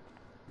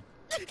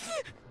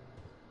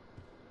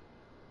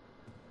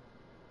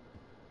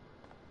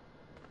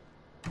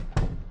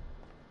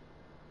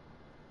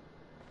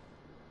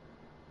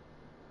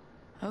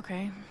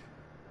 Okay,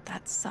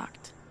 that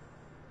sucked.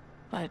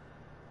 But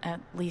at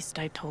least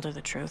I told her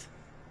the truth.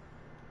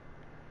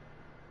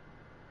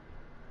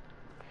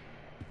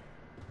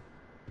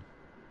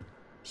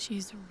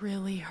 She's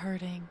really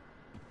hurting,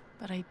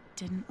 but I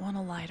didn't want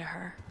to lie to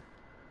her.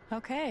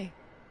 Okay,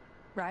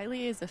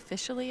 Riley is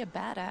officially a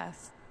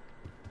badass.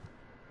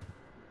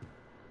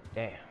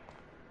 Damn.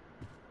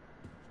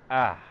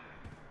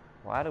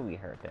 Why do we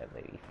hurt that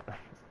lady?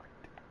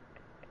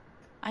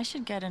 I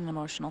should get an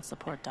emotional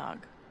support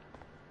dog.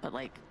 But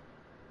like,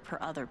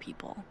 for other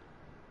people.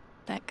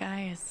 That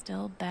guy is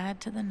still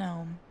bad to the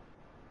gnome.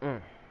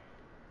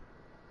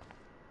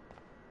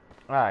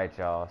 Alright,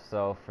 y'all.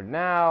 So, for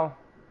now,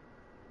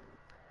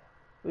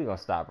 we're gonna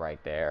stop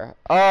right there.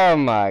 Oh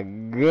my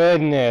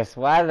goodness.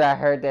 Why did I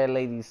hurt that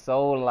lady's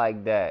soul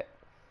like that?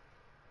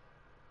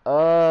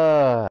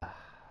 But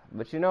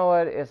you know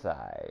what? It's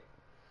alright.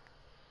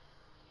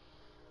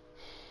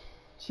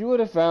 She would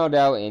have found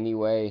out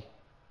anyway.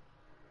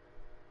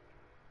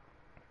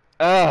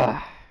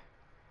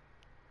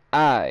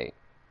 Alright.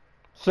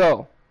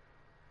 So,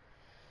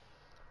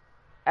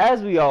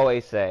 as we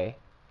always say,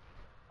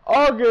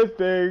 all good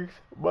things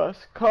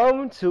must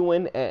come to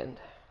an end.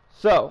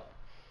 So,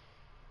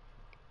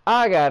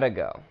 I gotta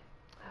go.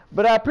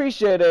 But I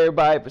appreciate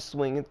everybody for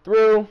swinging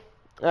through.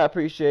 I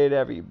appreciate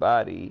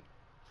everybody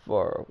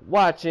for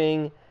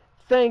watching.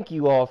 Thank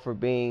you all for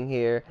being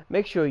here.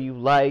 Make sure you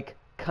like,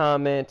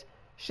 comment,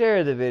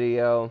 share the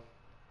video.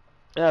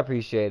 I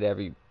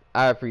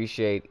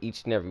appreciate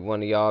each and every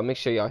one of y'all. Make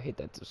sure y'all hit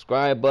that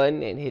subscribe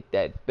button and hit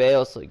that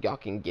bell so y'all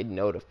can get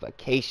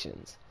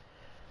notifications.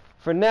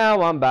 For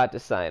now, I'm about to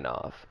sign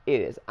off.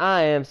 It is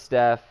IAM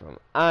Steph from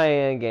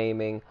IAM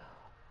Gaming.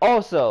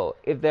 Also,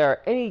 if there are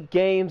any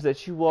games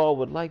that you all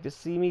would like to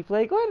see me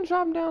play, go ahead and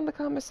drop them down in the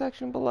comment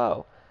section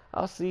below.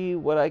 I'll see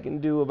what I can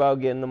do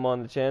about getting them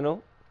on the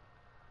channel.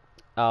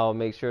 I'll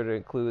make sure to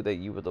include that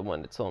you were the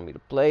one that told me to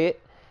play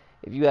it.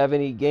 If you have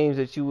any games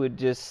that you would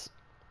just...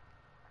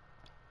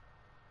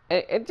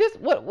 And just,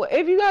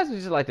 if you guys would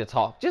just like to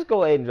talk, just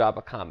go ahead and drop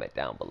a comment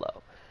down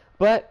below.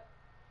 But,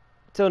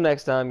 till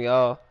next time,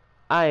 y'all,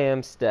 I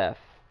am Steph.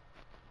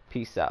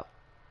 Peace out.